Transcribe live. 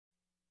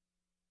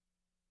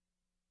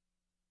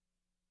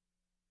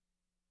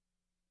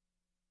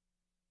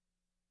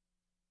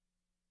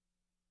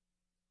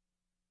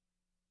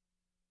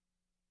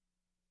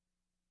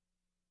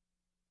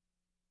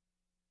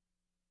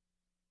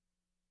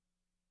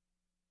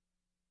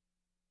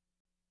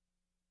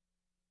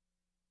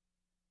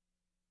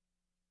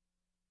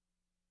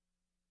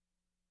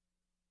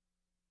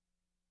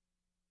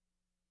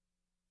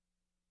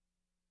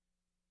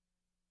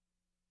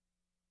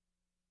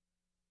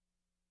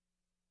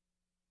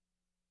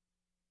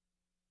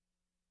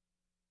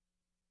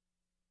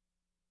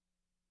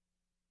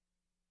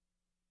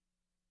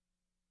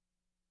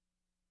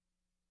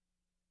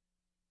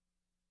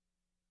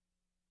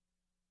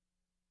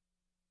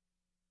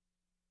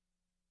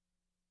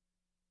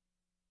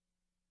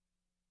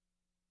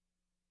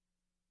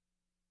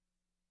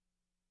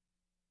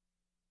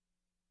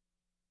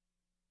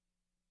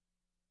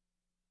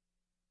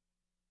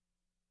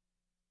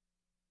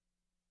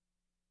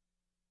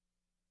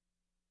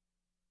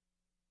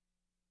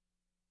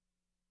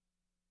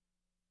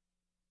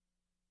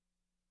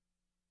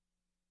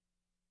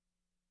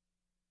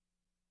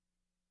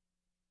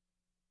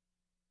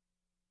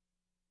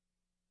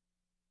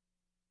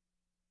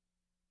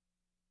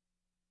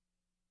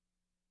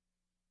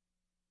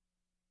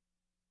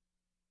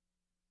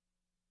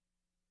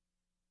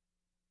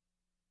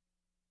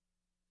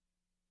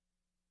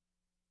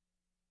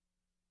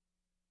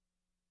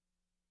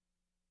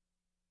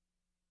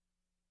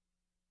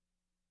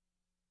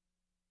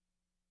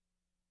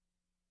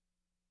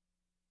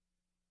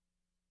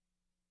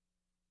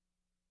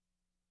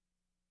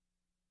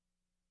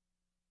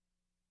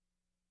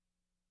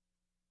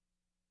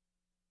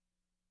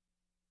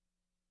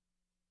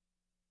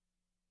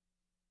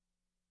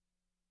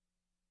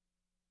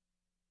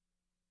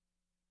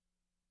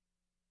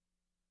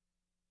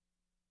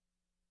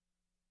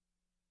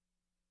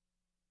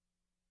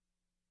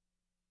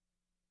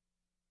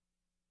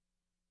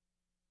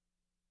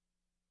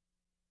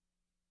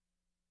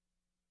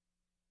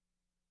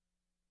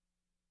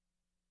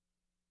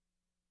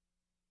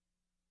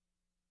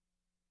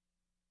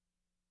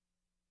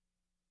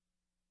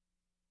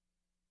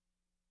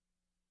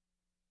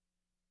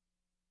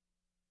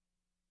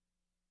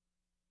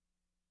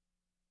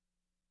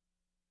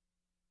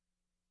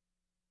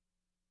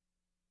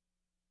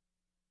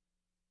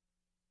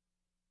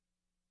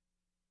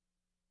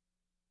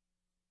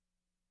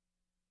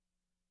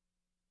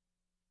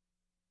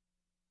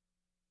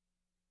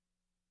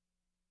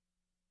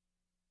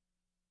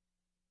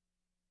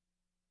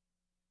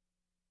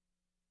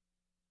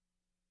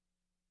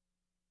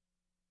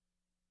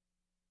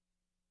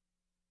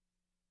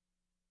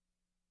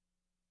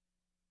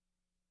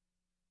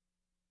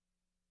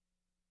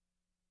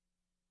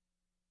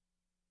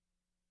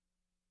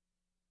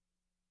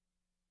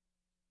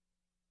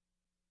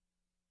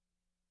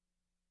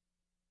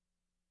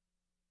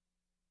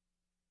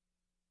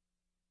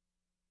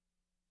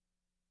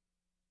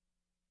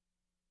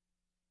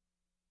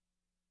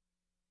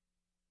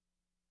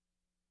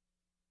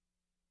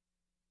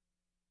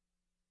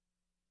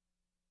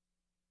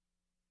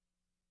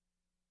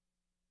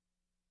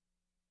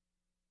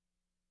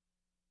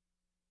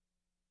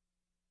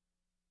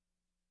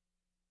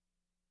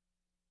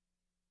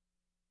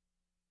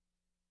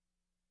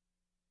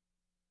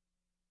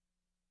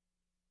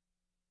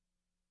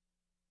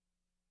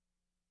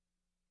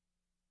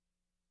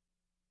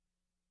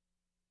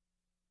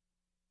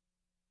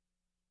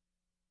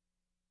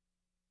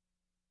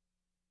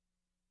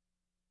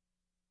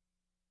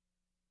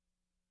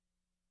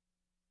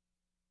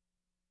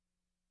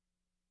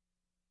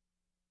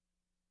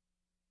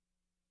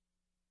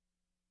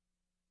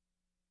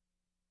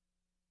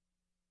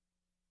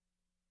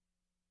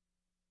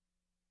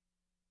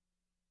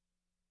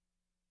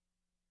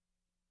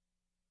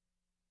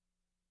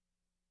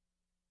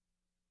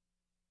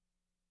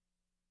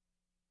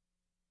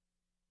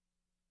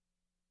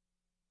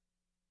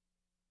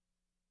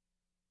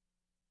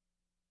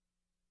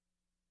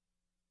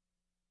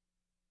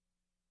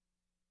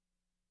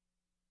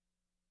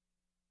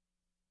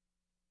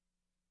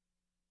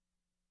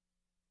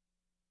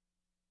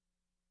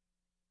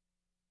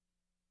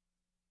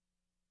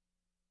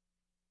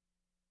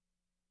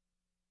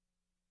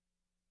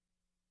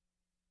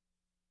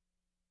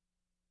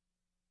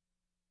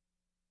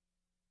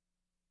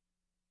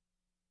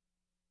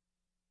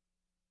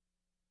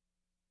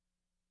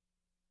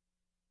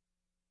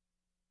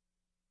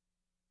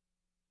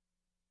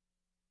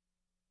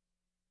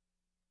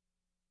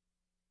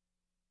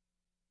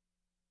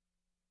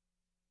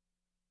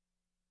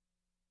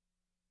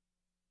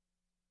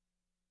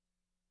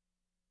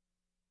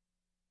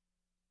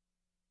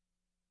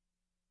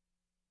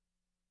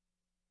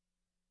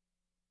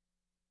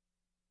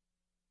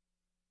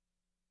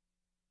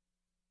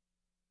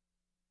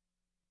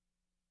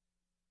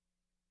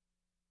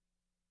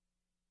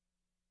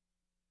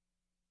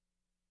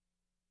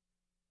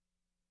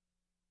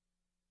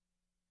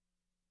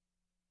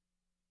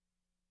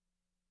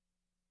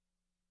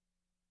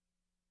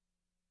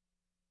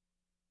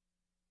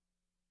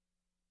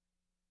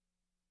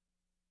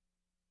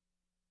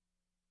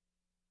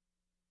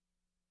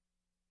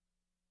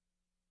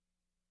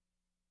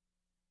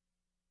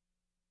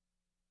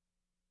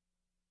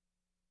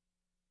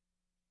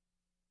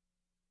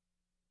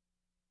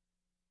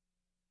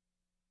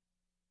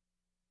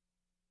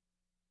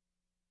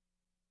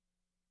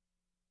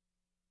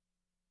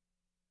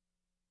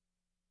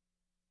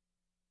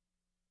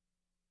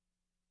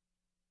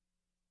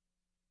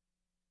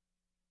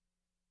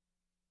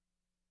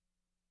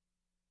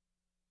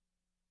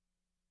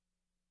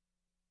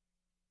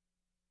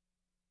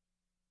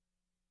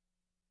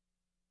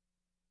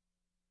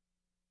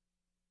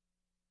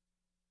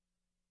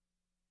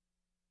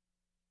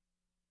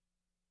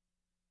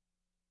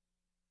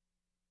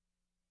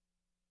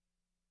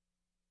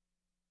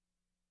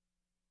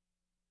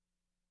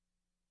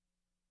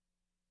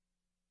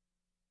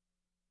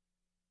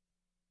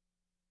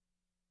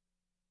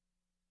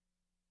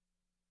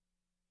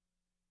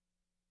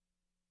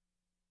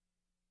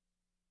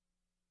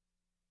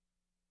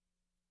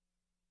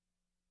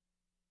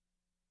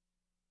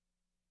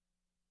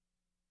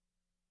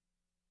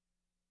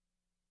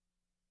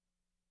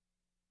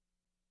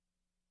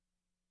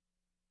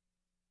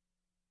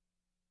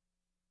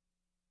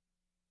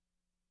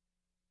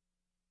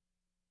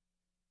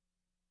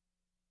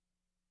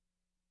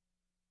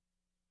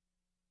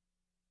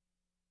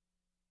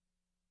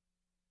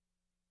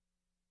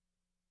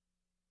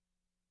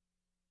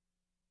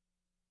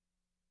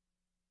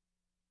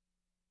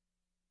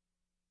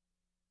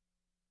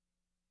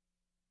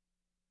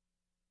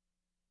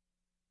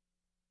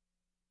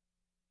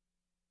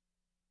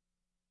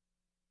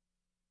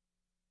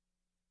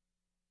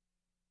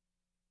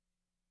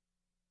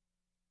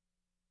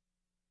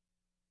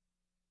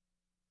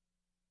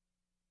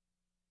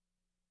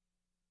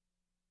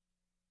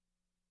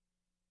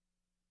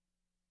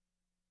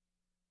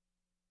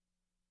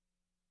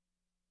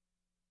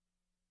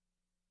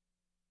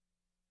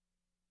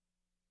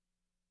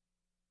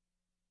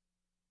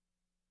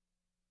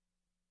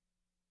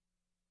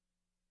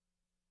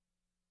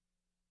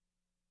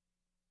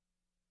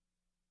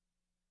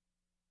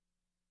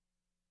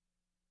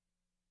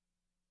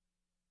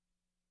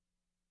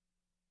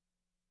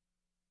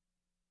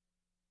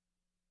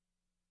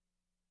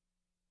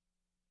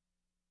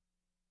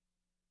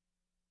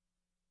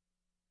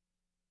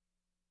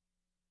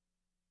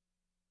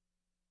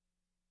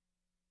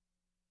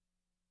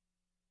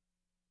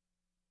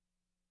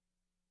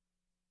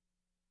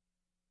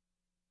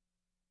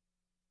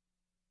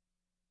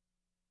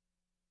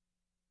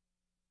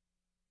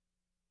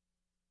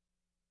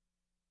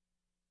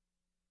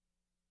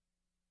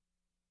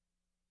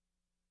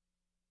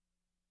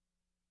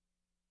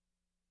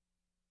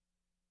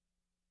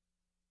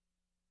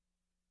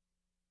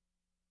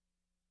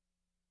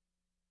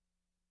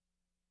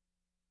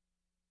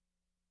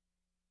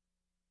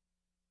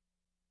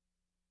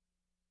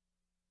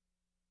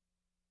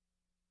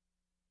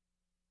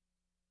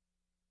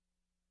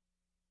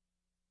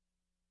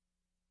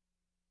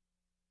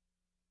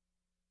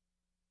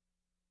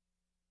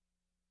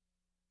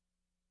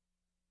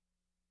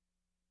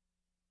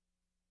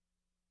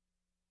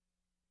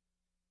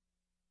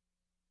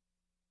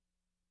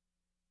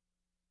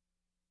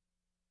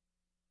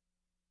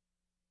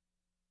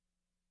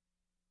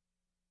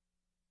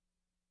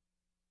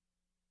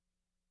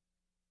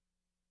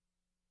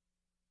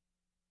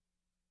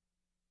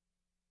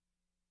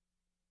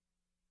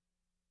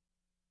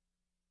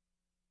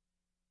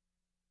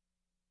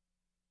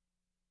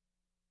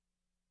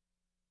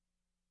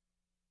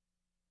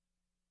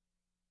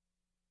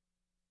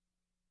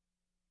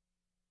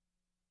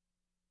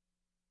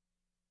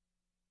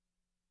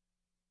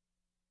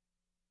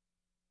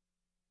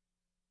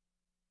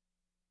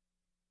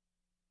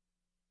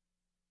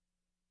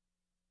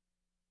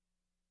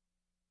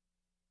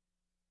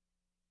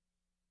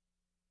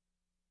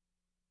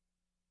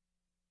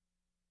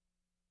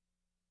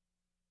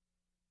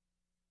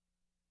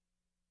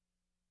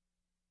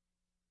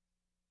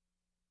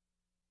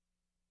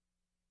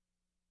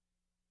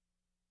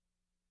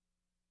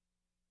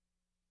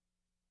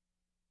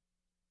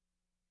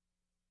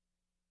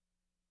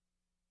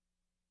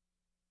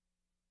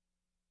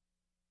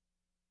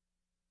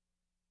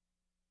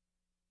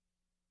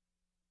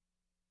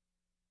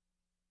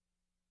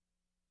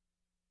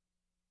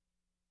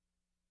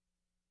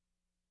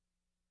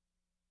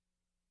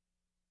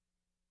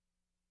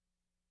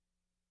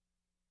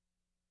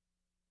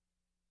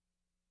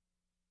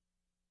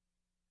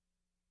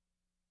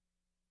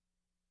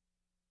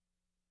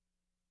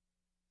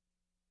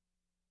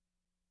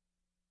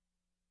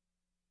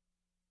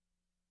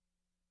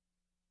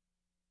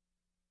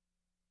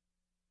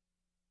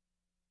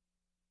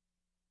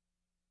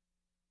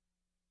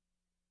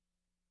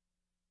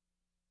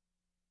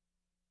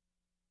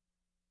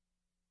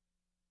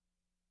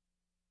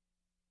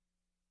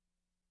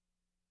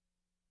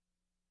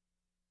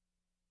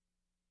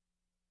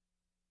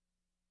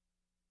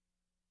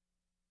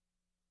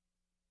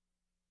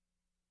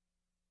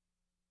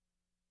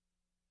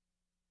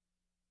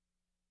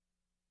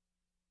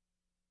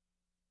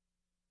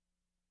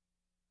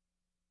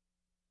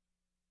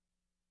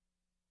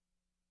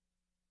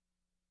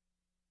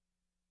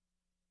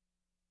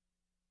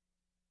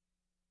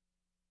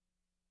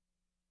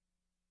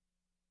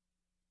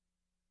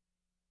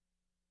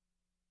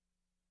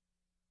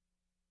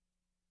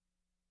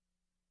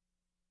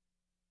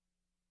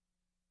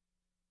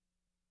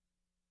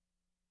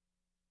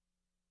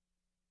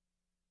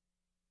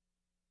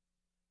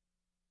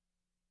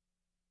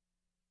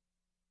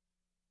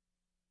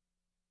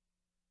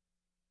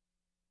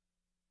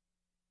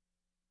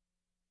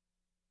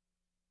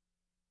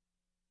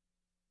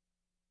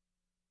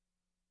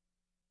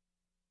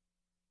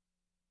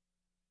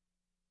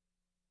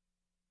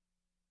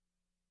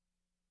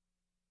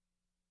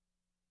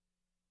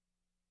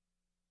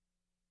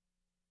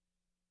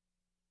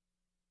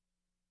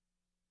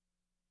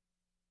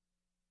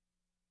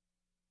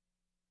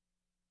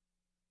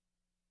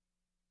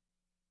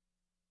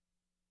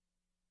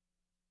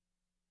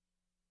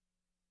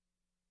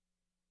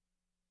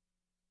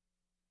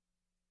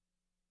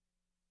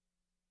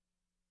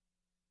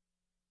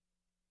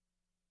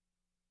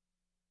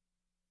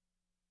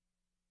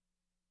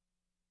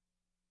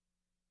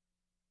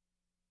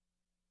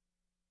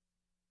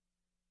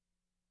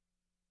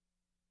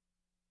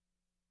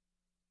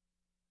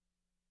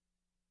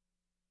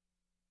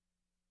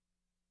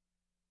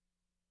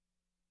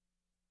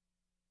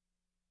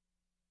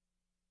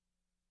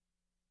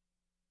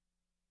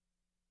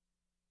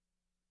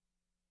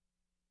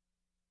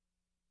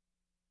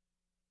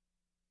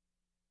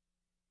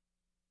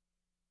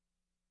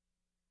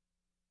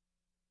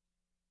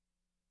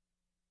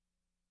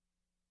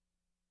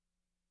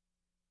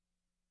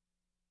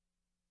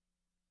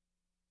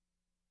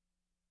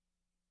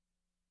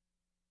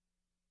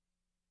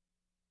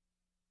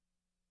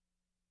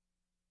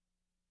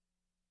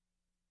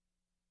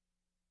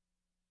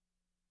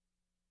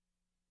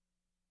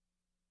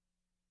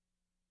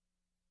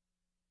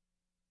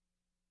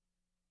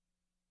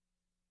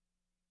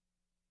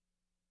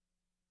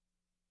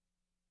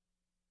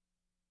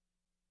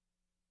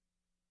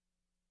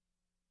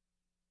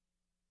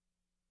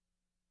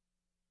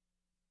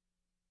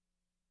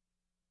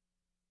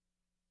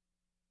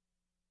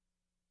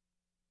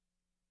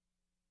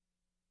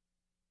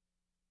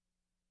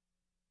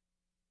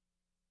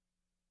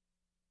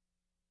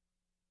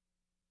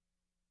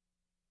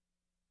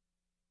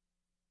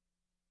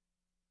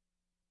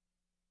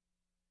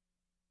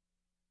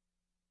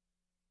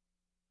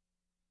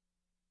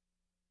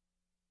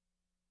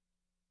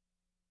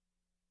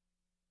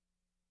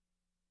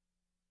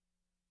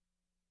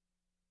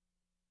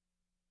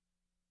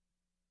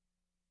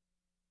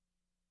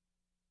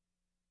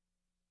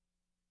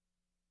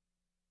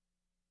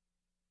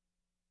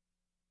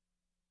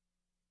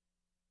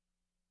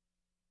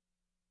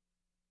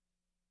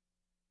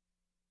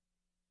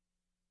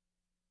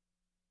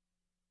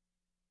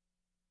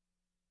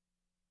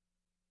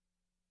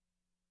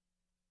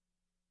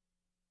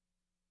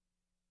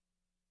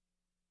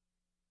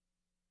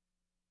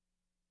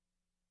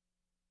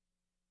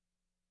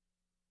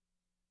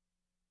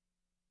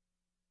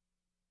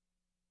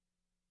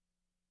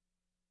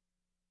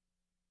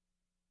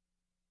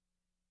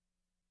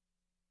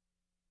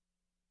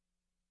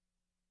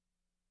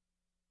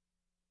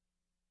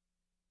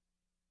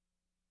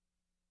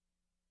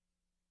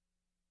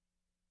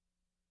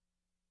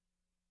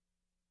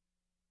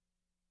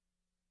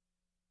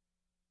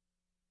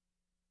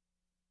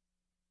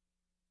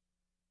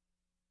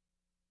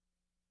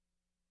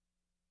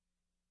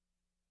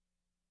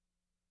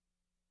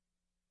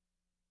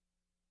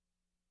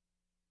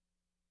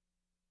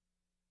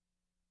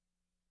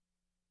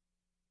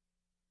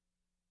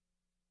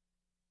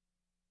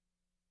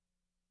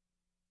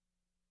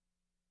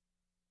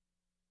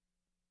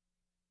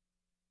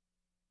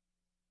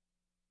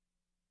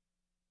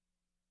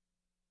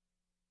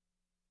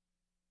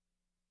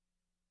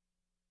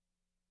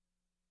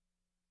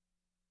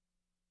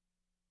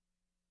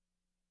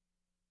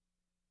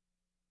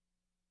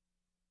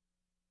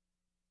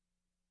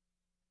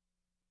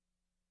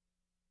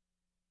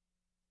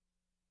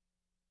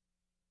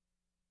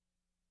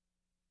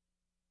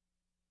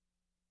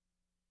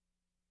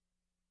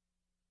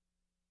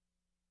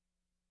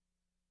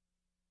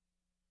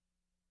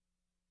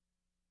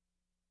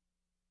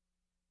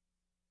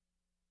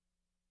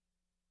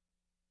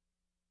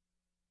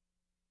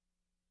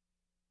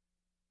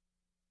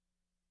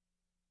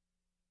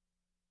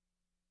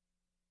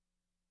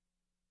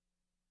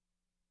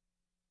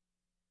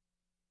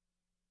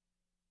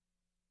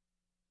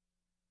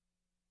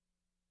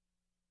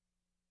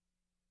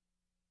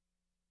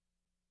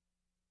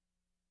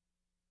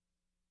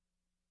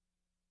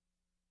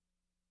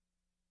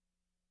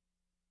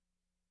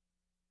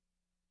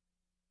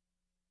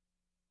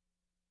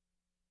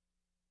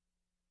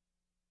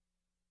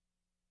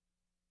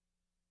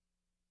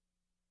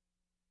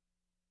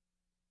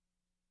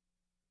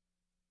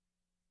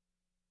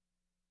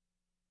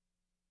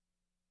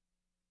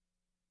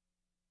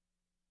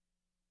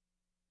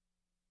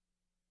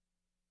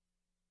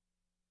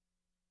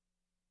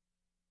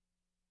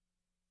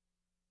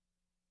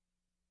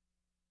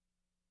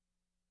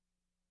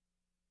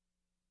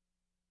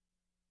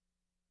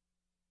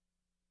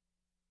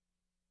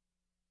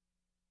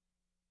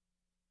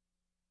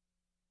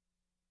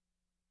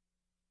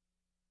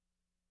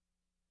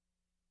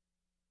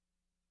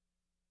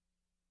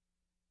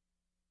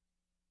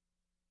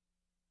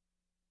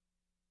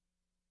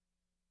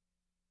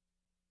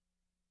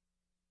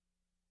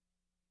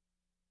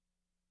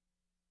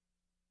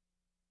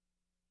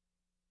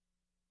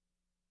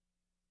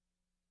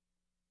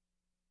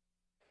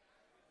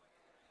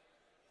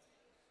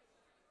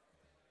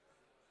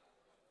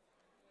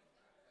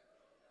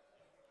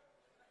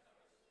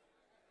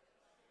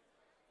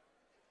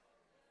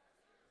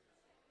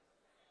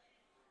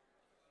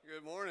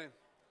Good morning.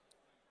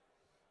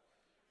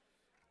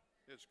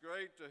 It's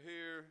great to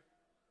hear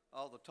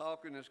all the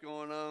talking that's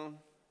going on,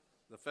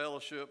 the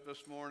fellowship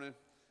this morning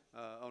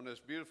on this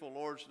beautiful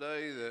Lord's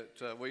Day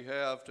that we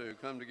have to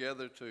come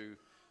together to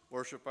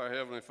worship our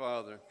Heavenly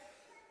Father.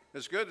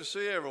 It's good to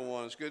see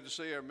everyone. It's good to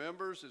see our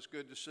members. It's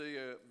good to see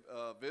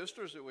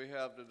visitors that we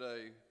have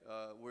today.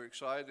 We're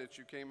excited that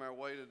you came our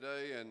way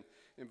today and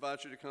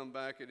invite you to come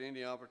back at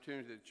any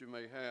opportunity that you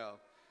may have.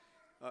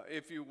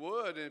 If you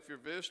would, if you're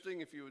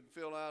visiting, if you would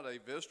fill out a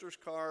visitor's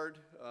card,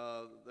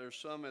 there's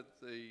some at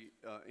the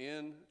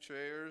end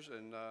chairs,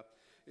 and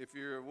if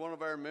you're one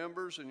of our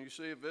members and you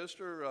see a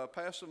visitor,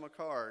 pass them a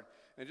card,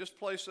 and just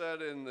place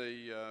that in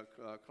the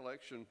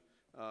collection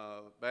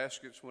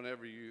baskets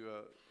whenever you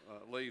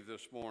leave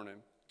this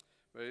morning.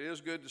 But it is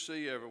good to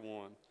see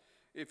everyone.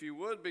 If you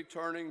would be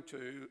turning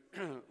to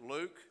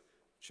Luke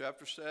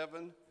chapter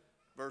 7,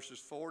 verses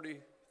 40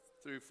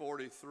 through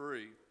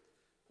 43.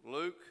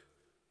 Luke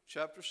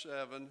chapter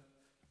 7,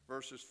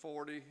 verses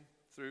 40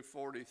 through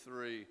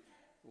 43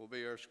 will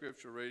be our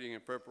scripture reading in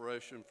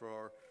preparation for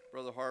our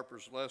Brother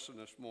Harper's lesson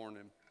this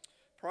morning.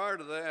 Prior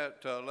to that,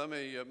 let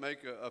me make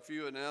a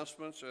few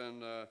announcements,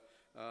 and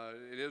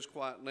it is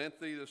quite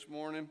lengthy this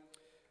morning.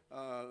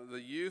 The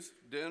youth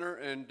dinner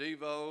and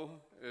Devo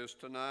is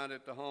tonight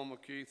at the home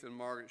of Keith and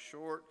Margaret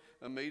Short,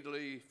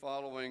 immediately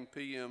following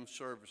PM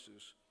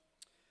services.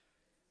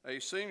 A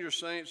Senior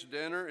Saints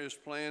dinner is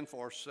planned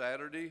for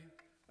Saturday,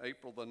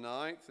 April the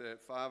 9th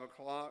at 5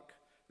 o'clock.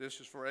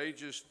 This is for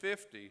ages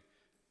 50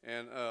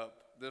 and up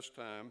this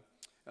time.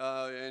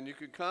 And you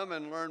can come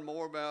and learn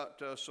more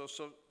about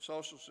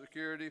Social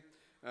Security,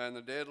 and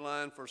the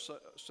deadline for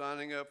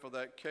signing up for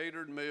that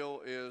catered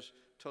meal is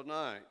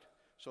tonight.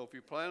 So if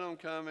you plan on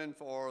coming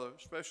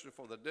especially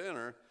for the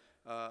dinner,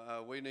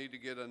 we need to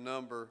get a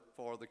number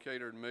for the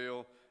catered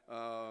meal.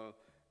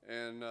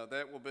 And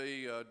that will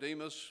be,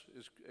 Demas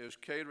is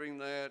catering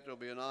that. There'll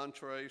be an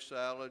entree,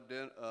 salad,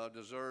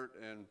 dessert,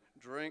 and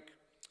drink.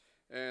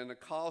 And the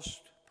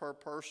cost per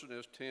person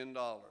is $10,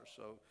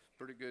 so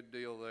pretty good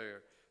deal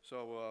there.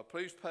 So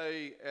please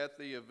pay at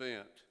the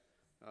event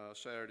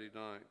Saturday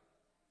night.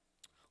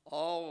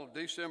 All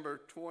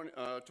December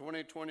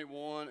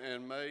 2021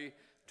 and May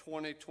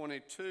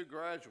 2022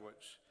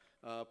 graduates,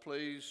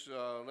 please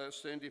let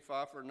Cindy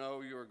Pfeiffer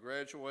know you are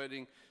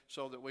graduating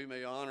so that we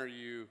may honor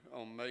you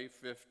on May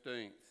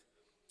 15th.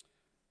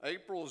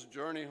 April's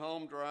Journey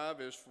Home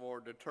Drive is for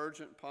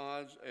detergent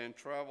pods and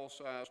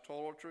travel-size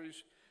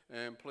toiletries,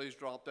 and please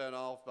drop that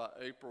off by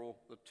April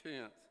the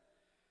 10th.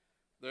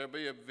 There'll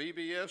be a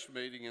VBS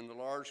meeting in the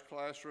large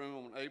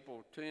classroom on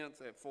April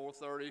 10th at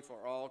 4:30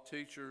 for all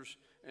teachers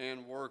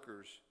and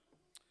workers.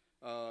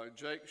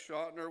 Jake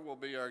Schottner will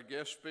be our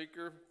guest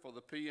speaker for the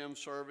PM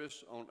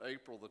service on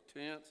April the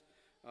 10th.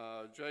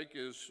 Jake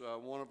is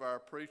one of our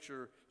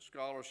preacher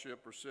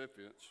scholarship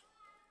recipients.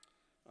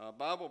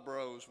 Bible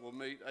Bros will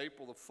meet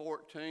April the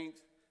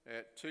 14th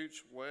at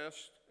Toots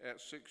West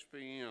at 6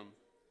 p.m.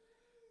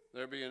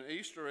 There'll be an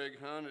Easter egg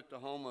hunt at the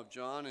home of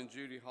John and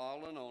Judy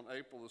Holland on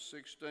April the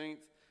 16th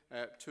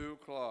at 2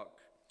 o'clock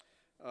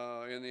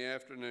in the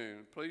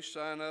afternoon. Please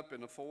sign up in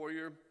the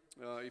foyer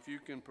if you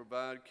can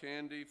provide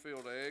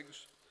candy-filled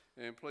eggs,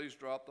 and please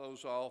drop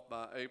those off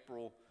by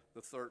April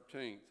the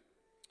 13th.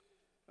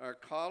 Our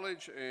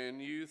college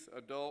and youth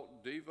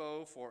adult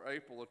Devo for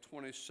April the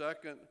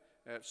 22nd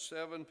at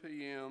 7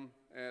 p.m.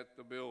 at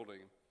the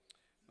building.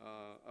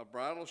 A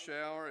bridal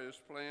shower is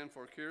planned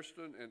for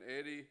Kirsten,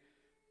 Eddie,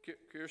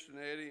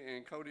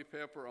 and Cody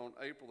Pepper on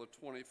April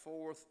the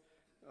 24th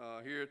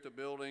here at the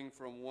building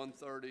from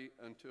 1:30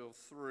 until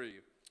 3.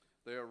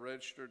 They are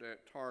registered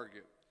at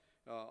Target.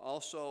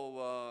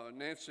 Also,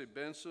 Nancy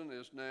Benson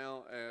is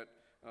now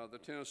at the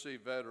Tennessee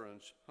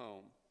Veterans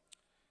Home.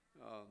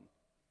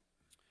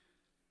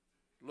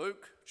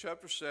 Luke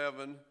chapter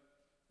 7,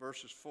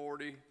 verses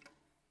 40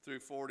 through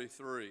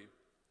 43.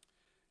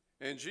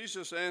 And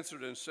Jesus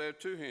answered and said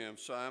to him,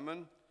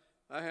 Simon,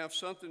 I have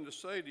something to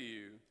say to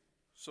you.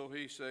 So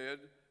he said,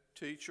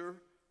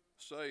 Teacher,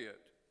 say it.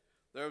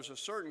 There was a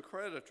certain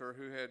creditor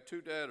who had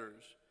two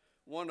debtors.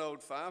 One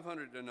owed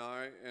 500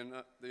 denarii and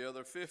the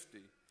other 50.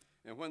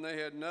 And when they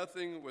had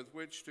nothing with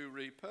which to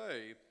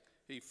repay,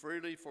 he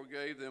freely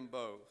forgave them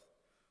both.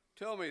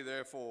 Tell me,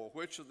 therefore,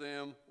 which of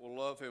them will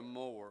love him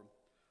more?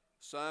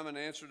 Simon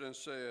answered and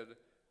said,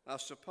 I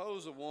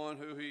suppose the one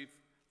who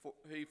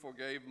he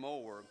forgave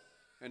more.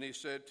 And he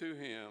said to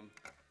him,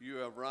 You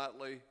have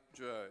rightly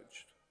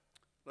judged.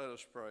 Let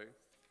us pray.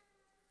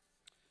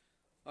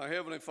 Our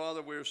Heavenly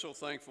Father, we are so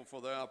thankful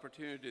for the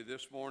opportunity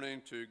this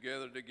morning to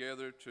gather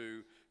together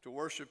to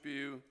worship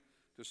you,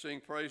 to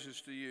sing praises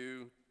to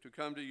you, to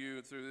come to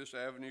you through this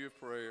avenue of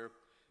prayer,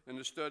 and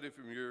to study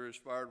from your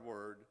inspired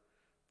word.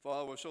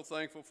 Father, we're so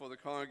thankful for the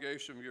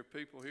congregation of your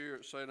people here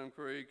at Salem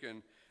Creek,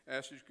 and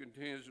ask you to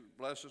continue to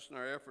bless us in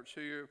our efforts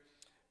here.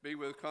 Be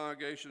with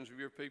congregations of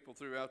your people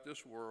throughout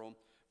this world.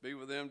 Be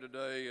with them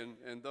today,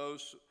 and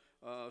those,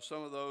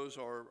 some of those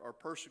are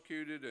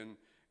persecuted and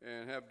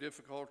have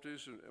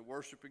difficulties in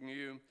worshiping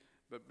you.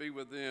 but be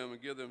with them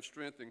and give them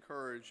strength and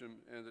courage,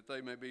 and that they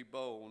may be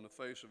bold in the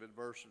face of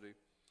adversity.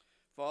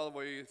 Father,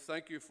 we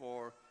thank you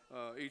for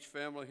each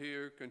family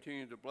here.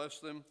 Continue to bless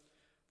them.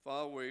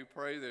 Father, we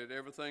pray that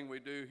everything we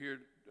do here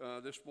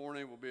this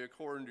morning will be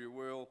according to your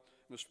will,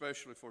 and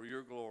especially for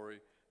your glory.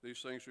 These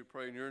things we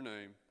pray in your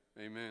name.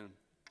 Amen.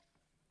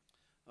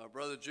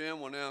 Brother Jim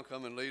will now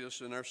come and lead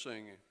us in our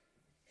singing.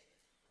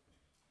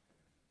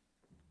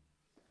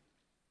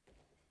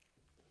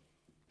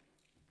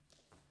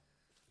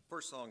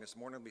 First song this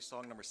morning will be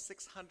song number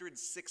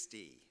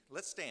 660.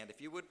 Let's stand,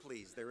 if you would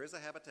please. There is a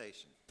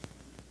habitation.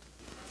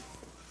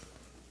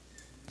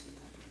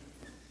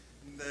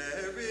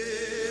 There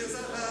is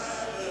a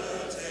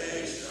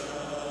habitation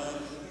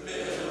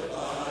built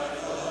by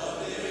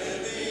the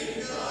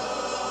living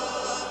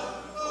God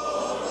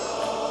for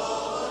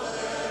all of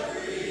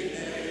every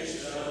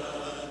nation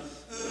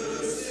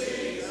who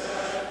sings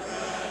that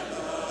grand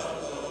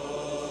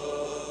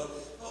abode.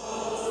 O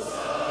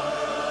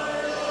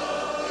Zion,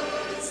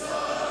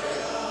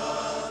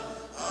 Zion,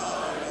 I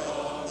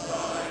long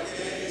thy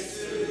gaze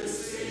to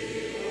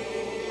see.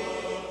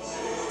 O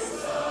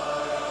Zion.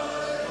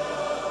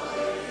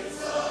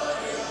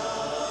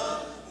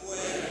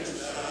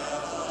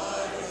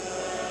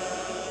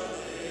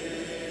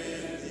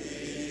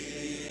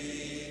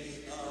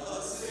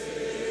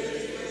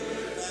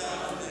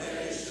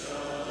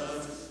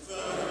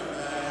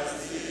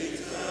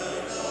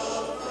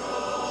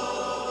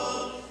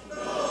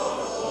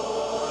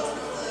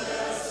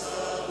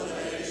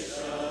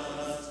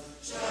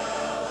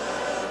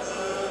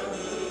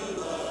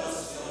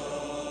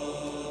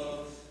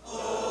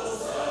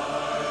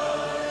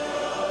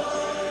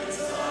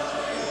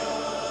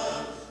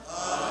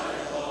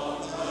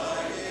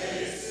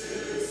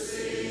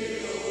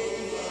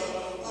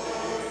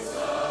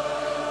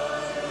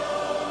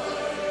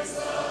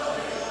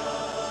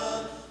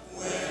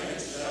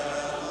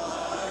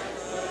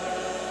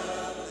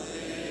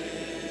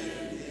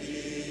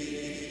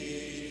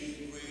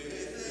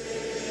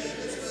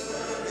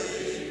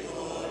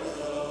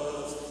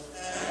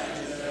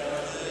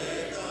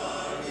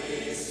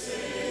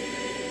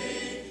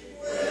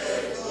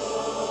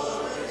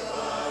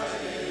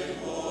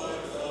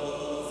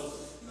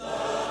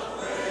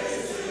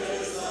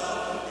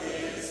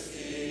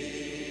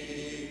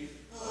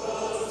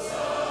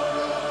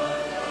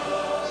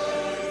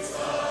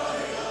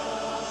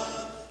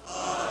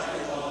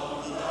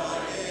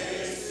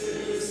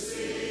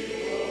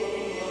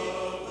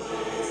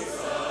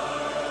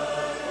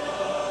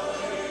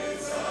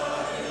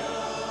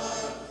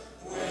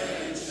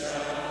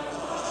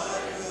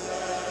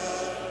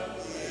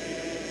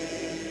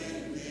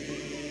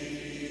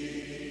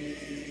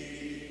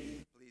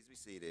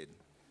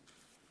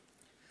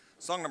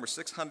 Song number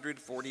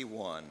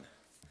 641,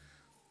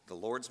 The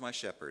Lord's My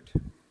Shepherd.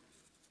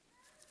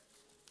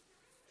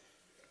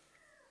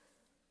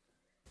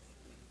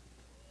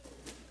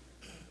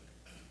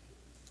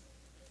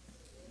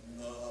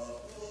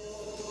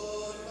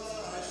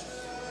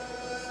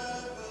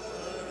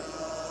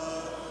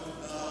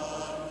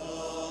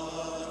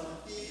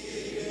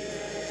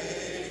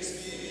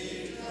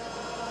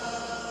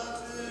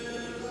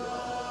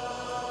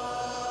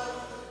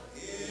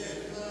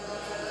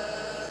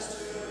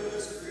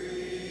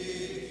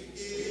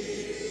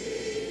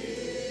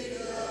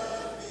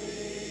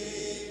 Be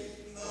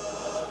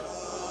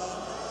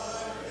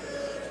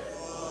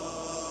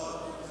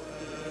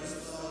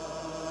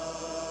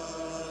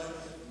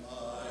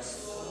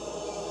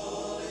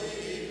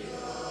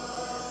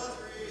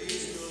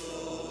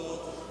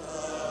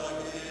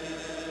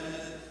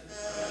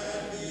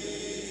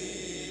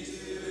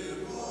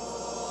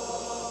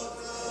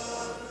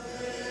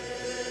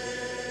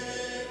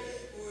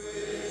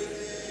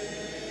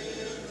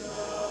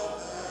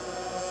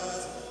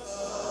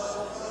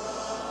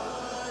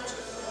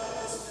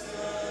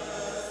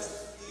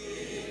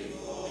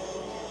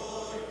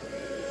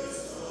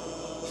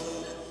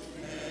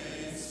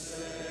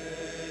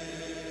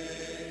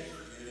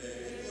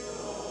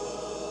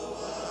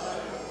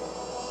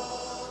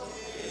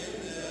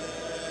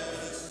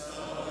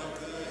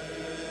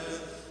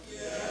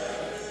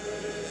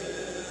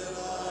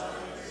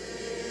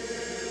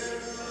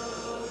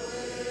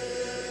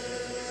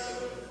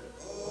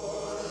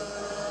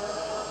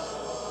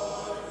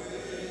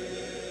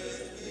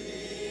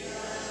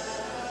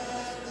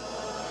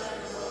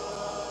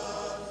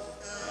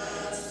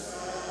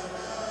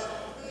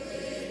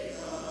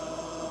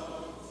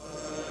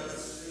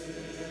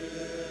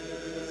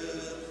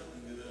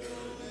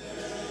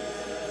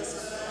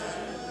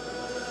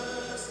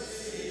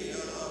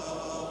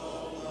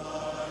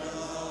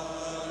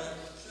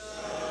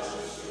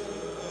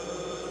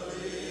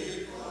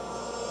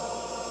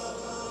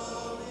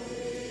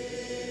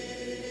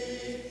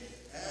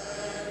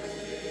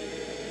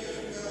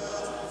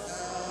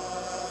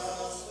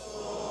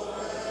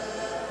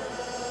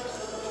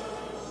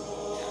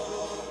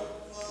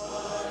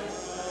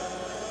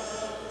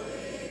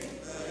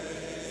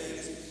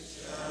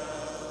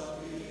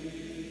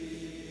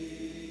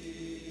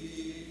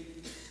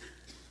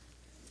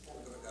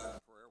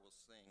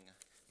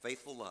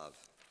Faithful Love.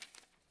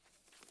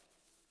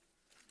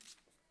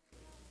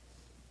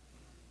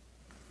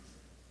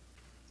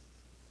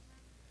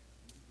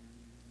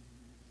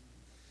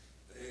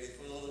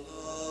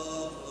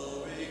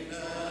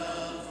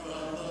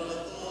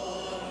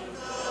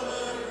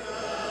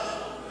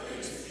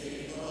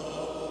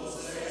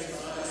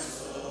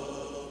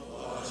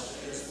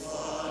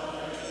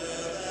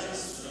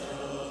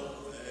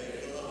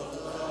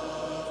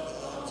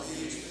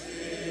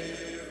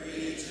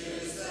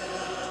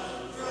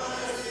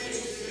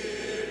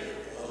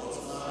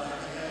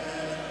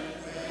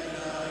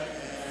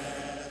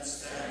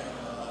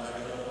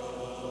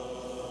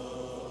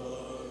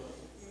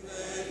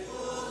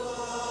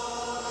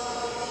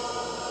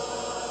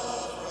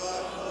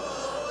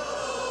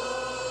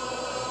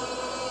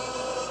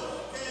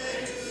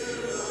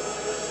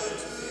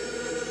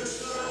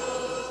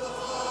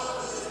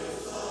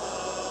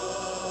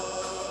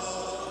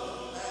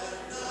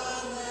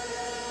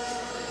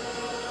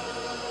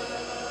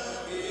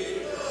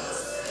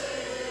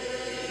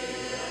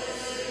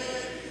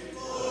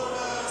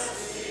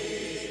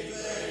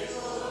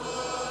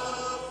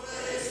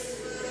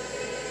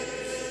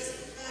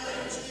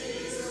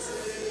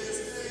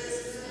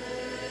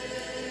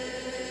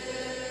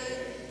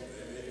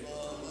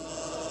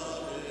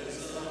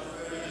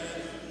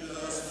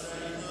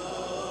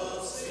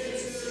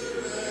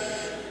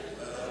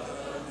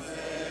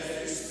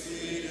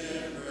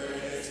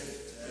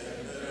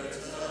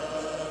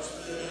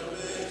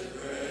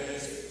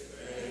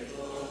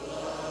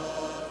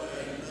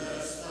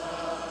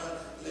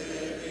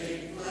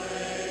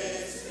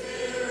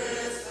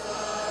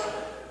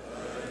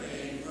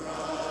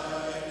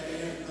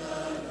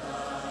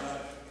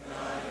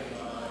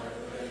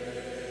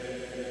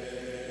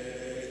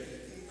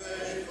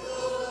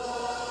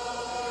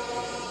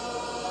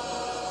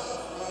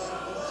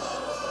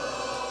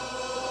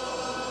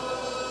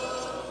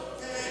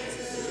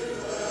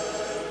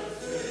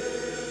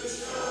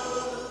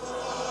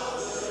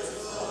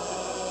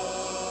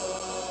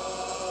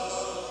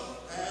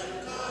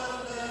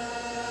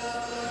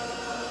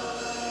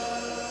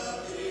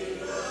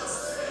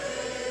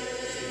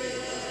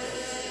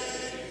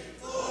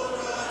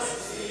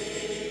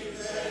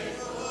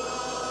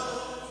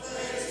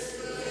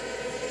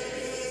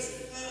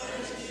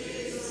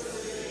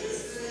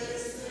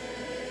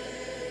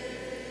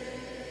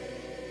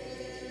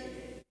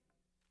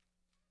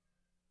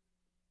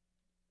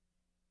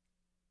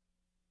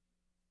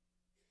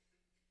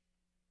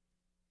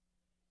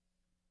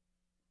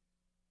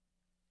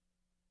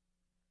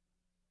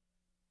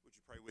 Would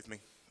you pray with me?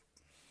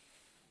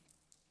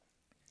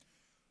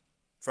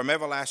 From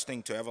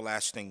everlasting to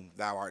everlasting,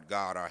 thou art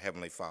God, our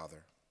heavenly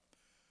Father.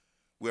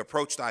 We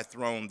approach thy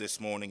throne this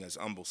morning as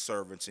humble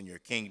servants in your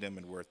kingdom,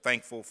 and we're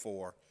thankful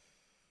for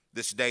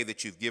this day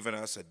that you've given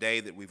us, a day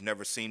that we've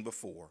never seen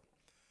before,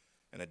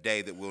 and a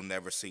day that we'll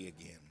never see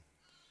again.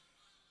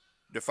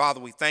 Dear Father,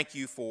 we thank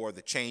you for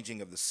the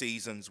changing of the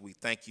seasons. We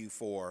thank you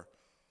for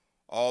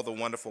all the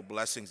wonderful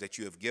blessings that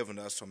you have given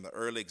us from the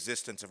early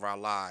existence of our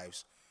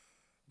lives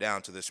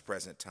down to this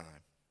present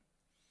time.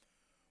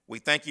 We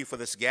thank you for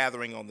this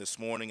gathering on this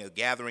morning, a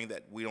gathering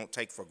that we don't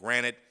take for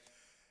granted,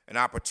 an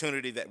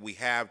opportunity that we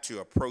have to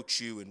approach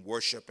you in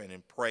worship and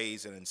in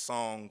praise and in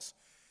songs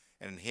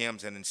and in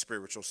hymns and in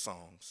spiritual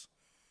songs.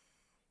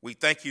 We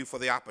thank you for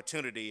the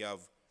opportunity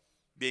of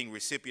being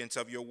recipients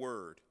of your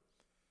word,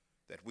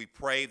 that we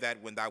pray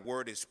that when thy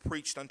word is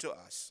preached unto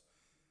us,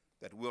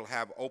 that we'll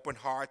have open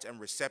hearts and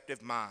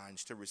receptive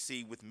minds to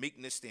receive with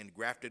meekness the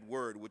engrafted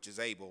word which is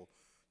able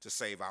to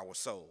save our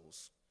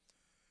souls.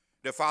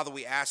 Dear Father,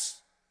 we ask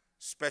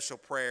special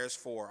prayers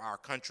for our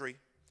country,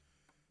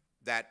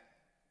 that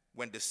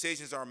when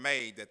decisions are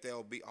made, that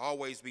they'll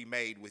always be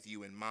made with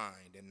you in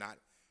mind and not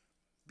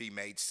be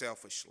made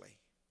selfishly.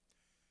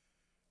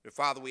 Dear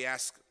Father, we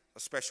ask a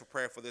special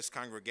prayer for this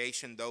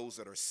congregation, those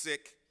that are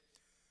sick,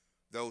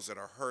 those that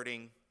are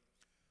hurting,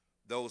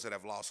 those that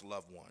have lost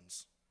loved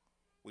ones.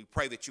 We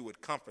pray that you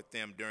would comfort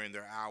them during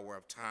their hour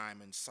of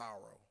time and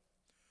sorrow.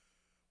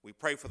 We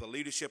pray for the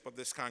leadership of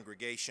this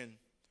congregation.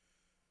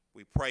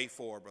 We pray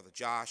for Brother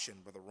Josh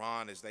and Brother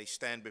Ron as they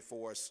stand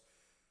before us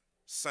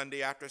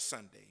Sunday after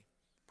Sunday,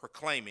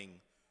 proclaiming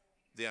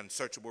the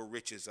unsearchable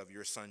riches of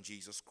your Son,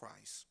 Jesus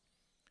Christ.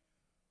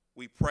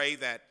 We pray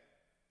that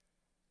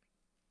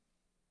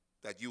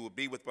you will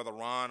be with Brother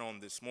Ron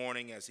on this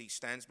morning as he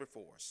stands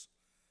before us,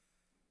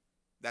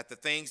 that the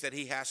things that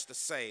he has to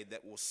say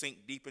that will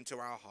sink deep into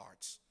our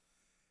hearts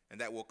and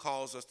that will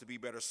cause us to be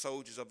better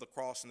soldiers of the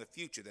cross in the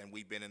future than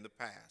we've been in the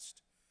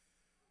past.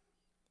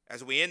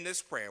 As we end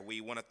this prayer, we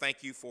want to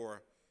thank you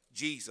for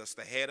Jesus,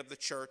 the head of the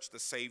church, the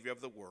Savior of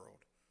the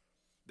world,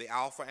 the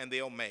Alpha and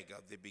the Omega,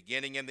 the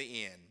beginning and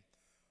the end,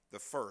 the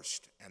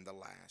first and the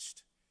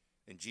last.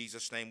 In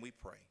Jesus' name we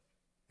pray.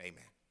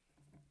 Amen.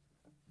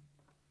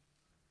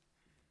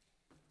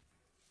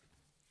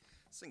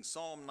 Sing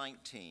Psalm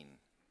 19.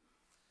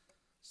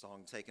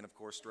 Song taken, of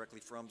course, directly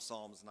from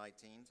Psalms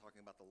 19,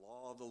 talking about the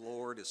law of the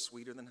Lord is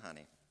sweeter than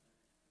honey.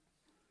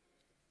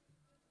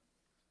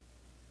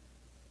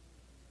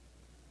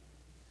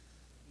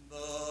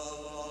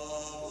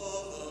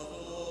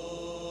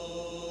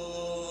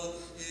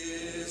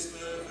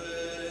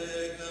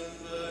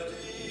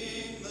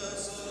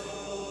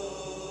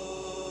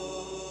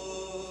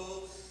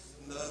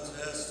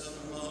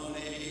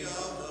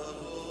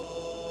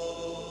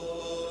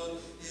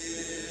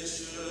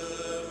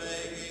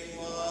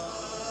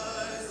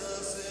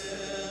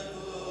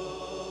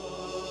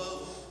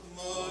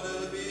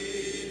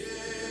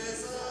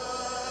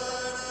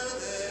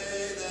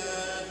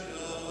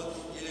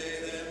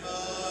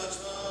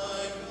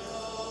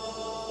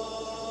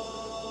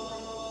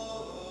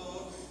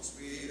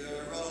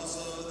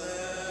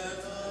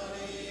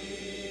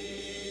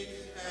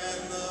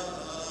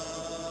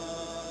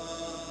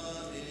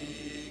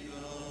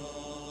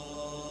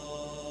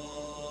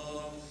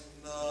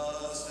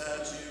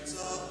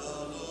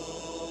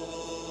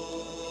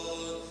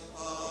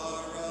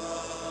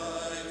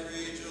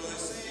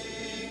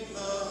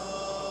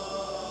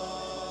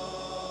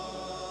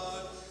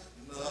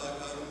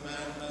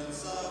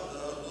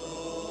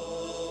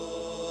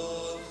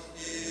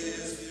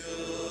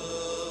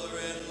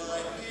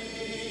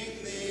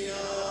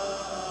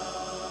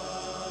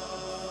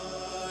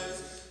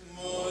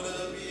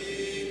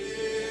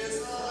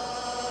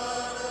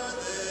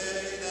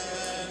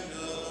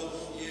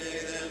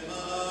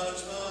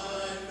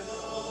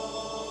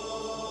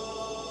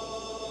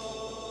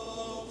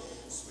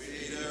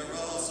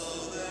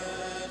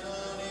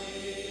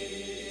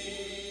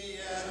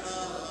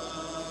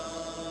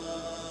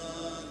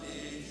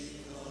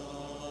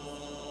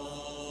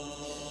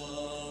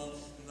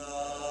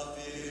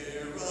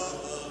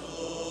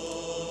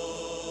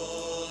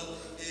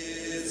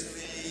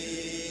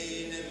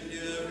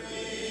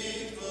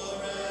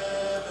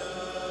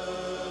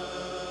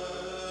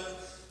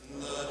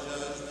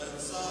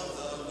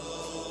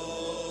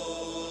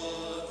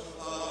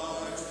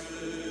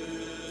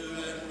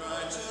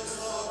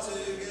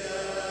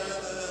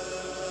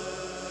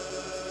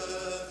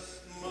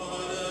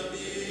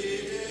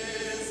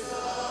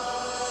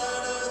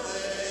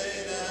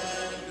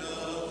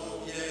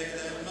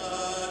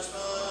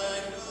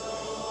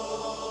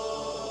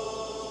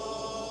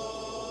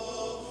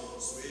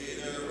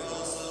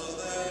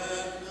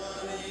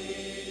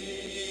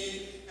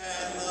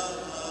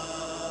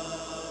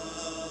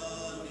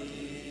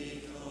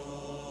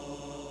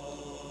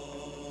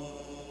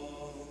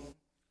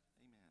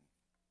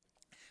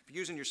 If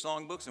you're using your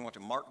songbooks and want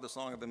to mark the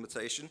song of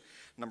invitation,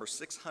 number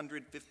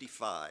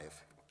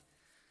 655.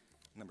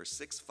 Number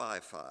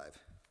 655.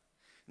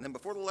 And then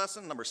before the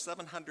lesson, number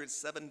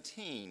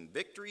 717,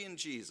 Victory in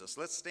Jesus.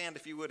 Let's stand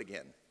if you would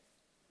again.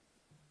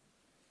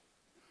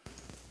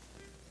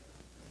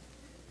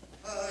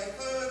 I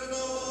heard an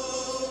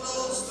old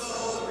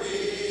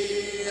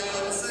story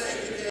of a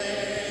Savior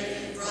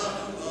came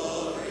from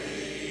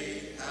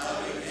glory,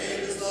 how he gave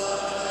his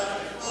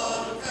life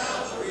on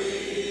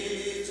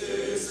Calvary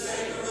to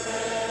save a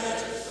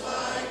wretch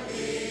like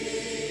me.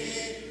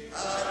 I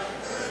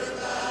heard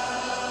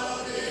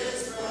about his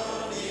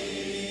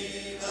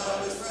groaning,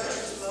 of his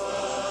precious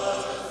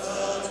blood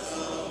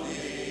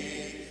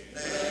atoning.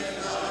 Then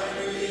I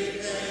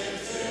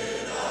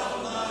repented of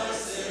my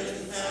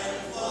sins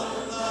and won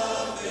the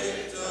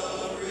victory.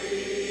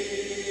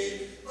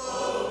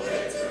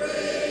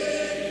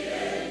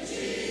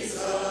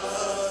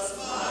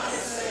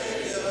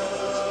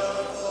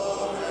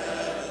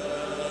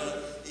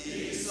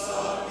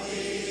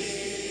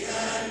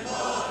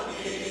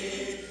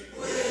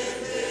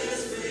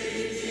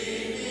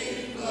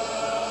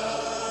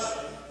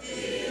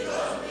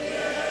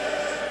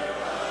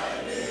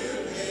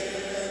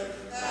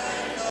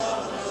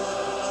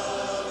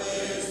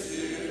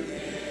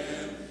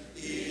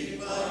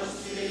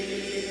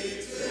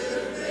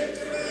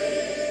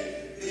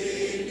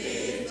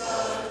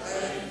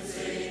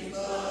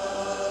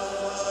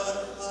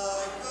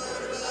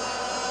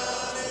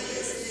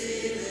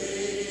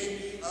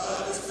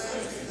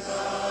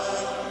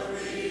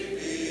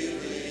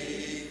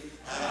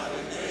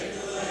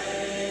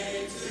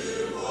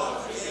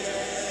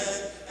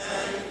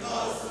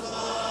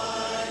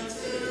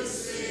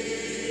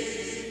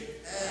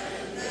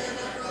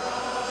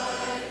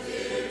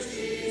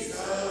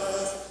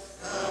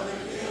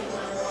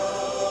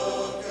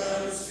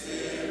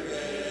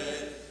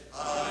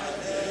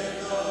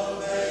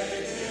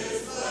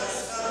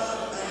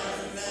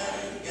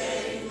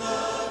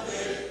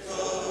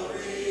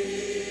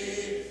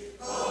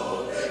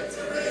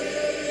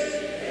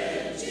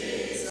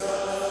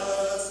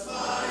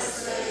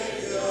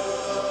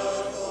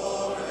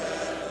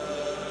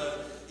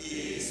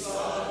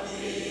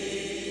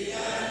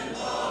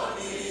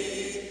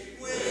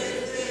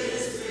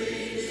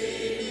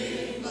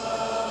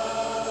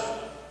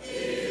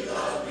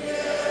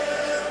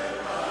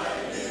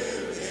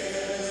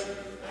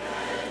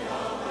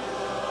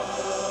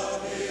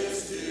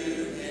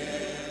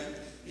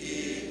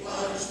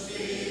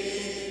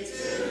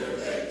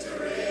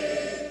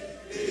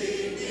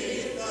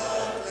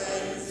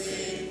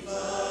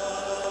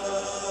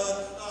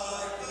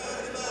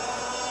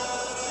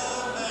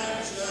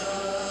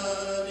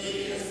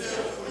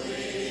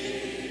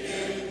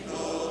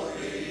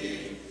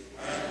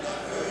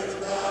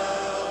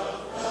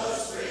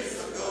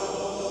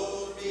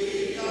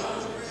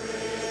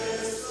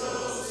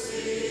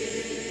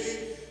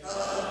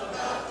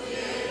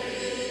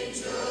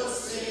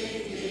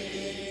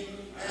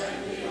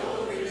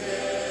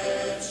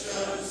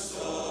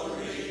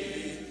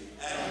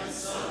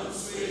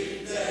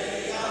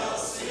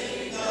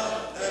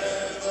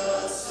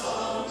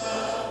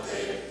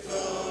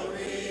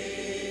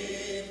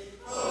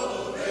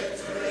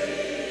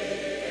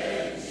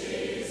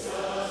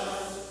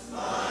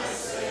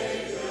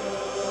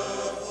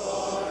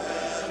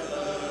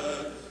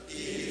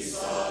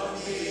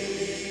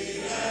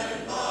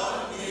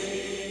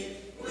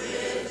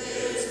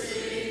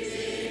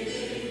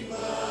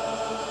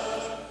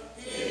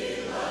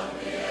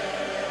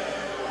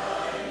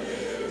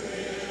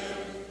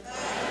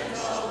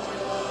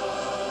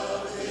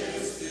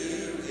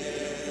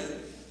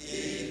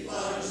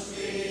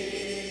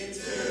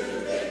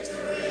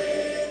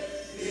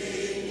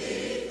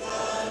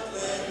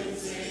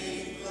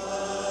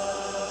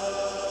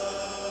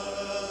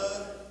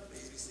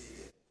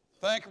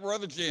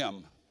 Brother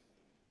Jim,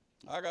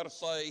 I got to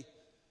say,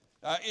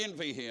 I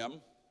envy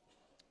him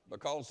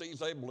because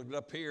he's able to get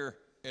up here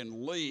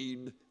and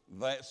lead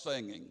that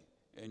singing.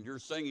 And your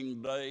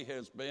singing today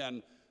has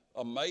been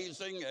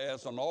amazing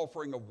as an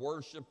offering of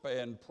worship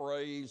and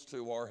praise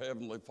to our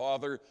Heavenly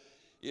Father.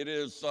 It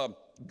is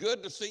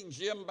good to see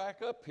Jim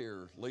back up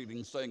here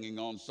leading singing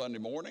on Sunday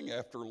morning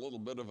after a little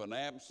bit of an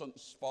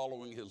absence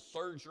following his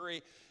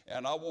surgery.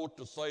 And I want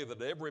to say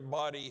that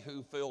everybody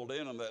who filled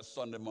in that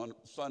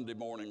Sunday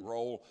morning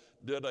role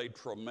did a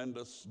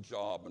tremendous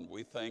job. And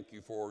we thank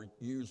you for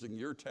using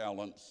your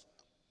talents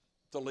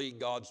to lead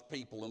God's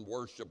people in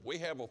worship. We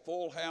have a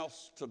full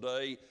house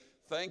today.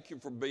 Thank you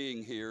for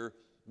being here.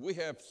 We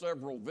have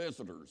several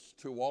visitors.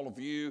 To all of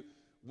you,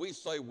 we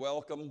say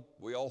welcome.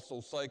 We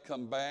also say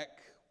come back.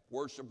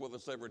 Worship with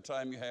us every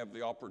time you have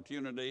the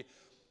opportunity.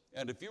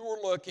 And if you were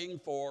looking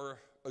for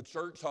a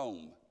church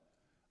home,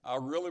 I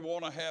really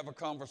want to have a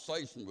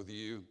conversation with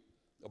you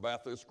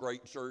about this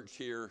great church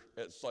here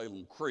at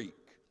Salem Creek.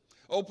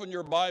 Open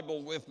your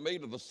Bible with me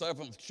to the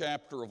 7th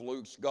chapter of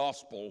Luke's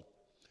Gospel.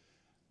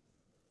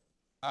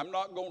 I'm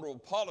not going to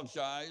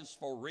apologize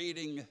for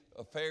reading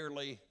a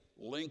fairly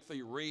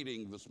lengthy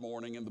reading this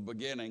morning in the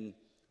beginning.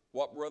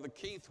 What Brother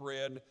Keith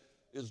read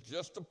is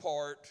just a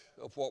part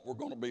of what we're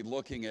going to be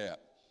looking at.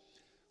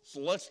 So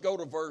let's go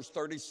to verse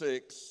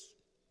 36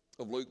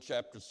 of Luke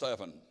chapter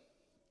 7.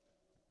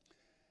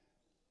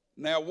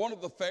 Now one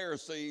of the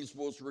Pharisees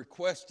was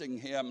requesting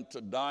him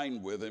to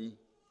dine with him.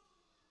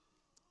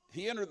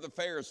 He entered the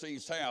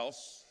Pharisee's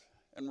house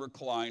and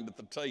reclined at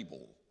the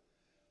table.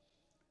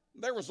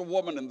 There was a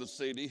woman in the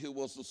city who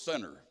was a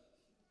sinner.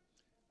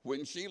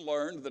 When she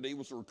learned that he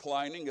was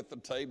reclining at the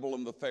table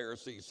in the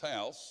Pharisee's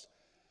house,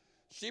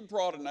 she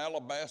brought an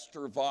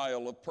alabaster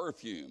vial of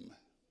perfume.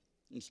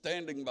 And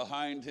standing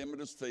behind him at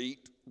his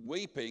feet,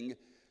 weeping,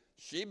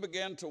 she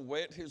began to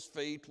wet his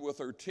feet with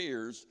her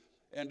tears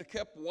and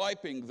kept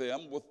wiping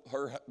them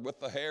with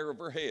the hair of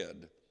her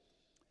head,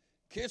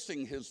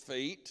 kissing his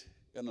feet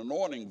and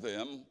anointing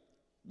them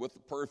with the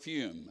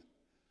perfume.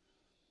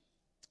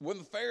 When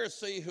the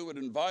Pharisee who had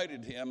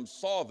invited him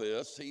saw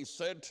this, he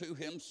said to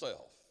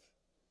himself,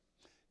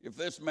 if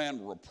this man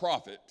were a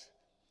prophet,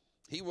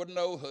 he would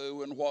know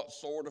who and what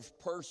sort of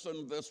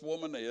person this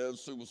woman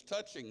is who was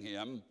touching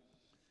him,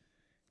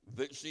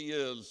 that she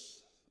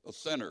is a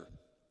sinner.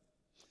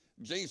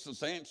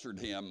 Jesus answered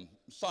him,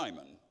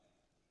 Simon,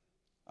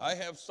 I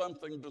have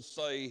something to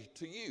say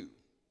to you.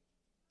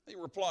 He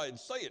replied,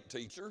 say it,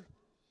 teacher.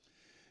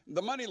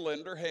 The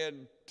moneylender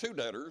had 2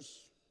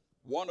 debtors.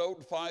 One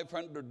owed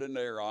 500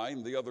 denarii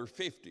and the other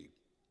 50.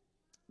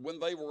 When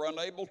they were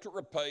unable to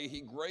repay,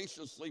 he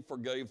graciously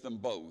forgave them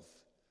both.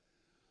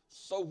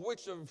 So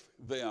which of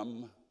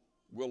them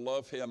will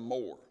love him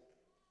more?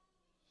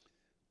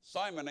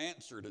 Simon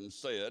answered and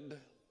said,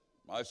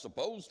 I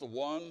suppose the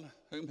one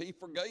whom he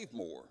forgave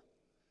more.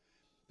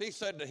 He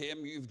said to him,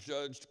 you've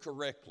judged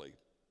correctly.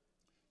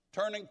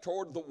 Turning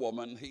toward the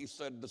woman, he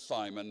said to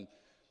Simon,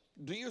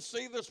 do you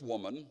see this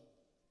woman?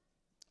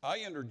 I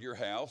entered your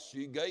house.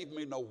 You gave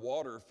me no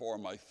water for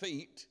my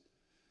feet,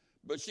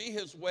 but she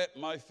has wet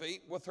my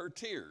feet with her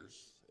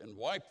tears and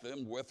wiped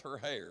them with her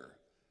hair.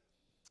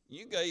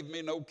 You gave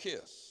me no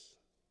kiss,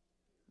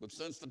 but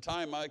since the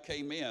time I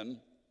came in,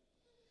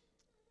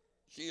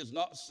 she has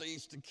not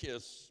ceased to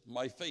kiss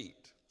my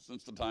feet.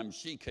 Since the time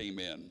she came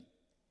in,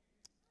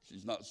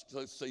 she's not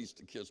ceased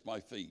to kiss my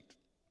feet.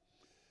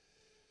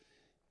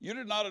 You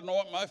did not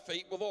anoint my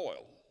feet with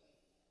oil.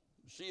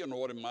 She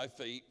anointed my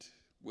feet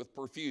with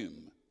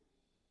perfume.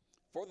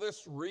 For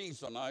this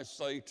reason I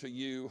say to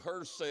you,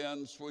 her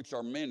sins, which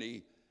are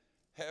many,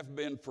 have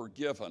been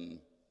forgiven,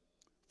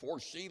 for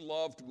she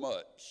loved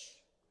much.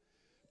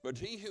 But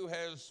he who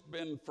has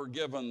been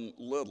forgiven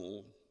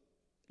little,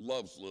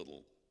 loves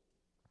little.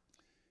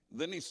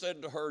 Then he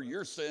said to her,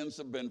 your sins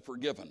have been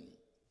forgiven.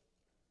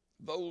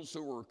 Those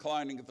who were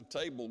reclining at the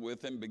table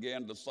with him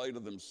began to say to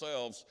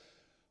themselves,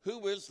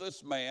 who is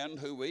this man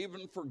who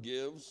even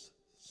forgives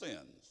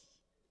sins?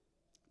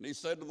 And he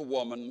said to the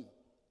woman,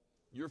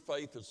 your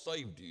faith has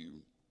saved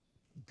you.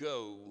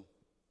 Go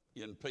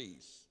in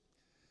peace.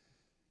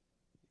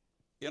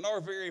 In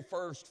our very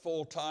first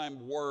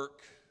full-time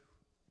work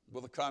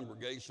with a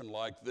congregation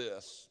like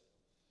this,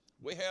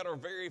 we had our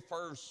very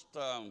first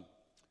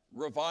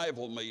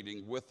revival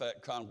meeting with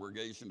that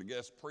congregation, a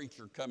guest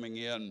preacher coming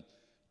in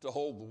to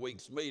hold the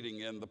week's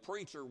meeting. And the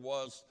preacher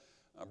was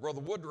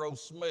Brother Woodrow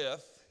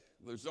Smith.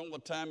 There's the only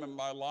time in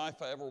my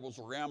life I ever was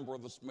around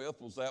Brother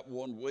Smith was that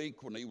one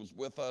week when he was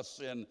with us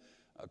in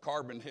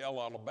Carbon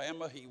Hill,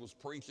 Alabama. He was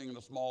preaching in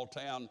a small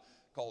town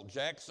called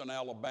Jackson,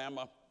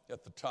 Alabama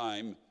at the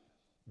time.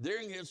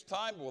 During his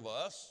time with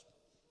us,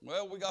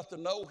 well, we got to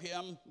know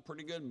him a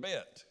pretty good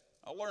bit.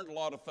 I learned a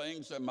lot of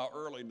things in my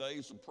early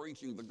days of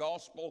preaching the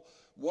gospel.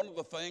 One of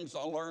the things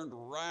I learned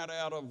right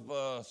out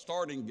of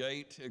starting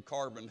gate at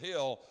Carbon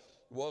Hill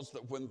was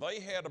that when they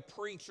had a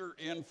preacher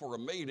in for a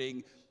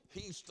meeting,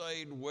 he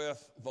stayed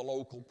with the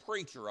local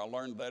preacher. I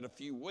learned that a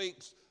few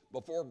weeks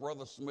before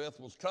Brother Smith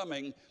was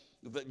coming.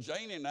 that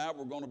Janie and I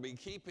were going to be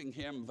keeping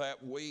him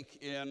that week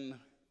in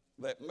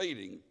that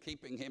meeting,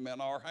 keeping him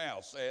in our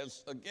house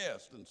as a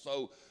guest. And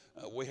so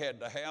we had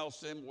to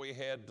house him, we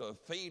had to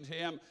feed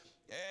him,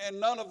 and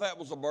none of that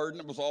was a burden.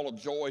 It was all a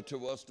joy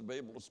to us to be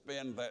able to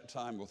spend that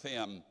time with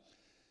him.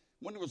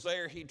 When he was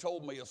there, he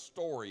told me a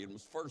story. It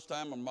was the first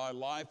time in my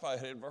life I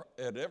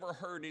had ever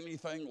heard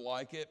anything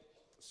like it.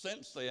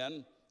 Since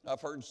then,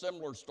 I've heard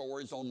similar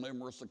stories on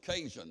numerous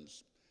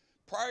occasions.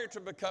 Prior to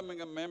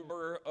becoming a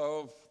member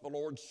of the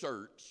Lord's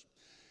church,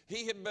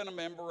 he had been a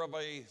member of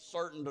a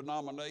certain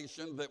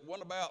denomination that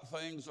went about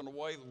things in a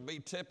way that would be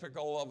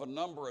typical of a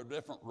number of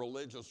different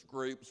religious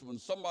groups. When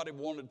somebody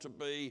wanted to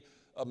be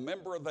a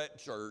member of that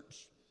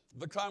church,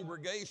 the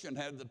congregation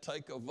had to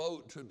take a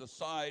vote to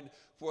decide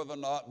whether or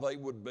not they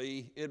would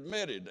be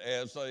admitted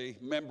as a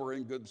member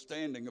in good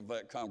standing of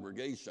that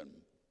congregation.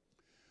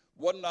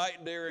 One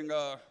night during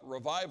a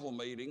revival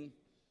meeting,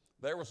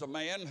 there was a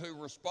man who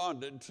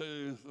responded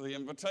to the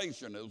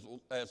invitation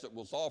as it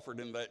was offered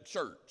in that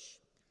church.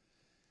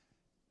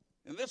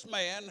 And this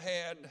man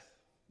had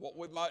what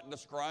we might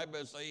describe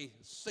as a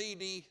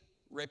seedy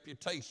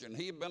reputation.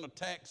 He had been a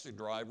taxi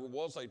driver,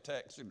 was a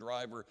taxi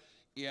driver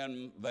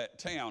in that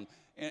town.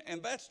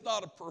 And that's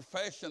not a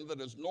profession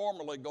that is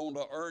normally going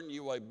to earn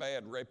you a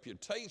bad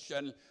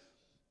reputation.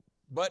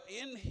 But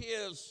in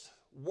his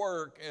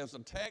work as a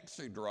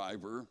taxi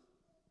driver,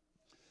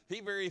 he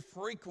very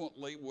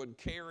frequently would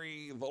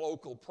carry the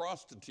local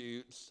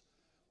prostitutes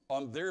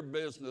on their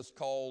business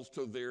calls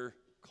to their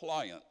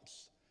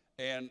clients.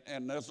 And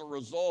as a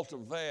result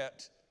of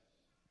that,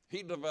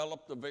 he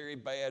developed a very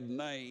bad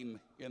name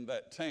in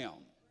that town.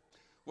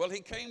 Well,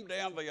 he came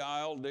down the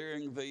aisle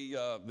during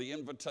the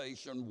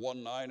invitation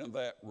one night in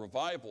that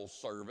revival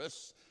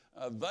service.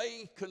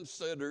 They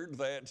considered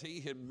that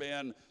he had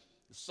been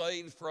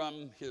saved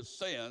from his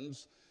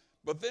sins,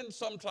 but then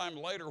sometime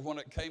later when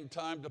it came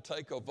time to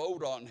take a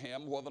vote on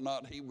him, whether or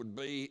not he would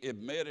be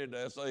admitted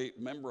as a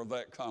member of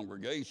that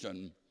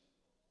congregation,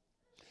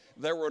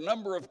 there were a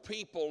number of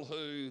people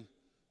who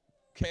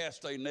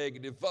cast a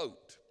negative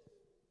vote.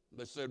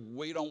 They said,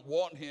 we don't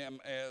want him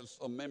as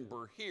a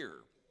member here.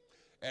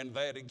 And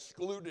that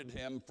excluded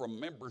him from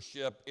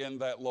membership in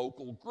that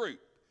local group.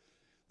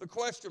 The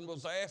question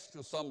was asked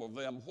to some of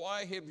them,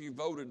 why have you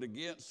voted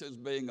against his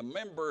being a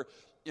member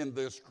in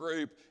this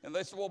group? And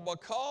they said, well,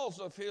 because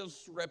of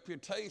his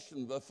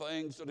reputation, the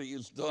things that he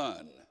has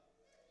done.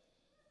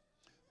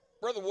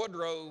 Brother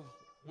Woodrow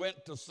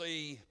went to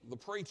see the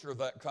preacher of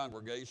that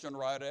congregation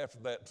right after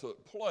that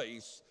took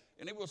place,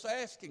 and he was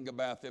asking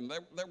about them.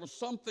 There was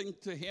something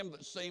to him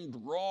that seemed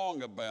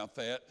wrong about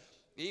that,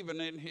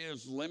 even in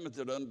his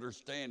limited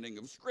understanding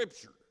of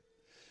Scripture.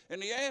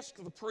 And he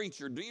asked the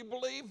preacher, do you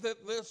believe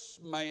that this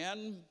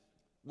man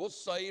was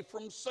saved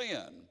from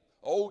sin?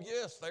 Oh,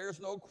 yes,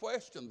 there's no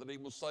question that he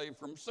was saved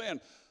from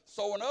sin.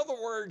 So in other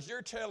words,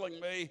 you're telling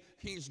me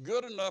he's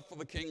good enough for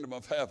the kingdom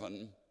of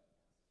heaven,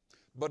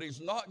 but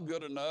he's not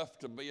good enough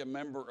to be a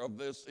member of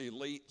this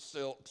elite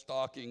silk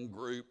stocking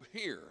group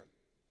here.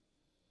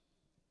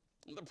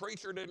 And the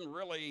preacher didn't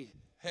really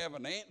have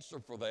an answer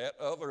for that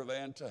other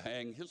than to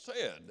hang his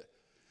head.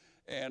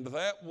 And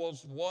that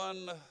was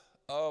one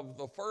of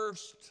the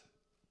first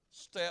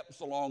steps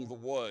along the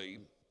way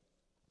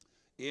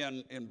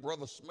in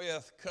Brother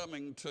Smith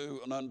coming to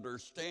an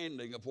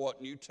understanding of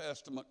what New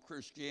Testament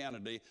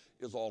Christianity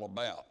is all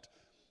about.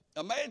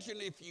 Imagine,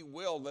 if you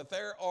will, that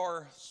there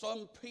are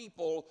some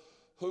people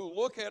who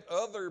look at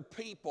other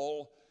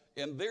people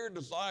in their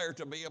desire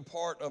to be a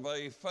part of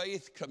a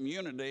faith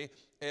community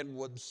and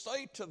would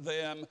say to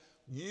them,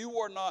 you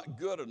are not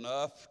good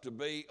enough to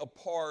be a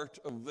part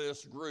of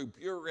this group.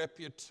 Your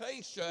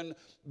reputation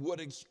would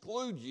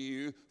exclude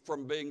you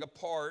from being a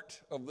part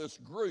of this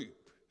group.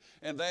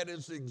 And that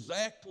is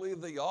exactly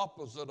the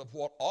opposite of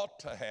what ought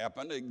to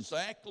happen,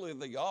 exactly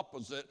the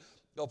opposite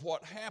of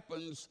what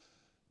happens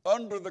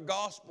under the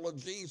gospel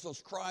of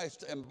Jesus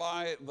Christ and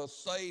by the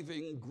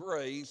saving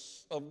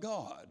grace of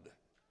God.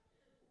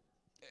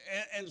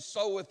 And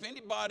so if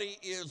anybody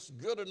is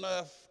good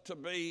enough to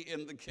be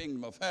in the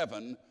kingdom of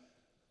heaven,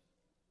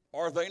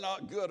 are they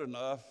not good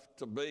enough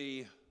to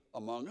be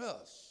among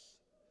us?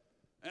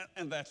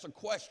 And that's a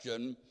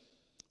question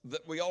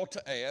that we ought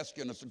to ask,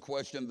 and it's a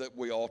question that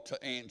we ought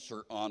to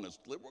answer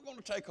honestly. We're going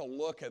to take a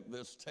look at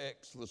this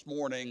text this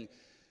morning,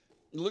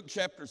 Luke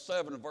chapter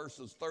 7,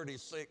 verses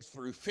 36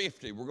 through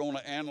 50. We're going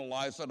to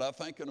analyze it, I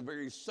think, in a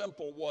very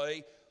simple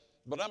way,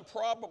 but I'm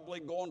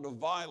probably going to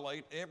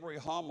violate every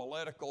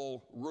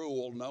homiletical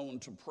rule known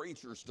to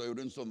preacher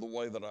students in the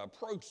way that I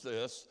approach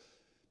this,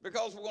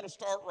 because we're going to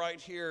start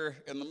right here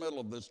in the middle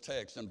of this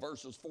text in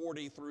verses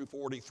 40 through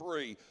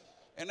 43.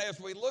 And as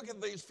we look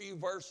at these few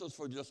verses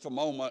for just a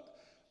moment,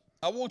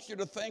 I want you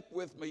to think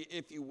with me,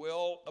 if you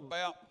will,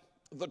 about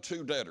the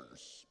two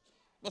debtors.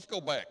 Let's go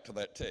back to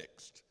that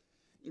text.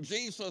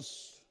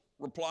 Jesus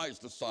replies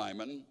to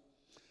Simon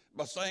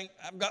by saying,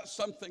 I've got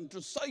something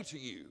to say to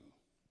you.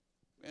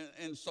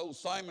 And so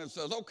Simon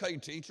says, okay,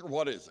 teacher,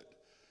 what is it?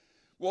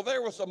 Well,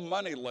 there was a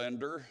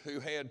moneylender who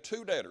had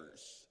two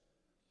debtors.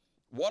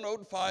 One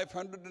owed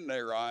 500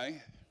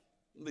 denarii,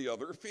 the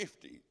other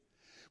 50.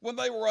 When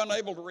they were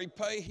unable to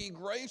repay, he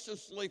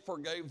graciously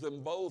forgave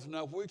them both.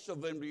 Now, which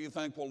of them do you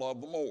think will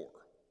love the more?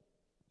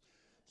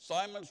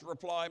 Simon's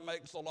reply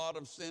makes a lot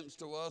of sense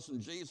to us,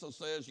 and Jesus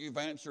says, you've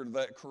answered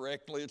that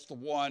correctly. It's the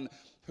one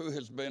who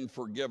has been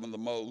forgiven the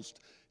most.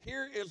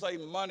 Here is a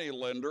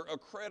moneylender, a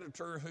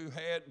creditor who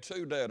had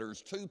two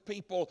debtors, two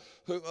people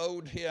who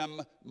owed him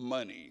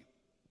money.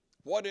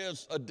 What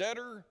is a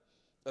debtor?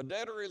 A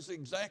debtor is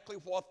exactly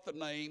what the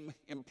name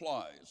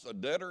implies. A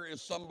debtor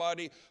is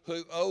somebody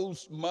who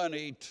owes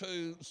money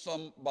to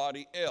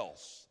somebody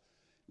else.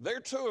 There are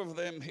two of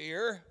them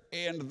here,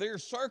 and their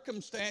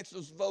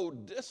circumstances, though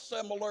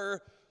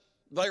dissimilar,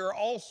 they are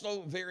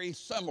also very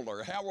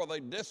similar. How are they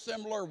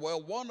dissimilar?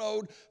 Well, one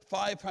owed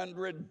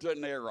 500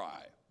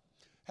 denarii.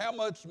 How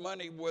much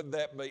money would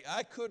that be?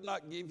 I could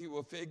not give you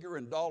a figure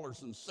in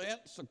dollars and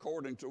cents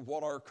according to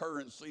what our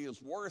currency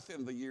is worth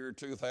in the year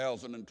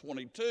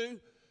 2022,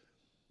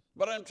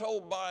 but I'm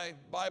told by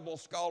Bible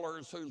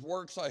scholars whose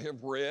works I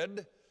have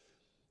read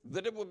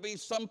that it would be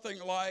something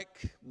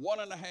like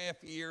 1.5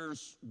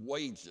 years'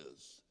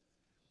 wages.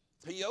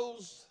 He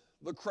owes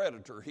the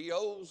creditor, he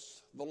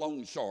owes the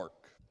loan shark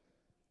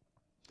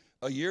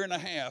 1.5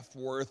 years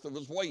worth of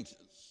his wages.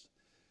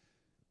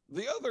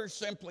 The other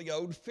simply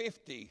owed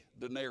 50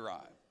 denarii.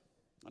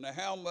 Now,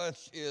 how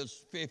much is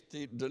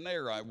 50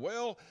 denarii?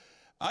 Well,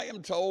 I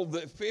am told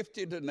that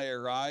 50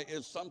 denarii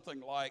is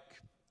something like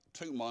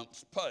 2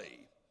 months'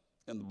 pay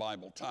in the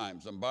Bible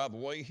times. And by the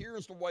way,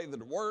 here's the way that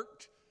it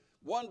worked.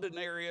 1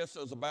 denarius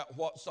is about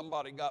what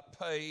somebody got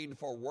paid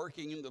for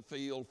working in the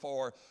field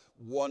for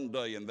 1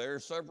 day. And there are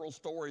several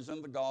stories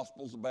in the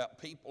Gospels about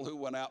people who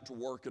went out to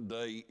work a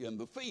day in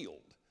the field.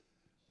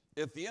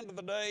 At the end of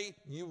the day,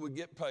 you would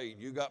get paid.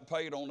 You got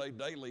paid on a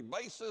daily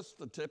basis.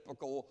 The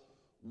typical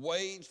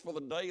wage for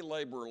the day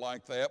laborer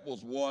like that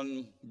was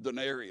 1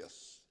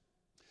 denarius.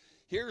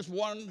 Here's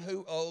one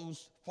who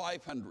owes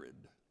 500.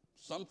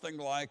 Something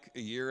like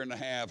 1.5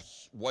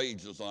 years'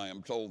 wages, I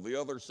am told. The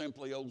other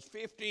simply owes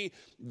 50.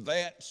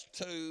 That's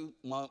 2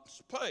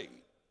 months' pay.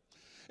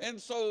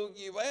 And so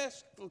you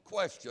ask the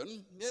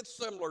question, it's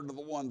similar to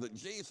the one that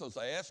Jesus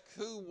asked,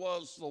 who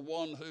was the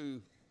one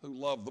who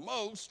loved the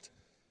most?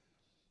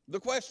 The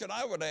question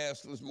I would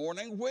ask this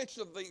morning, which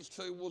of these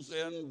two was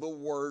in the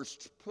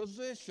worst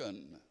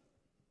position?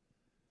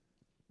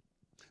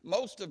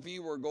 Most of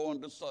you are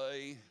going to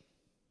say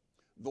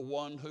the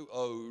one who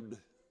owed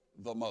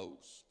the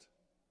most.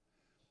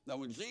 Now,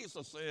 when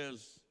Jesus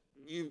says,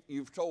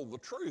 you've told the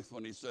truth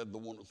when he said the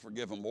one was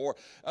forgiven more,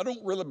 I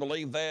don't really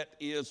believe that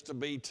is to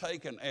be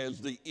taken as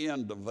the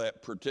end of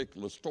that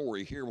particular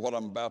story. Hear what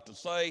I'm about to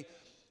say,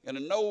 and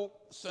in no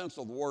sense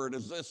of the word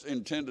is this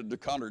intended to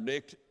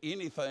contradict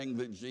anything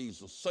that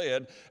Jesus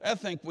said. I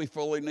think we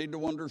fully need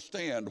to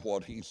understand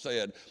what he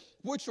said.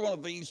 Which one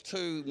of these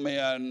two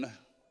men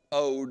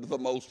owed the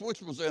most?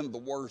 Which was in the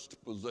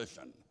worst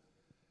position?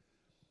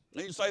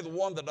 And you say the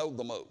one that owed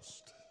the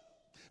most.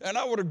 And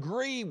I would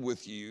agree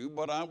with you,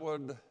 but I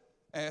would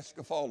ask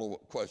a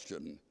follow-up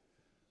question.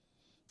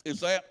 Is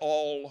that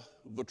all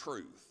the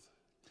truth?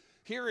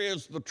 Here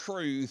is the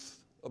truth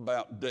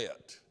about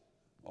debt.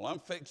 Well, I'm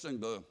fixing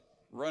to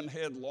run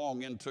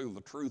headlong into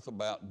the truth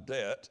about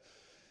debt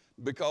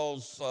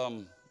because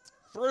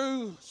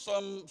through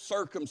some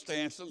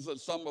circumstances that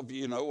some of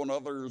you know and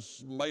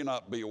others may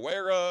not be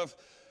aware of,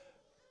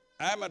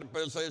 I'm in a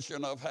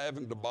position of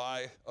having to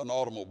buy an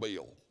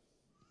automobile.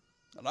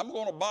 And I'm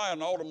going to buy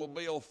an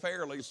automobile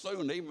fairly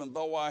soon, even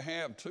though I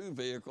have 2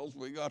 vehicles.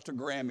 We got the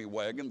Grammy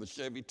wagon, the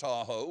Chevy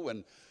Tahoe,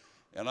 and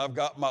I've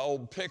got my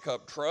old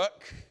pickup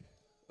truck,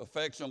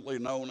 affectionately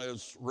known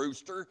as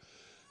Rooster.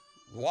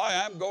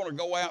 Why I'm going to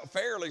go out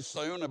fairly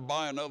soon and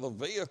buy another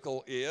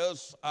vehicle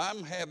is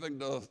I'm having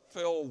to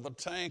fill the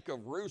tank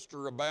of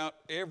Rooster about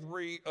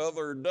every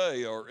other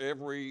day or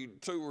every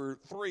 2 or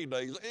 3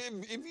 days.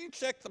 If you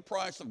check the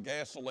price of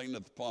gasoline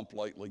at the pump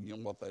lately, you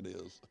know what that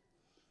is.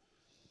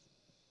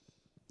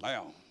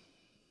 Now,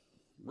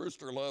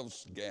 Rooster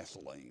loves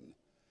gasoline,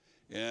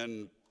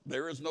 and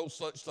there is no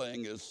such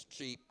thing as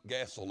cheap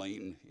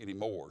gasoline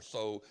anymore.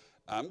 So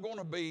I'm going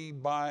to be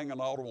buying an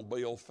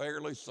automobile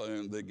fairly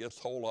soon that gets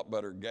a whole lot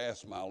better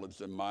gas mileage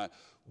than my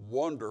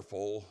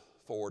wonderful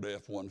Ford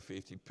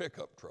F-150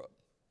 pickup truck.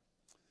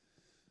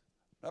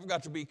 I've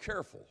got to be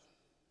careful.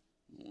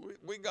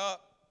 We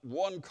got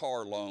 1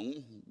 car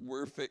loan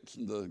we're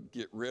fixing to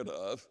get rid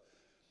of.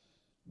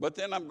 But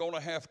then I'm going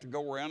to have to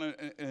go around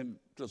and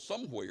to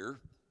somewhere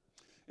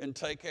and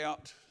take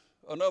out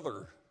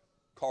another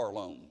car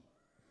loan.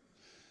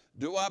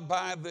 Do I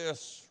buy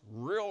this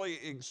really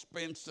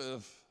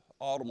expensive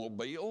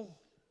automobile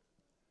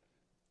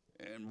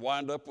and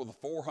wind up with a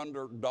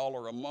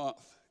 $400 a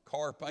month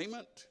car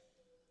payment?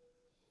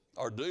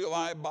 Or do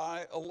I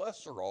buy a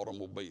lesser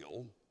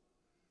automobile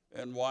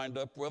and wind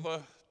up with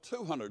a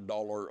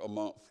 $200 a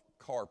month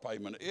car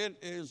payment? It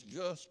is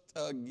just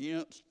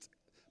against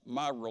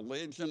my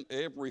religion,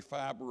 every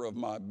fiber of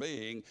my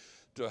being,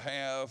 to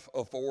have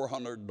a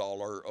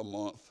 $400 a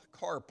month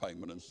car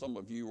payment. And some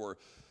of you are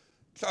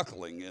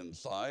chuckling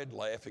inside,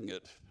 laughing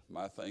at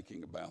my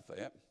thinking about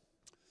that.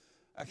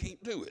 I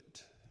can't do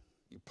it.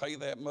 You pay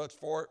that much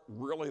for it,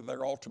 really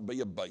there ought to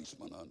be a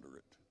basement under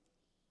it.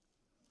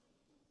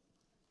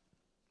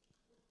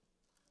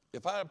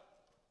 If I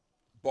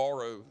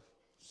borrow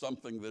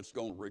something that's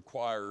going to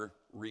require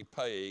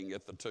repaying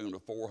at the tune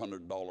of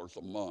 $400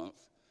 a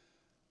month,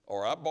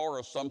 or I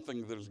borrow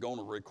something that is going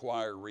to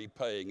require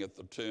repaying at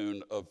the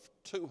tune of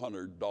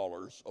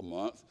 $200 a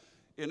month,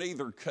 in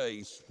either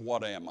case,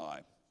 what am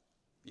I?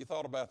 You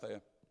thought about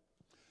that?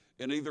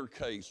 In either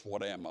case,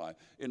 what am I?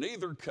 In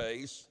either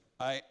case,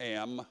 I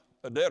am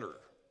a debtor.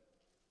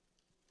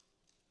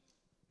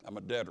 I'm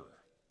a debtor.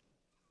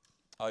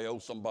 I owe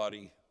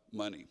somebody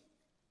money.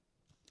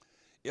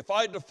 If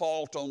I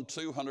default on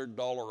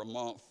 $200 a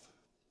month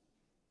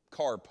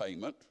car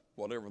payment,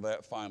 whatever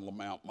that final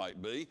amount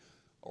might be,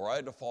 or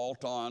I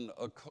default on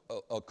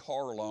a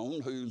car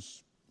loan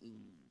whose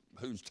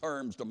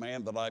terms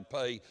demand that I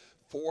pay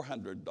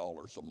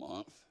 $400 a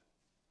month,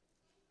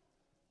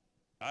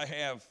 I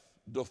have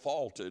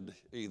defaulted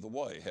either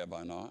way, have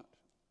I not?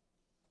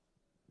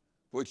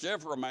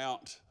 Whichever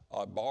amount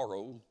I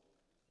borrow,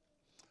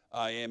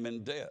 I am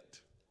in debt.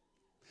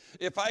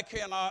 If I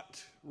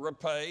cannot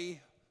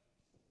repay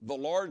the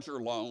larger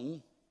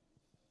loan,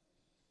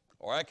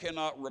 or I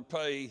cannot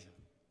repay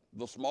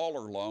the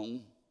smaller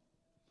loan,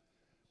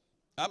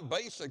 I'm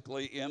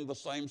basically in the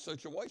same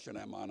situation,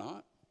 am I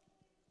not?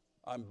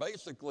 I'm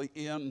basically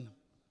in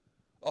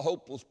a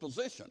hopeless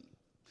position.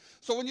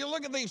 So when you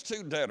look at these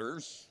two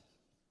debtors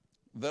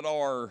that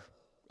are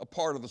a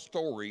part of the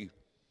story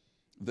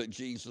that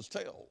Jesus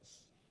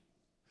tells,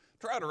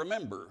 try to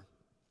remember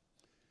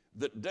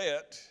that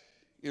debt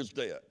is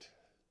debt.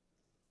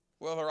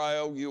 Whether I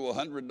owe you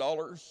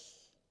 $100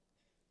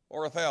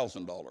 or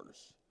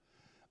 $1,000,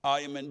 I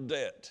am in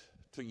debt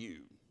to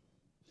you.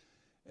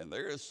 And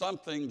there is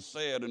something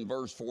said in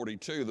verse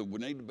 42 that we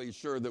need to be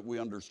sure that we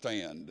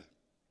understand.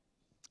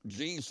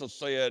 Jesus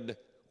said,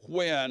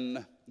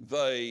 when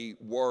they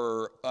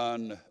were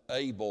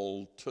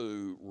unable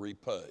to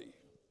repay.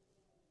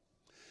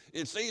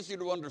 It's easy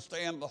to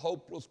understand the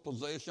hopeless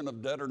position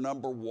of debtor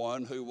number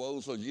one who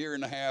owes a year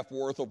and a half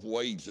worth of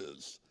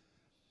wages.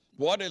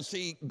 What is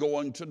he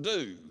going to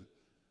do?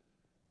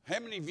 How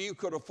many of you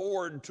could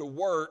afford to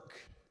work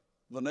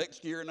the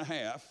next year and a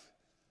half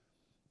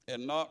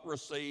and not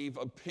receive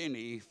a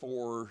penny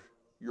for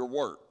your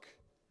work?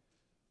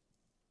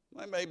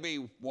 There may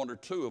be one or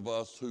two of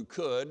us who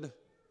could.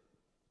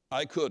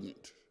 I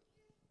couldn't.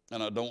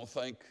 And I don't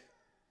think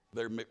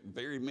there are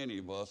very many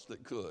of us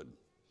that could.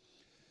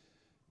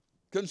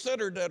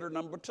 Consider debtor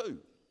number two.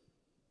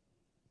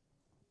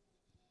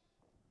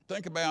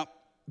 Think about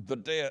the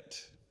debt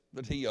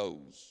that he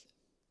owes.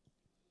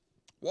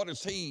 What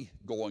is he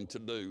going to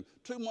do?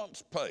 2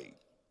 months' pay.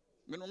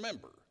 And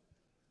remember,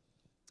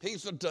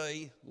 he's a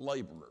day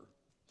laborer.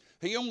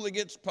 He only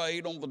gets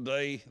paid on the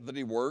day that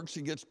he works.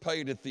 He gets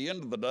paid at the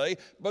end of the day.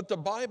 But the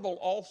Bible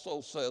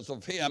also says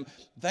of him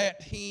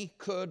that he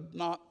could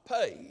not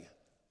pay.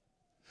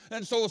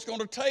 And so it's going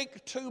to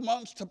take 2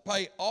 months to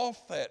pay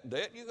off that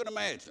debt. You can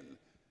imagine.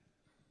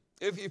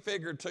 If you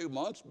figure 2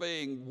 months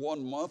being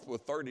 1 month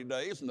with 30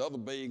 days, another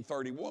being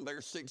 31,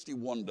 there's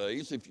 61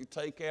 days. If you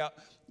take out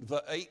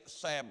the 8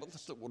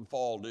 Sabbaths that would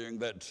fall during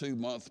that 2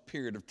 month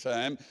period of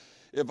time,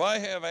 if I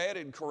have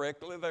added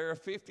correctly, there are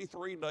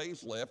 53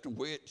 days left in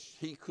which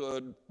he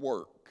could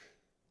work.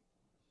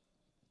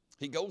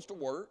 He goes to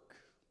work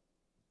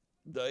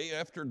day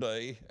after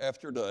day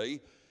after day.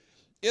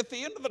 At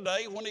the end of the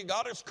day, when he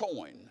got his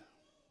coin,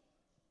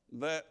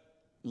 that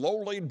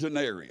lowly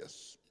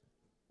denarius,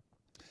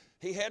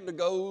 he had to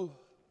go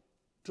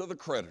to the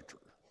creditor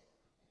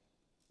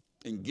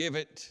and give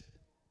it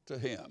to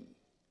him.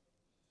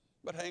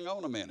 But hang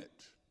on a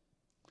minute.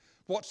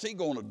 What's he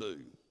going to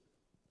do?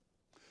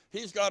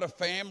 He's got a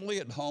family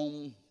at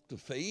home to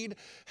feed.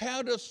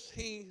 How does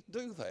he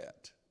do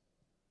that?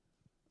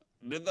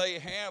 Did they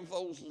have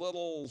those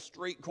little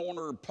street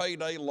corner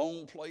payday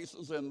loan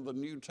places in the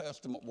New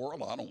Testament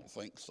world? I don't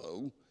think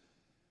so.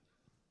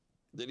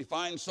 Did he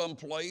find some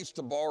place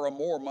to borrow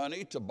more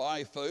money to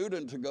buy food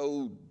and to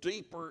go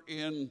deeper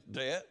in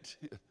debt?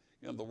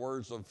 In the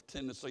words of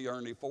Tennessee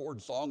Ernie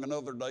Ford's song,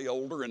 another day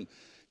older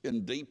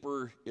and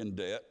deeper in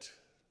debt.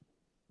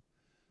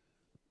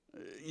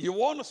 You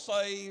want to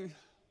say,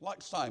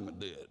 like Simon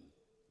did,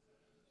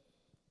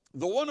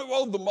 the one who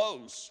owed the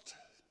most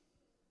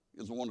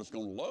is the one that's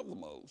going to love the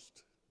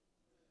most.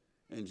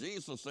 And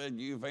Jesus said,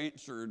 you've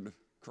answered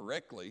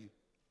correctly,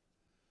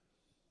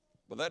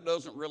 but that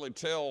doesn't really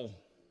tell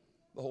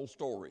the whole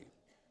story.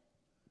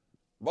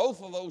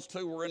 Both of those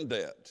two were in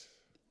debt.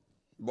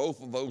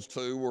 Both of those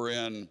two were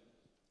in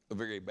a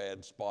very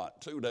bad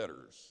spot. Two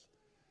debtors.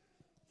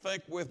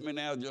 Think with me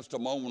now just a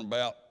moment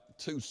about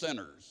two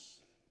sinners.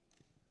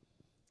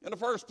 In the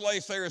first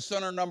place, there is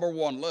sinner number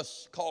one.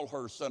 Let's call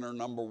her sinner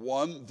number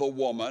one, the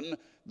woman.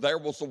 There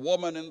was a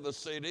woman in the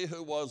city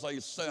who was a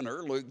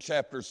sinner, Luke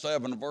chapter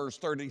 7, verse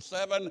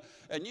 37,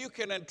 and you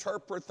can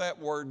interpret that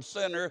word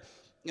sinner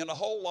in a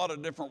whole lot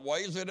of different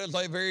ways. It is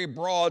a very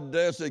broad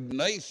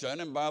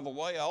designation. And by the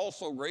way, I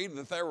also read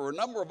that there were a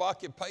number of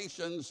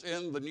occupations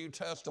in the New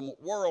Testament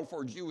world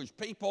for Jewish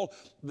people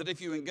that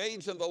if you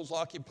engaged in those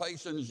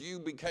occupations, you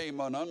became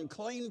an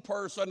unclean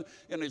person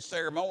in a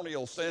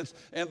ceremonial sense,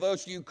 and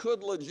thus you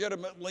could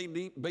legitimately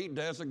be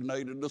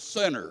designated a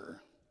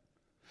sinner.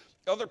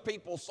 Other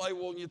people say,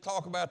 well, when you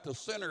talk about the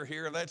sinner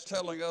here, that's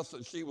telling us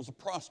that she was a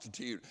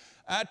prostitute.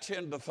 I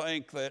tend to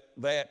think that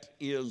that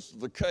is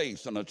the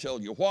case, and I'll tell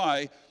you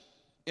why.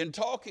 In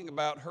talking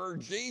about her,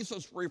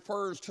 Jesus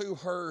refers to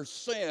her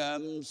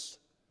sins,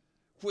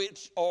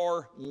 which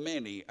are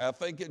many. I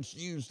think it's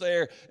used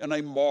there in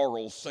a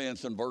moral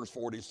sense in verse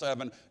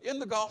 47 in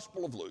the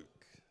Gospel of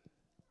Luke.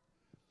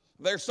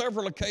 There are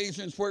several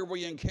occasions where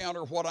we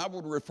encounter what I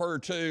would refer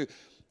to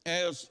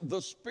as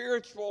the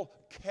spiritual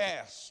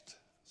caste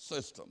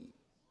system.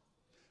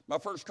 My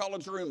first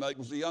college roommate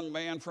was a young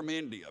man from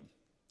India.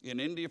 In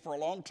India for a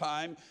long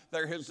time,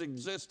 there has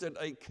existed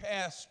a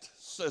caste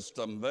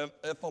system.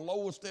 At the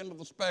lowest end of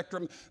the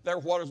spectrum, they're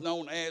what is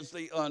known as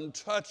the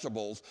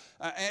untouchables.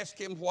 I asked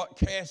him what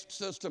caste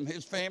system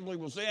his family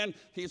was in.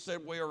 He said,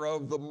 we are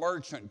of the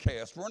merchant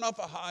caste. We're not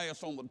the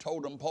highest on the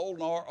totem pole,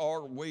 nor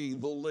are we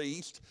the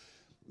least.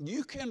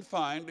 You can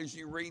find, as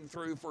you read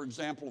through, for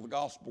example, the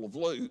Gospel of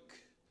Luke,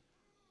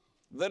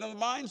 that in the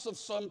minds of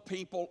some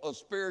people, a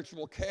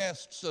spiritual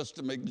caste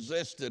system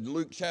existed.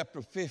 Luke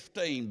chapter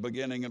 15,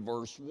 beginning in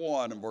verse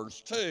 1 and verse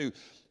 2,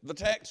 the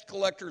tax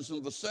collectors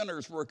and the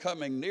sinners were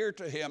coming near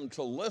to him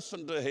to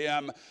listen to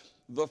him.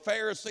 The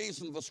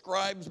Pharisees and the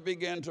scribes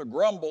began to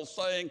grumble,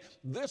 saying,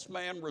 this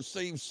man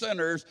receives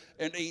sinners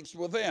and eats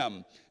with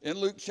them. In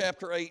Luke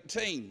chapter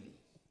 18,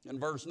 in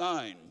verse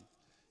 9,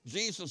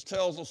 Jesus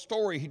tells a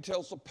story. He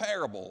tells a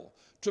parable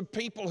to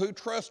people who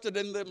trusted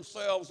in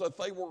themselves that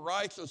they were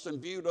righteous and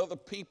viewed other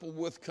people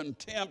with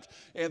contempt.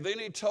 And then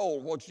he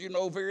told what you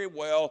know very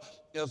well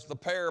is the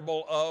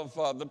parable of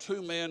the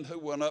two men who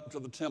went up to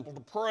the temple to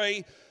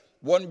pray,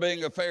 one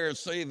being a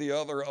Pharisee, the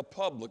other a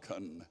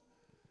publican.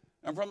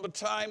 And from the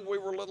time we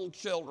were little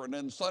children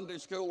in Sunday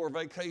school or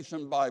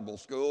vacation Bible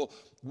school,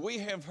 we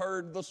have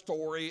heard the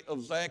story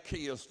of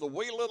Zacchaeus, the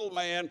wee little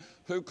man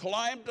who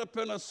climbed up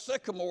in a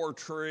sycamore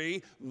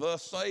tree, the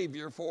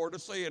Savior for to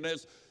see. And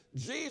as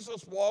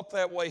Jesus walked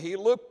that way, he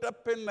looked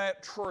up in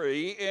that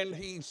tree and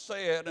he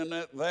said, and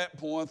at that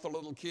point the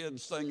little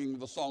kids singing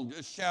the song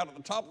just shout at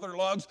the top of their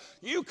lungs,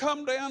 you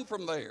come down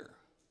from there,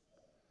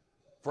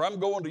 for I'm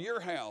going to your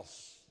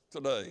house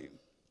today.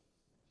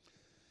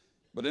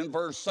 But in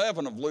verse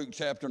 7 of Luke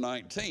chapter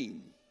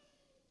 19,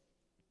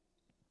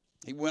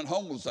 he went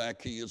home with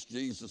Zacchaeus,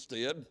 Jesus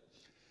did,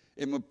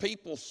 and when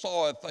people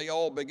saw it, they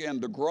all began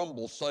to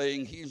grumble,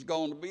 saying, he's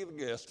going to be the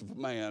guest of a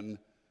man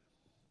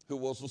who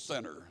was a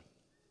sinner.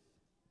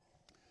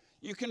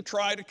 You can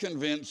try to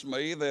convince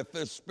me that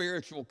this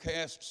spiritual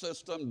caste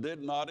system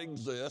did not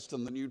exist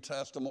in the New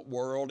Testament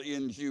world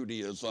in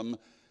Judaism.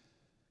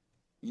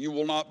 You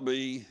will not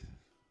be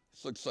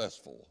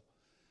successful.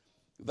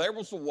 There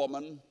was a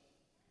woman,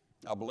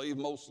 I believe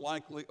most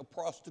likely a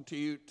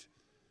prostitute.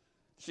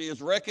 She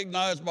is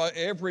recognized by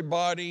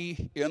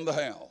everybody in the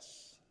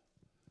house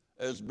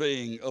as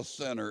being a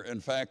sinner. In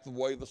fact, the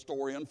way the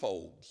story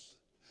unfolds,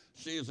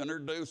 she is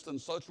introduced in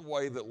such a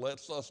way that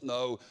lets us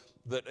know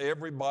that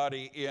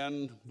everybody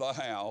in the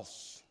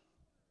house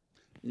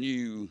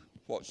knew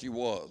what she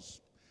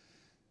was.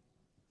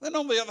 Then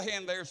on the other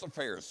hand, there's a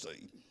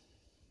Pharisee,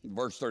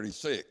 verse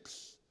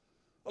 36.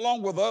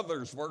 Along with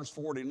others, verse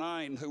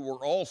 49, who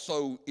were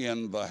also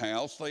in the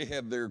house. They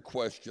had their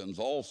questions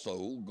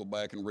also. Go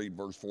back and read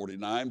verse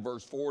 49.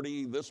 Verse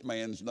 40, this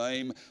man's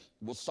name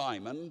was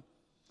Simon.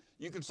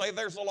 You could say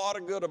there's a lot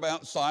of good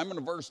about Simon.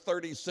 In verse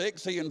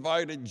 36, he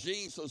invited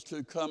Jesus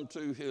to come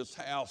to his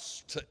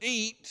house to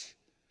eat.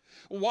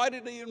 Why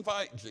did he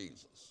invite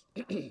Jesus?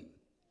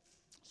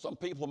 Some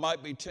people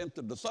might be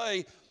tempted to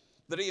say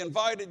that he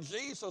invited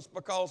Jesus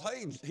because,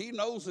 hey, he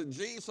knows that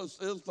Jesus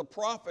is the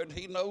prophet.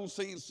 He knows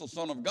he's the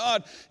Son of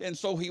God, and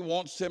so he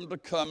wants him to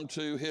come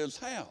to his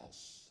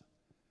house.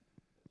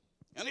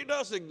 And he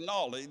does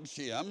acknowledge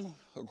him,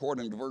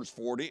 according to verse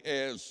 40,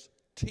 as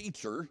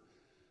teacher.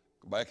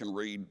 Go back and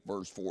read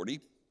verse 40.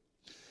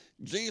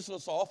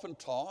 Jesus often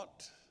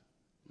taught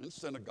in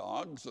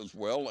synagogues as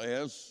well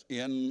as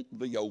in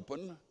the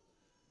open.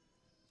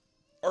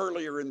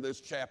 Earlier in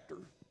this chapter,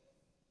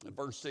 in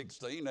verse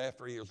 16,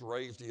 after he has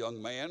raised a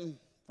young man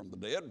from the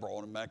dead,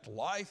 brought him back to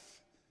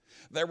life,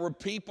 there were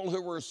people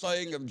who were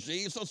saying of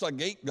Jesus, a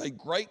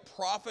great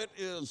prophet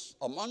is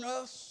among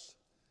us.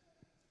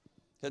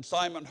 Had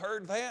Simon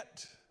heard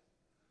that?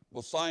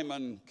 Was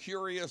Simon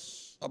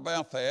curious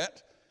about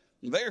that?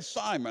 There's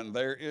Simon.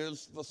 There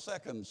is the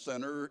second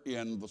sinner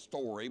in the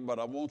story, but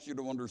I want you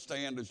to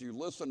understand as you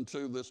listen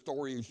to this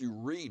story, as you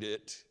read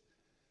it,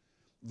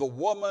 the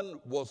woman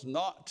was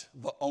not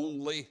the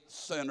only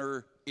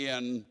sinner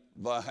in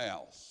the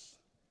house.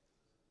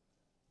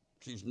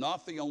 She's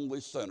not the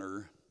only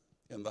sinner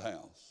in the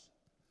house.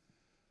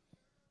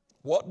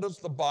 What does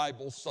the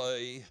Bible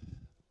say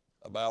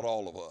about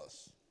all of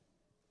us?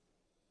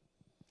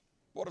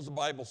 What does the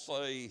Bible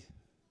say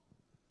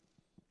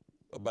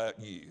about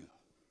you?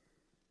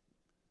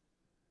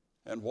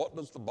 And what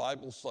does the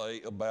Bible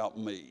say about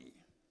me?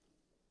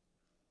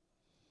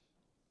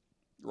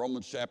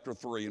 Romans chapter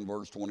 3 and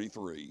verse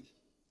 23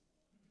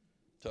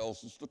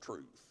 tells us the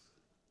truth.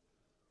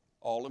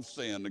 All have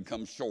sinned and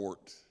come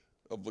short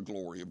of the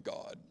glory of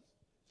God.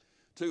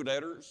 Two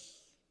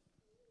debtors,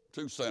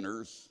 two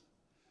sinners,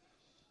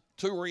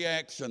 two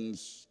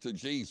reactions to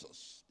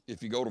Jesus.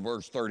 If you go to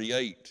verse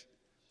 38,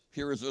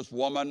 here is this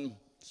woman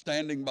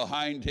standing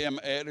behind him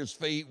at his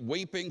feet,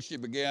 weeping. She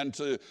began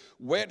to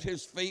wet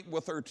his feet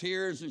with her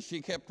tears, and she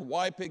kept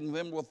wiping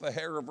them with the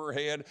hair of her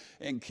head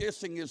and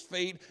kissing his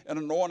feet and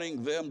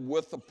anointing them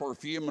with the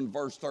perfume. And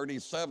verse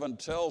 37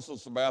 tells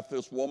us about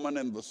this woman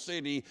in the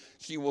city.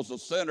 She was a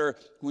sinner.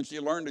 When she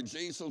learned that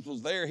Jesus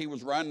was there, he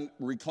was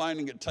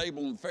reclining at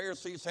table in the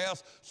Pharisee's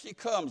house. She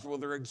comes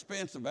with her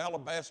expensive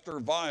alabaster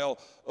vial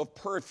of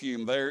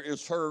perfume. There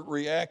is her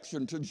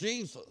reaction to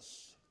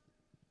Jesus.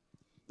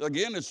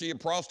 Again, is she a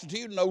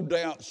prostitute? No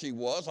doubt she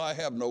was. I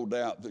have no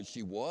doubt that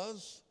she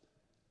was.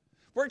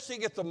 Where did she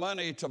get the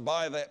money to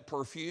buy that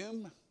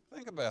perfume?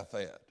 Think about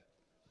that.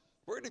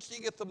 Where did she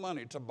get the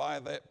money to buy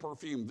that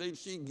perfume? Did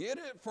she get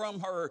it from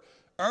her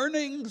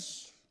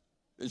earnings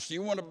as she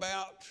went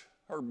about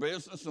her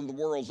business in the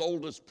world's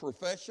oldest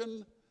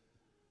profession?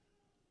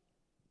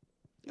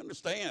 You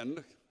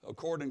understand,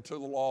 according to the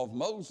law of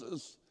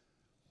Moses,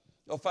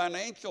 a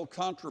financial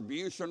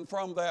contribution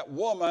from that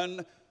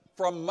woman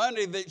from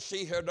money that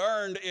she had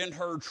earned in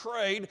her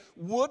trade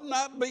would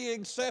not be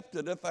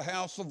accepted at the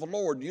house of the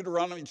Lord.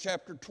 Deuteronomy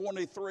chapter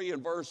 23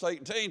 and verse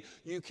 18,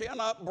 you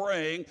cannot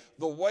bring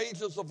the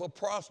wages of a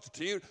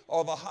prostitute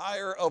or the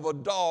hire of a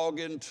dog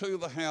into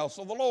the house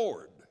of the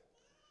Lord.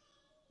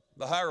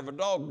 The hire of a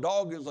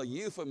dog is a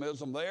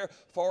euphemism there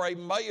for a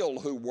male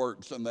who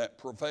works in that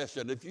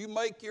profession. If you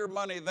make your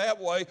money that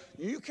way,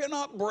 you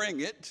cannot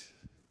bring it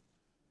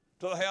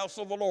to the house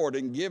of the Lord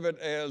and give it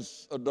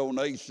as a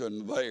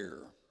donation there.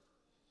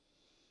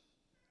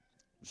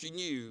 She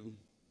knew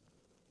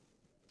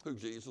who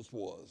Jesus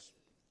was.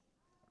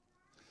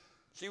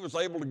 She was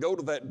able to go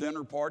to that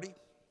dinner party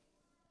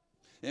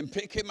and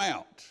pick him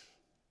out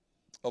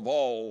of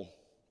all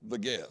the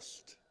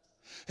guests.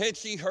 Had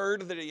she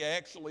heard that he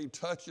actually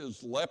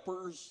touches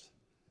lepers?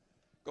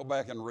 Go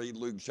back and read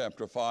Luke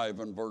chapter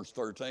 5 and verse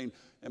 13.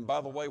 And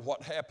by the way,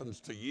 what happens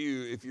to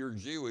you if you're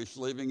Jewish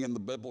living in the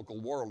biblical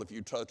world? If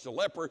you touch a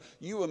leper,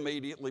 you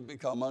immediately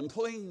become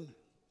unclean.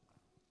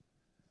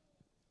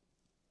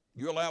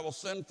 You allow a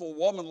sinful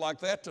woman like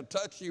that to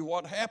touch you,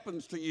 what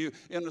happens to you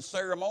in a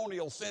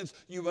ceremonial sense?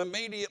 You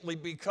immediately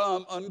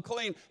become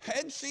unclean.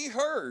 Had she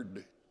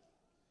heard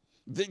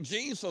that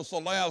Jesus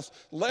allows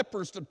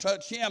lepers to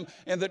touch him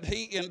and that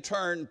he in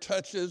turn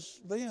touches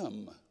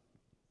them?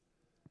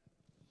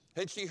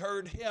 Had she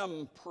heard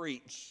him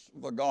preach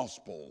the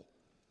gospel?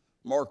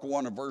 Mark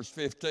 1 and verse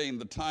 15,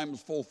 the time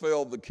is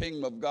fulfilled, the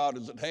kingdom of God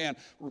is at hand.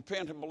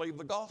 Repent and believe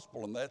the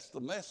gospel. And that's the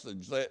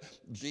message that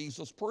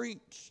Jesus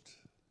preached.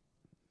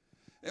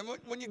 And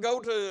when you go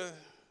to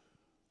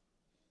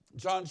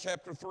John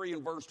chapter 3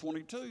 and verse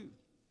 22,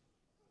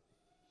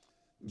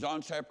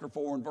 John chapter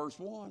 4 and verse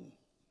 1,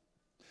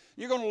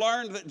 you're going to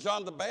learn that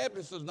John the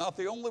Baptist is not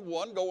the only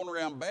one going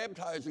around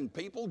baptizing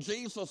people.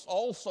 Jesus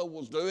also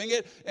was doing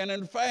it. And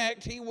in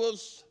fact, he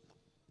was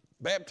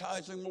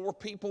baptizing more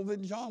people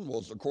than John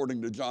was,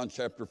 according to John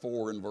chapter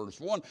 4 and verse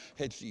 1.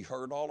 Had she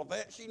heard all of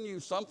that? She knew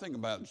something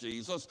about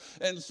Jesus.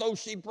 And so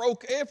she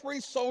broke every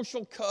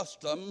social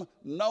custom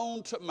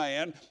known to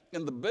man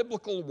in the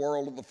biblical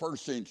world of the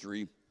first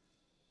century.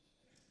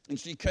 And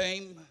she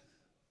came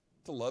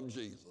to love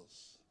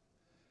Jesus.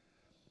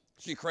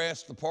 She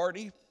crashed the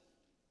party.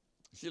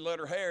 She let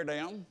her hair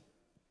down.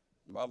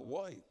 By the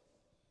way,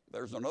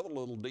 there's another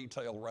little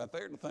detail right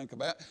there to think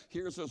about.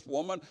 Here's this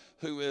woman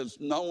who is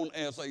known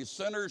as a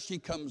sinner. She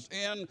comes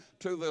in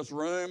to this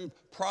room,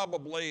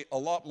 probably a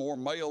lot more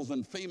males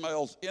than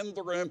females in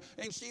the room,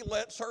 and she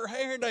lets her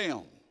hair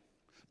down.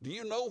 Do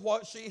you know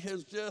what she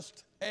has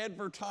just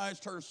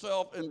advertised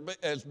herself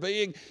as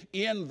being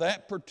in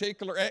that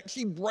particular act?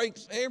 She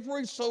breaks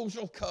every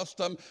social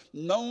custom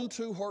known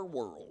to her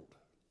world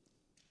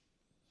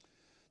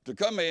to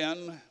come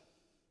in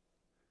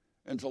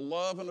and to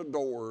love and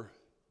adore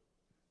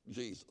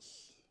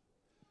Jesus.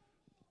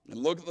 And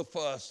look at the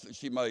fuss that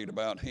she made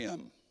about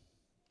him.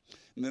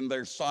 And then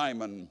there's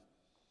Simon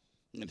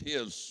and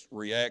his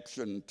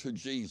reaction to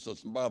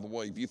Jesus. And by the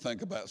way, if you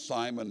think about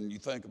Simon and you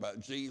think about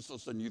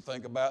Jesus and you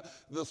think about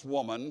this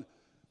woman,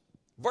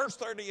 verse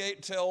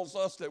 38 tells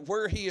us that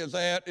where he is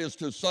at is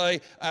to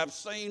say, I've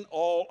seen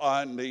all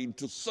I need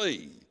to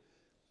see.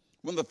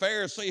 When the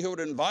Pharisee who had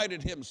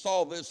invited him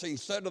saw this, he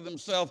said to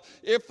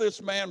himself, if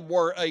this man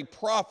were a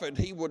prophet,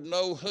 he would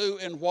know who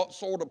and what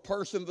sort of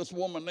person this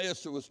woman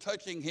is who is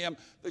touching him,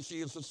 that she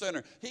is a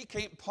sinner. He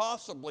can't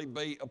possibly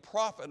be a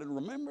prophet. And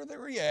remember the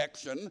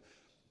reaction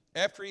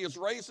after he has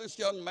raised this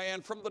young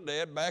man from the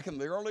dead back in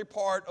the early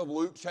part of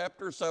Luke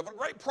chapter 7.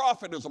 Great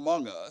prophet is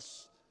among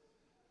us.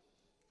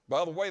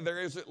 By the way, there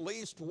is at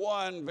least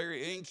one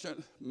very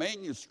ancient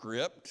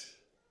manuscript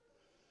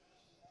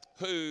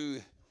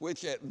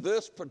which at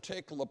this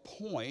particular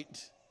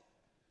point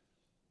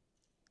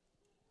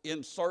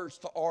inserts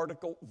the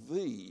article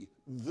the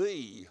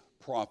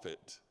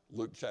prophet,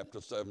 Luke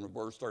chapter 7,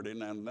 verse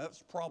 39. And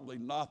that's probably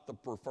not the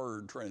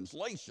preferred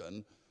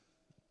translation.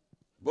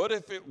 But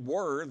if it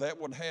were, that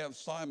would have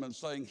Simon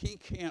saying he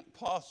can't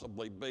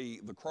possibly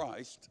be the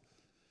Christ.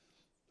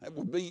 That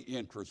would be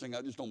interesting.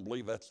 I just don't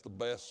believe that's the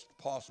best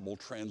possible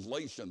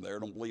translation there. I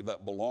don't believe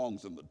that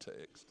belongs in the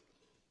text.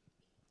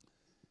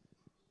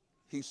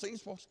 He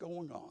sees what's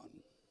going on.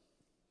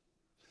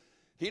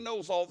 He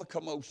knows all the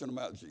commotion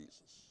about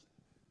Jesus.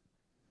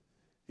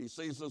 He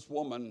sees this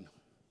woman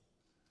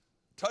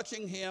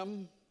touching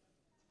him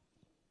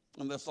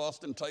in this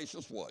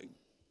ostentatious way.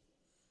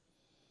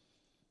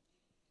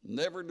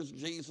 Never does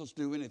Jesus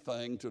do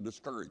anything to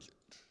discourage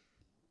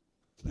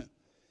it.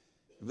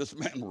 If this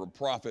man were a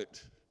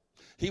prophet,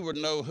 he would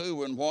know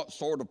who and what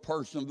sort of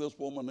person this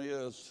woman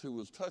is who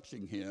is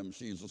touching him.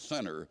 She's a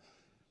sinner.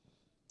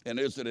 And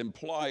is it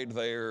implied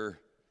there,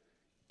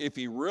 if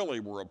he really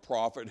were a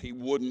prophet, he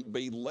wouldn't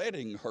be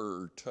letting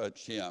her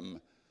touch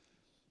him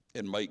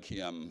and make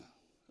him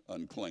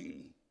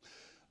unclean?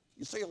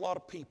 You see, a lot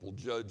of people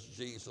judged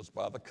Jesus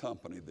by the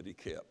company that he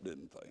kept,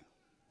 didn't they?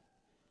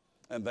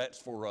 And that's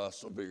for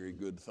us a very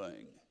good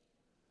thing.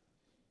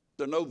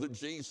 To know that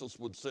Jesus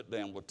would sit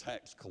down with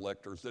tax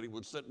collectors, that he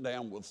would sit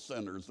down with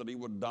sinners, that he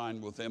would dine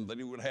with them, that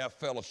he would have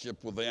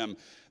fellowship with them,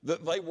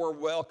 that they were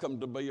welcome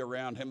to be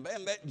around him.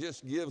 Man, that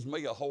just gives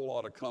me a whole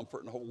lot of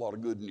comfort and a whole lot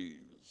of good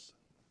news.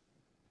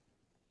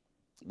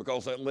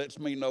 Because that lets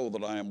me know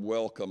that I am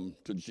welcome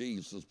to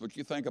Jesus. But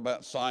you think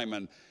about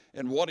Simon,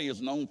 and what he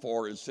is known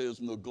for is his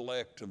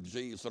neglect of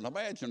Jesus. And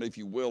imagine, if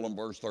you will, in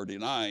verse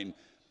 39,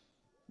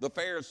 the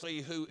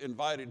Pharisee who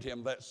invited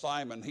him, that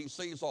Simon, he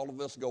sees all of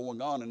this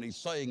going on and he's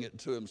saying it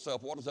to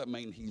himself. What does that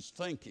mean? He's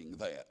thinking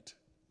that.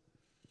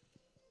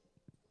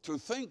 To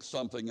think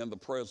something in the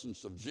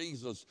presence of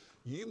Jesus,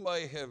 you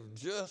may have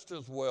just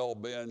as well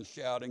been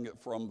shouting it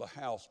from the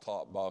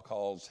housetop,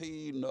 because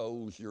he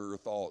knows your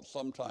thoughts.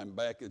 Sometime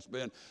back, it's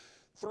been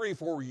 3 or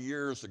 4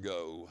 years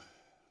ago,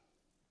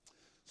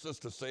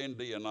 Sister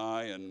Cindy and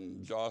I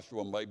and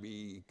Joshua,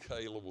 maybe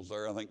Kayla was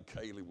there. I think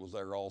Kaylee was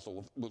there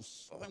also. I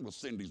think it was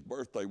Cindy's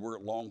birthday. We're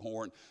at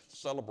Longhorn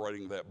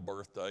celebrating that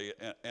birthday,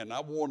 and I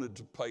wanted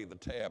to pay the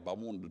tab. I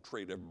wanted to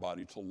treat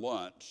everybody to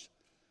lunch.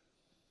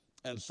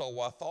 And so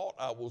I thought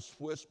I was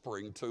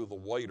whispering to the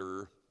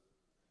waiter,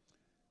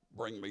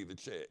 "Bring me the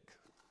check."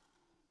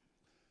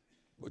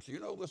 But you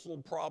know this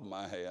little problem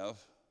I have,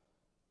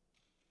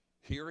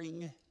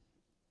 hearing.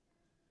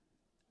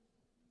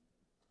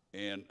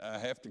 And I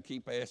have to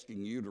keep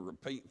asking you to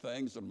repeat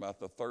things, and about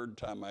the third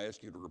time I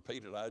ask you to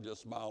repeat it, I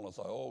just smile and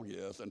say, "Oh,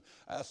 yes," and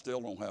I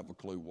still don't have a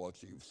clue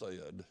what you've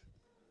said.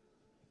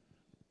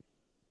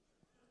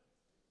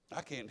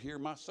 I can't hear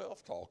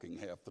myself talking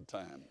half the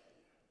time.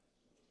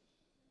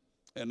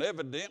 And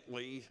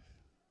evidently,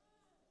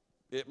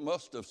 it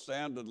must have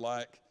sounded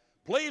like,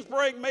 "Please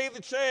bring me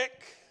the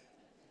check."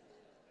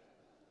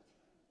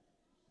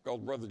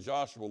 Because Brother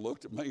Joshua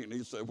looked at me and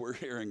he said, "We're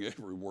hearing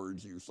every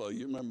word you say."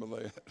 You remember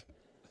that?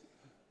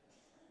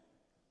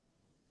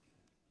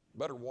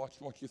 Better watch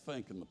what you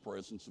think in the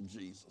presence of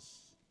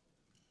Jesus.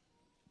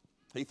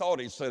 He thought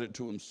he said it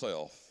to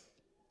himself.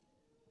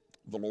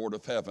 The Lord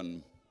of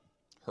heaven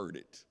heard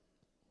it.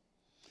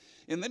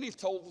 And then he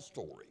told the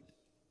story.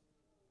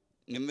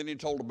 And then he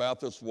told about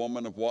this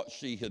woman, of what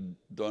she had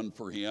done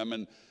for him.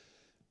 And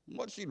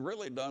what she'd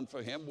really done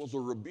for him was a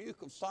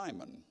rebuke of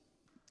Simon.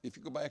 If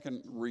you go back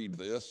and read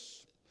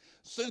this,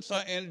 "Since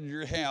I entered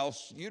your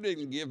house, you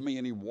didn't give me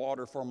any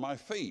water for my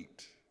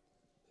feet.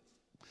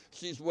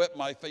 She's wet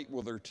my feet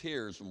with her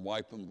tears and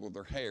wiped them with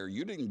her hair.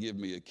 You didn't give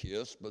me a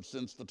kiss, but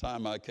since the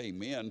time I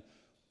came in,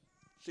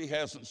 she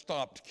hasn't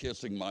stopped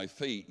kissing my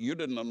feet. You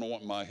didn't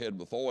anoint my head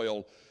with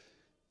oil.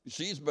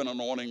 She's been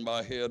anointing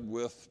my head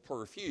with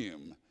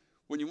perfume."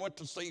 When you went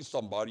to see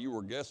somebody, you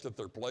were a guest at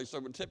their place, they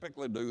would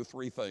typically do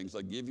 3 things.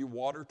 They'd give you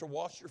water to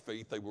wash your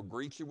feet. They would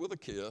greet you with a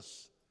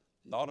kiss,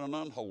 not an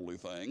unholy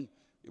thing.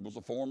 It was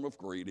a form of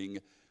greeting.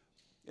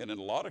 And in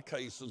a lot of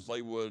cases,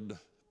 they would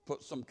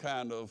put some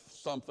kind of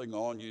something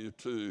on you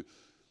to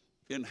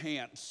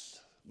enhance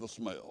the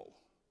smell.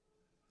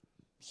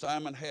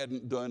 Simon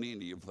hadn't done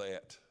any of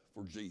that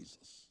for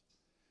Jesus.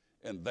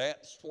 And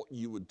that's what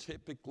you would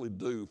typically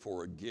do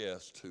for a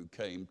guest who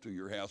came to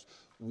your house.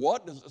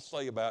 What does it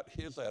say about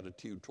his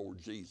attitude toward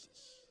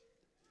Jesus?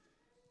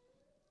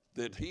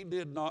 That he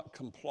did not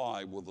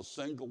comply with a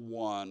single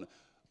one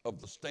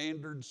of the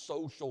standard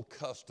social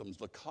customs,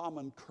 the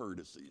common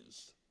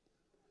courtesies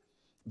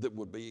that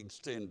would be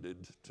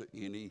extended to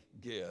any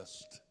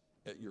guest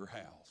at your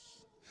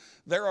house.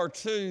 There are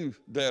 2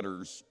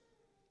 debtors,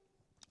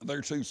 there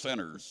are 2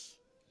 sinners,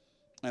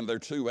 and there are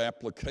 2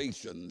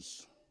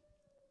 applications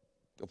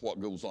of what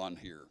goes on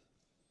here.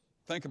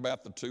 Think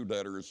about the 2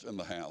 debtors in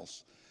the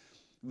house.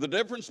 The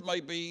difference may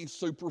be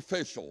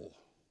superficial.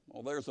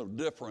 Well, there's a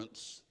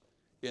difference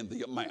in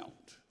the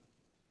amount.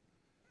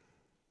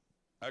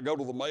 I go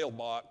to the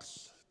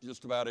mailbox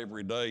just about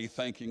every day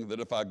thinking that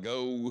if I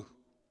go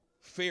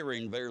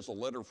fearing there's a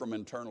letter from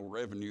Internal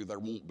Revenue, there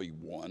won't be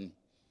one.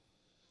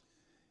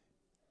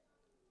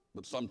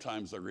 But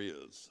sometimes there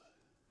is.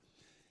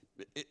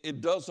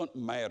 It doesn't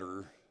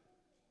matter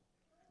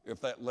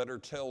if that letter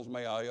tells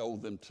me I owe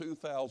them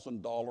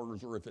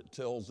 $2,000 or if it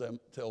tells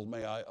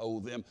me I owe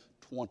them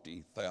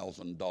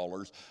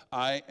 $20,000.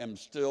 I am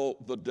still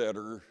the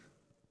debtor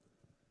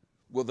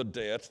with a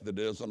debt that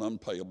is an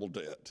unpayable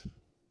debt.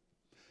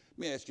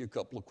 Let me ask you a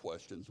couple of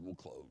questions and we'll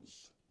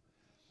close.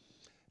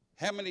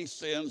 How many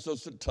sins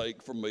does it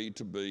take for me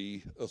to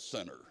be a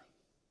sinner?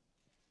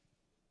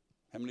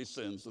 How many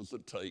sins does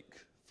it take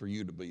for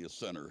you to be a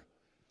sinner?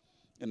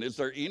 And is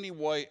there any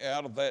way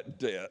out of that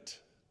debt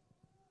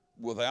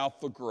without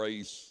the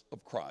grace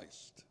of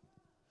Christ?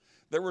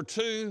 There were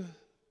two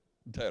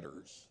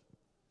debtors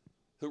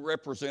who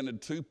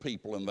represented two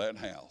people in that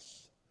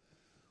house.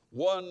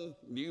 One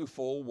knew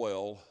full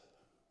well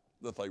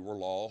that they were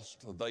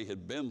lost. They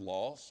had been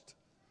lost.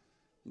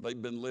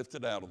 They'd been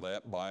lifted out of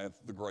that by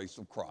the grace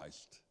of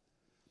Christ.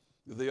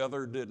 The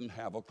other didn't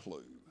have a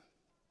clue.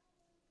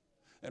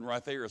 And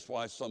right there is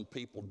why some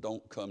people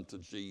don't come to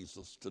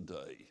Jesus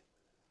today.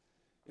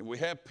 And we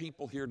have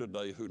people here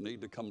today who need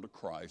to come to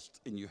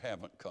Christ, and you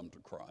haven't come to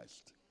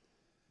Christ.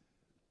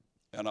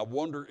 And I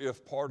wonder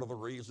if part of the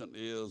reason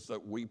is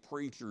that we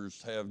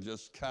preachers have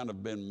just kind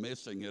of been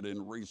missing it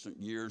in recent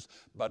years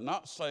by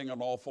not saying an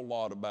awful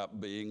lot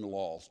about being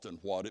lost and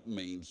what it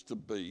means to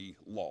be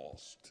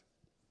lost.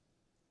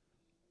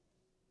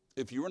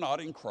 If you are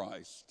not in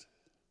Christ,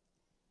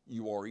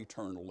 you are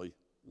eternally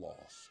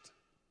lost.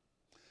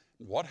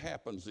 What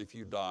happens if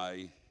you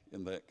die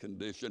in that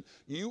condition?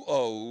 You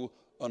owe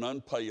an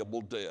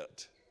unpayable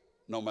debt,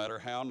 no matter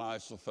how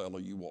nice a fellow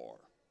you are.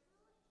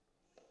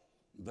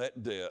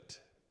 That debt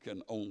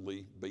can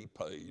only be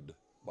paid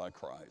by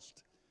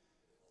Christ.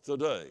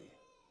 Today,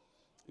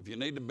 if you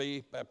need to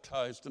be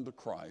baptized into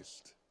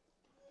Christ,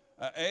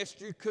 I ask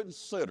you to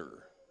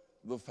consider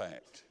the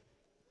fact.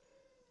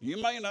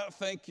 You may not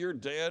think your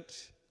debt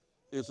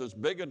is as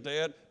big a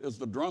debt as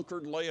the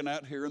drunkard laying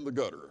out here in the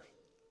gutter,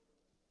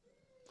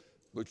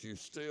 but you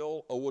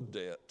still owe a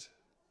debt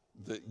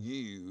that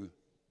you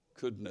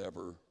could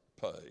never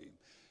pay.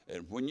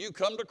 And when you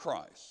come to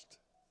Christ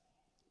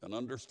and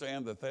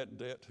understand that that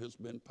debt has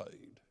been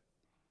paid,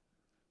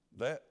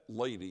 that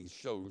lady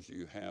shows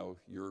you how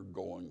you're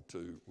going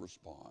to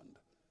respond.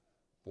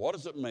 What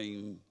does it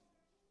mean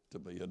to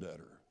be a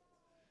debtor?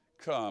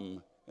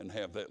 Come and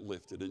have that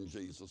lifted in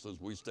Jesus as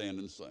we stand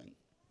and sing.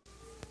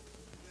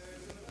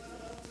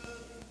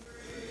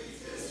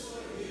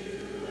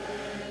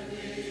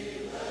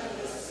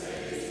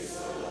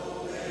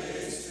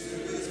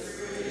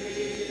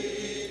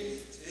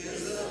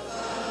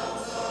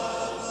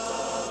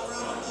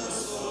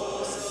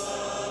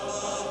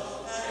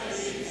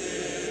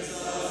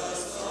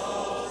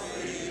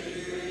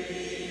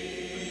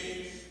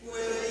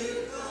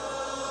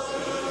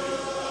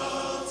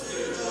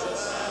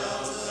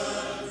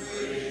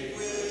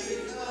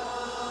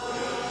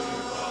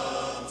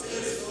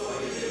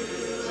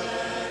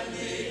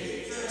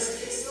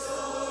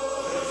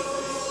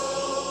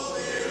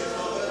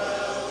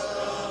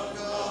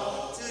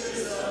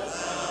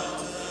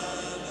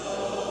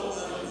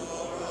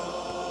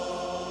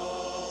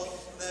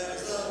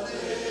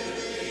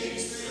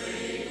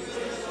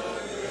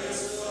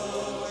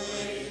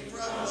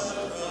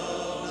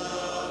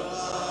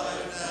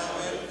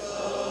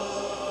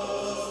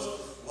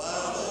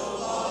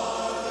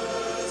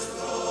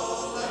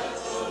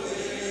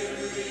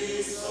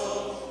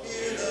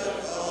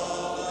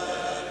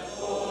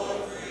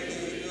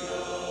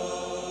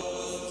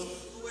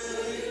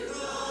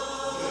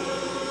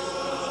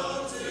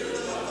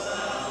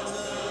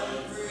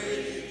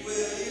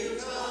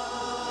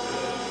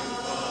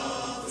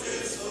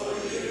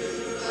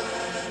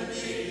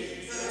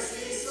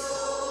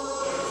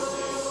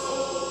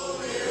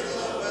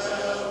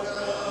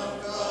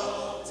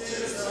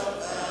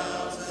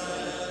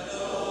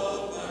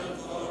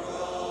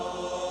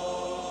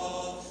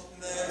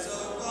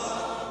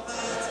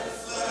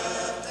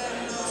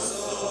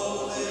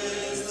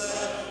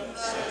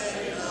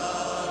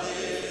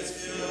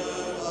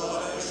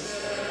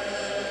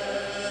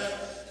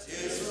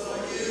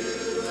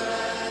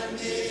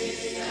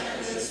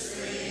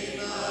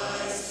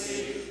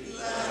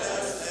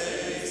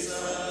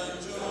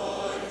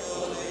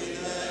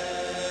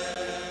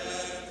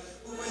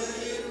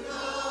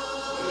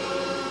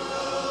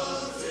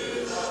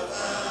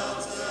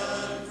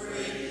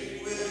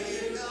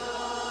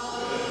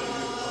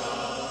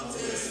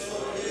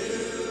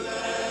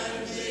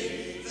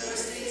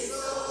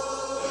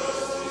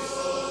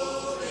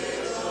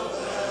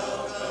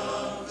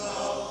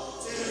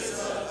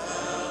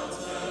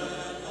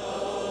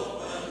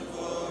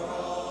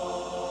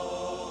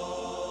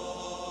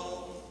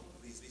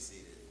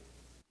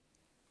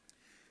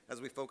 As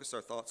we focus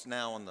our thoughts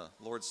now on the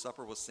Lord's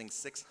Supper, we'll sing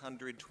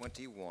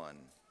 621.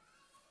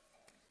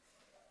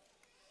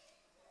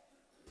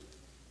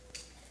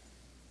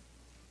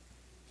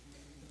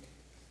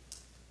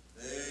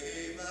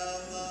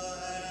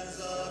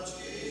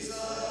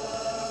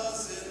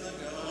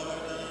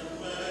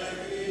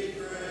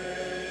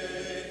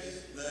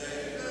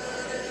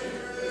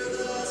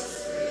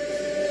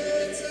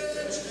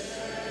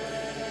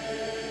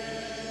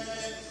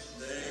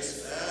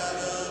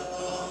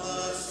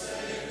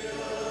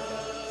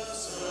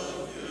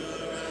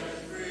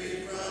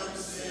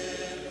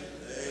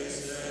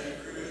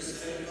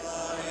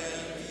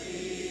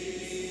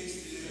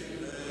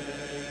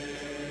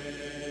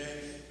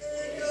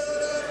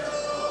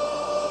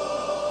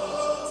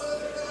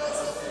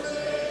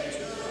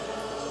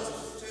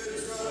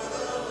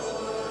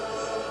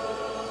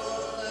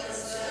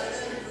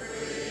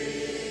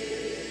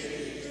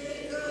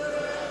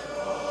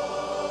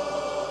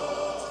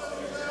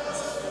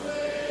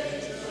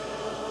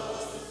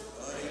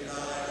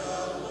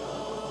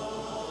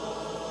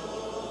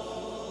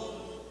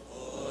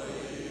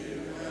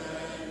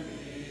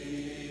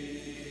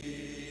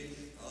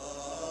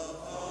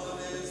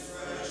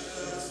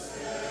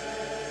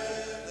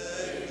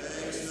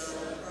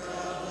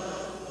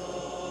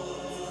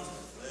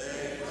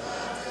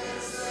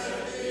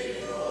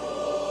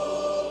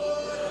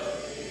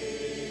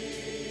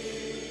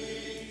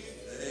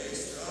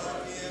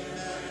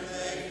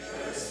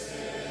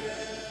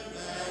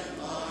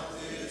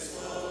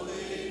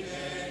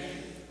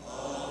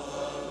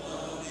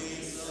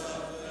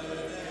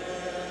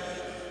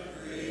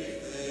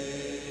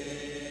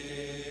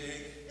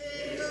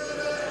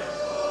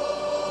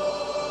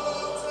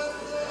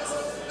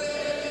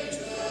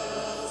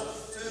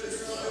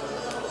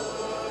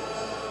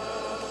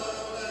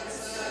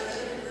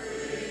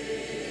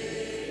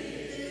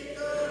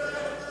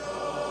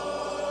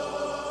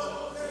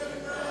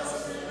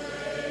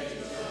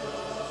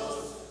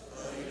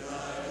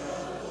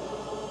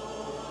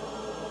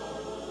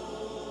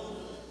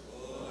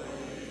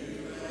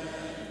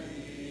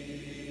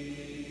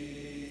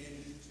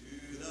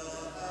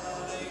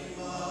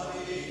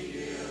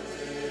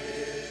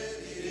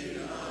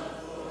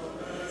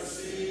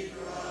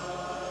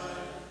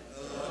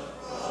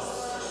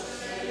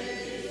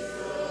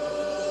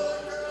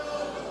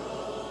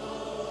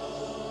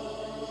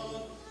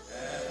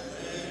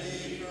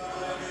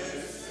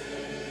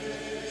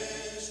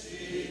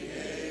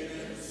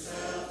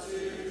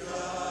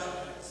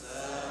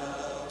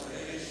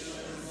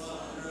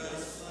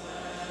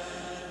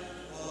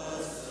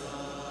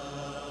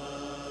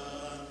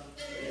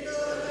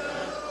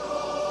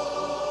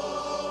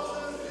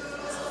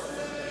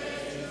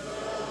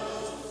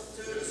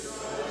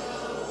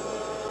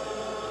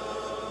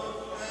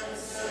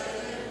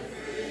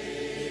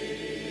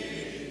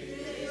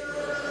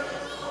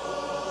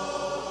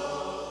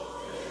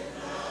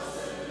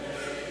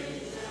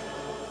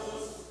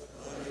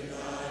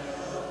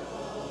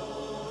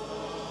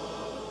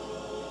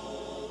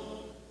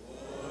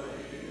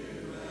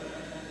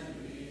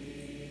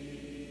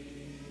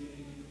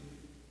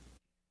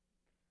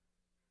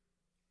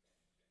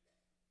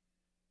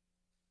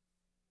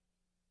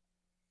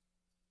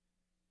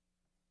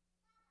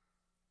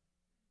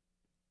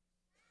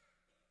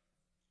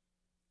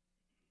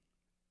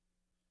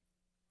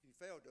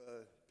 failed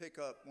to pick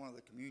up one of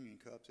the communion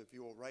cups, if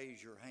you will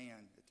raise your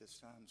hand at this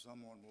time,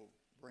 someone will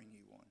bring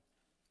you one.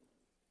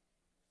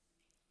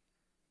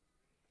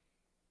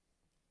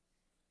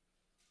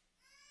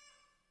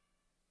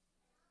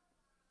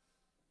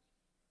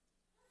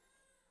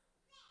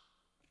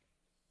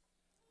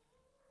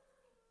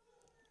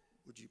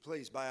 Would you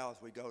please bow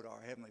as we go to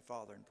our Heavenly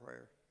Father in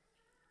prayer?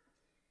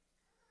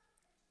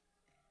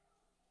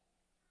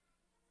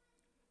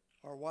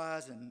 Our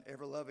wise and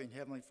ever-loving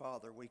Heavenly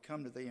Father, we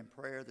come to Thee in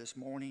prayer this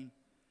morning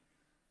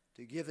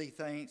to give Thee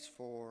thanks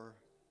for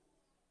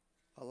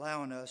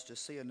allowing us to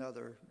see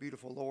another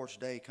beautiful Lord's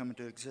Day come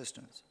into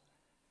existence.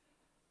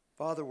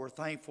 Father, we're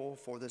thankful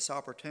for this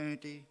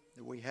opportunity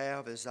that we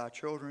have as Thy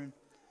children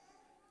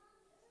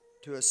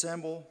to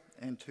assemble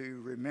and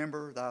to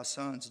remember Thy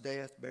Son's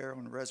death, burial,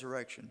 and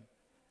resurrection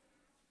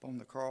upon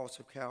the cross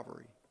of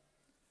Calvary.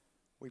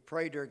 We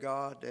pray, dear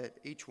God, that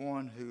each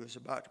one who is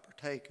about to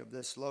partake of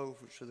this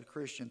loaf, which is the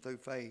Christian through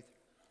faith,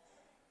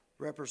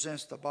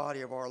 represents the body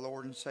of our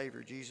Lord and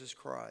Savior, Jesus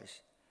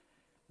Christ,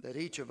 that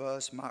each of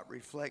us might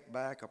reflect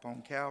back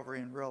upon Calvary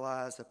and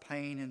realize the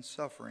pain and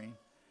suffering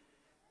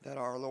that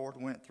our Lord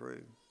went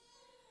through,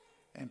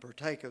 and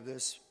partake of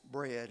this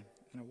bread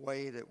in a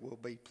way that will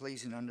be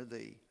pleasing unto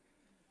Thee.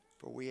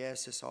 For we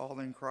ask this all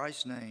in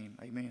Christ's name.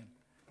 Amen.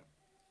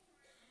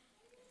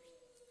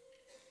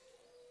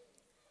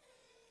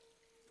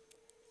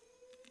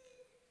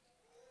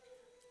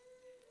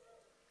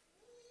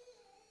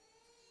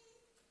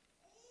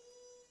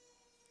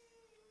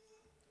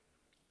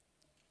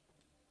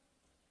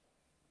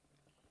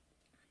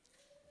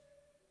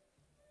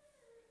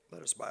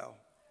 Let us bow.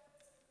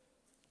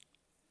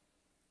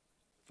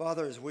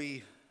 Father, as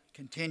we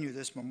continue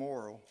this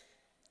memorial,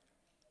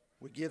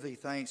 we give Thee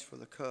thanks for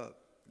the cup,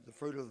 the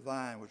fruit of the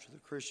vine, which is the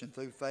Christian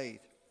through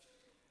faith.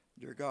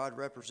 Dear God,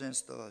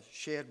 represents the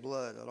shed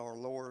blood that our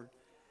Lord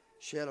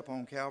shed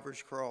upon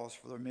Calvary's cross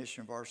for the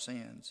remission of our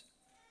sins.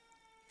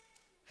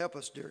 Help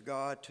us, dear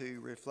God,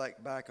 to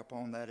reflect back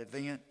upon that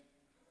event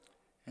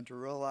and to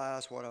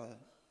realize what a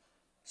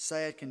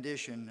sad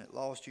condition that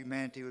lost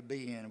humanity would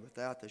be in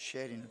without the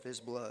shedding of His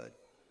blood,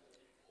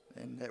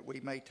 and that we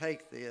may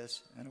take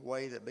this in a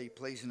way that be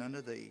pleasing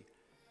unto Thee.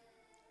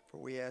 For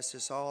we ask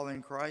this all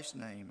in Christ's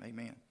name.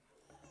 Amen.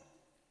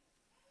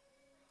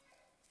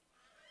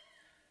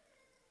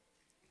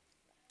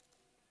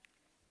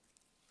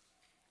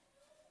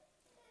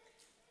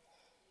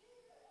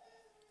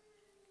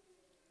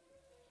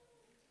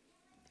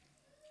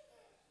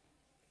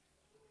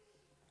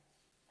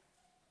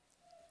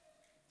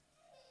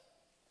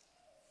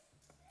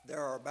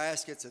 There are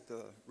baskets at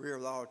the rear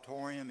of the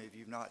auditorium. If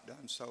you've not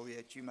done so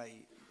yet, you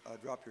may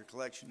drop your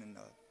collection in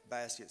the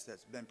baskets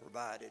that's been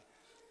provided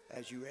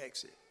as you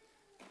exit.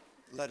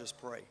 Let us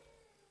pray.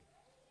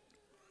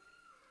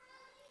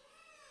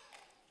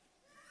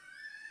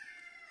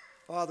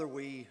 Father,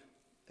 we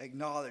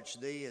acknowledge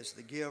Thee as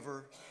the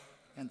giver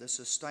and the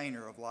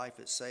sustainer of life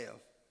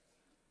itself.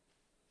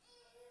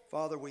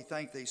 Father, we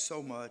thank Thee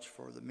so much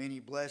for the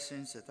many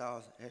blessings that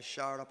Thou hast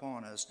showered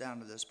upon us down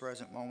to this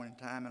present moment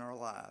in time in our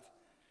life.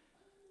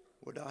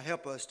 Would Thou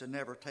help us to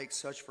never take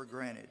such for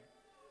granted,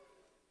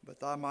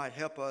 but Thou might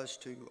help us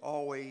to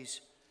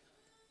always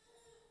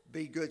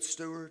be good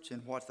stewards in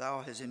what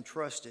Thou hast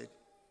entrusted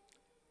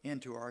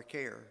into our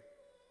care.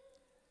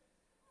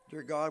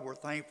 Dear God, we're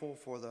thankful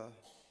for the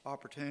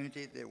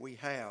opportunity that we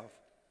have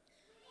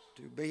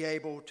to be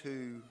able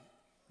to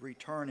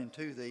return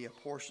unto Thee a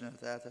portion of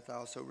that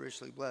Thou so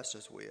richly blessed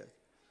us with.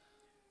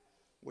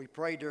 We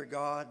pray, dear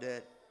God,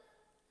 that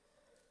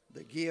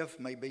the gift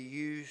may be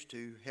used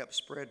to help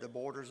spread the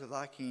borders of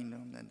Thy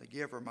kingdom, and the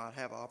giver might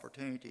have an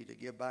opportunity to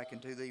give back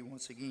into Thee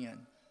once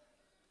again.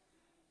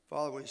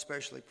 Father, we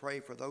especially pray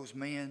for those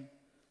men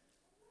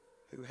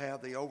who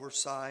have the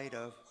oversight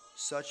of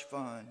such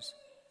funds,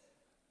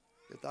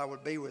 that Thou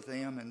would be with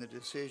them in the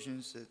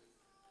decisions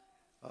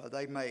that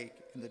they make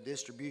in the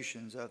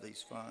distributions of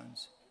these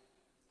funds.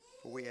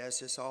 For we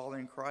ask this all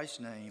in Christ's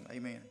name.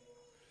 Amen.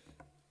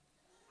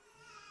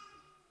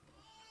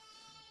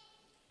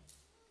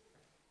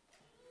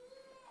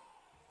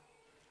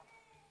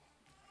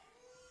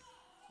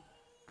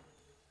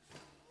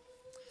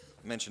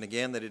 Mention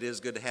again that it is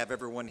good to have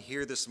everyone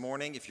here this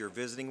morning. If you're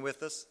visiting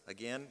with us,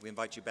 again, we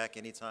invite you back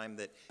anytime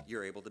that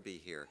you're able to be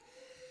here.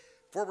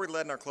 Forward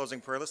led in our closing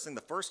prayer, listening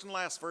the first and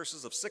last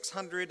verses of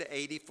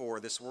 684,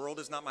 This World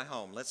Is Not My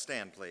Home. Let's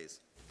stand,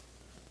 please.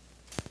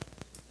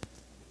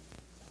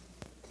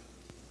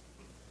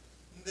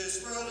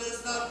 This world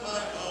is not my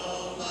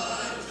home,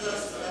 I'm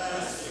just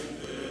passing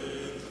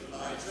through.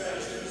 My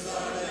treasures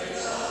are laid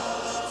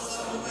up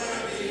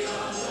somewhere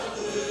beyond the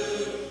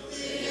blue.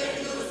 The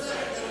angels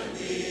that can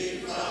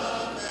be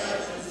from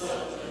heaven's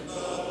open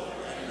door,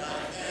 and I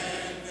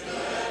can't feel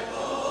at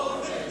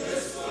home in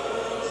this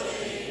world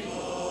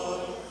anymore.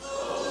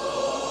 Oh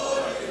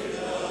Lord, you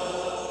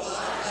know I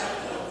have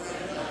no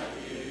friend like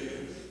you.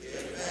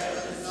 If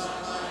heaven's not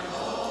my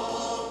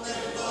home,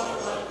 then Lord,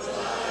 what will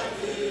I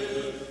do?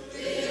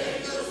 The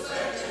angels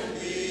that can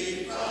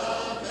be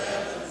from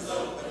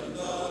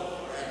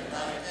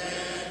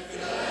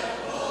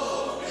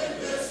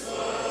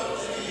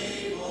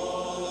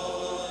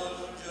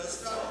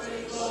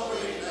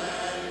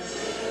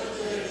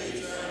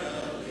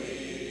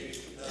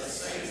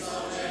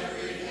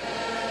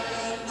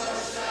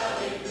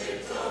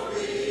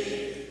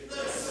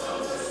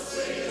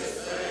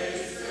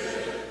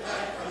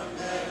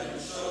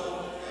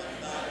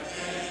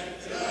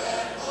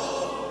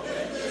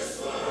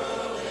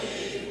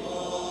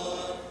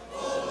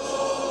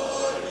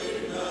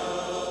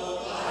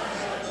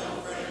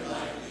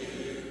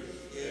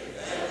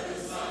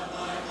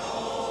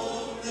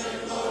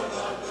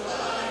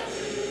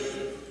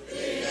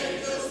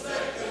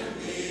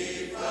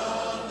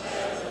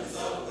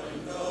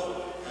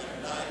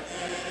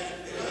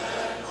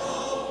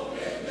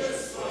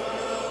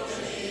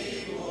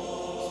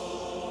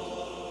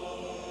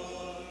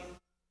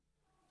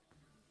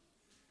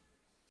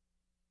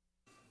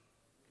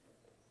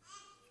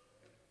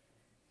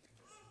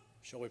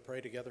Shall we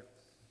pray together?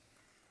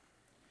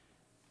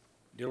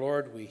 Dear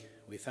Lord, we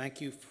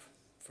thank you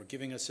for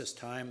giving us this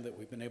time that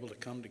we've been able to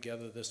come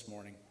together this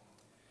morning.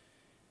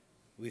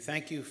 We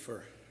thank you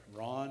for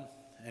Ron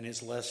and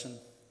his lesson.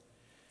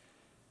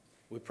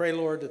 We pray,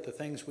 Lord, that the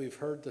things we've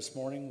heard this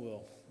morning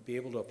will be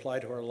able to apply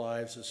to our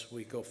lives as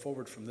we go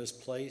forward from this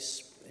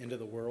place into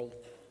the world.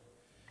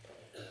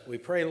 We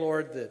pray,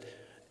 Lord, that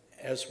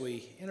as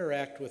we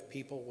interact with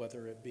people,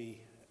 whether it be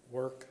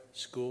work,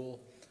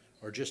 school,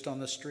 or just on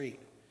the street,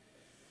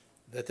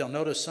 that they'll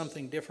notice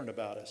something different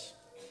about us.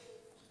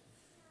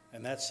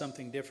 And that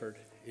something different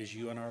is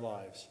you in our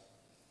lives.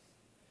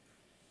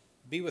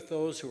 Be with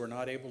those who are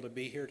not able to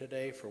be here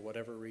today for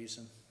whatever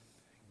reason.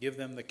 Give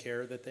them the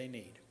care that they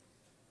need.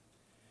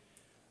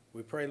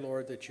 We pray,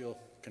 Lord, that you'll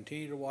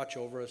continue to watch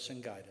over us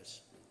and guide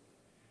us.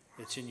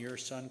 It's in your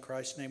Son,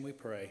 Christ's name we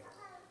pray.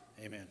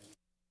 Amen.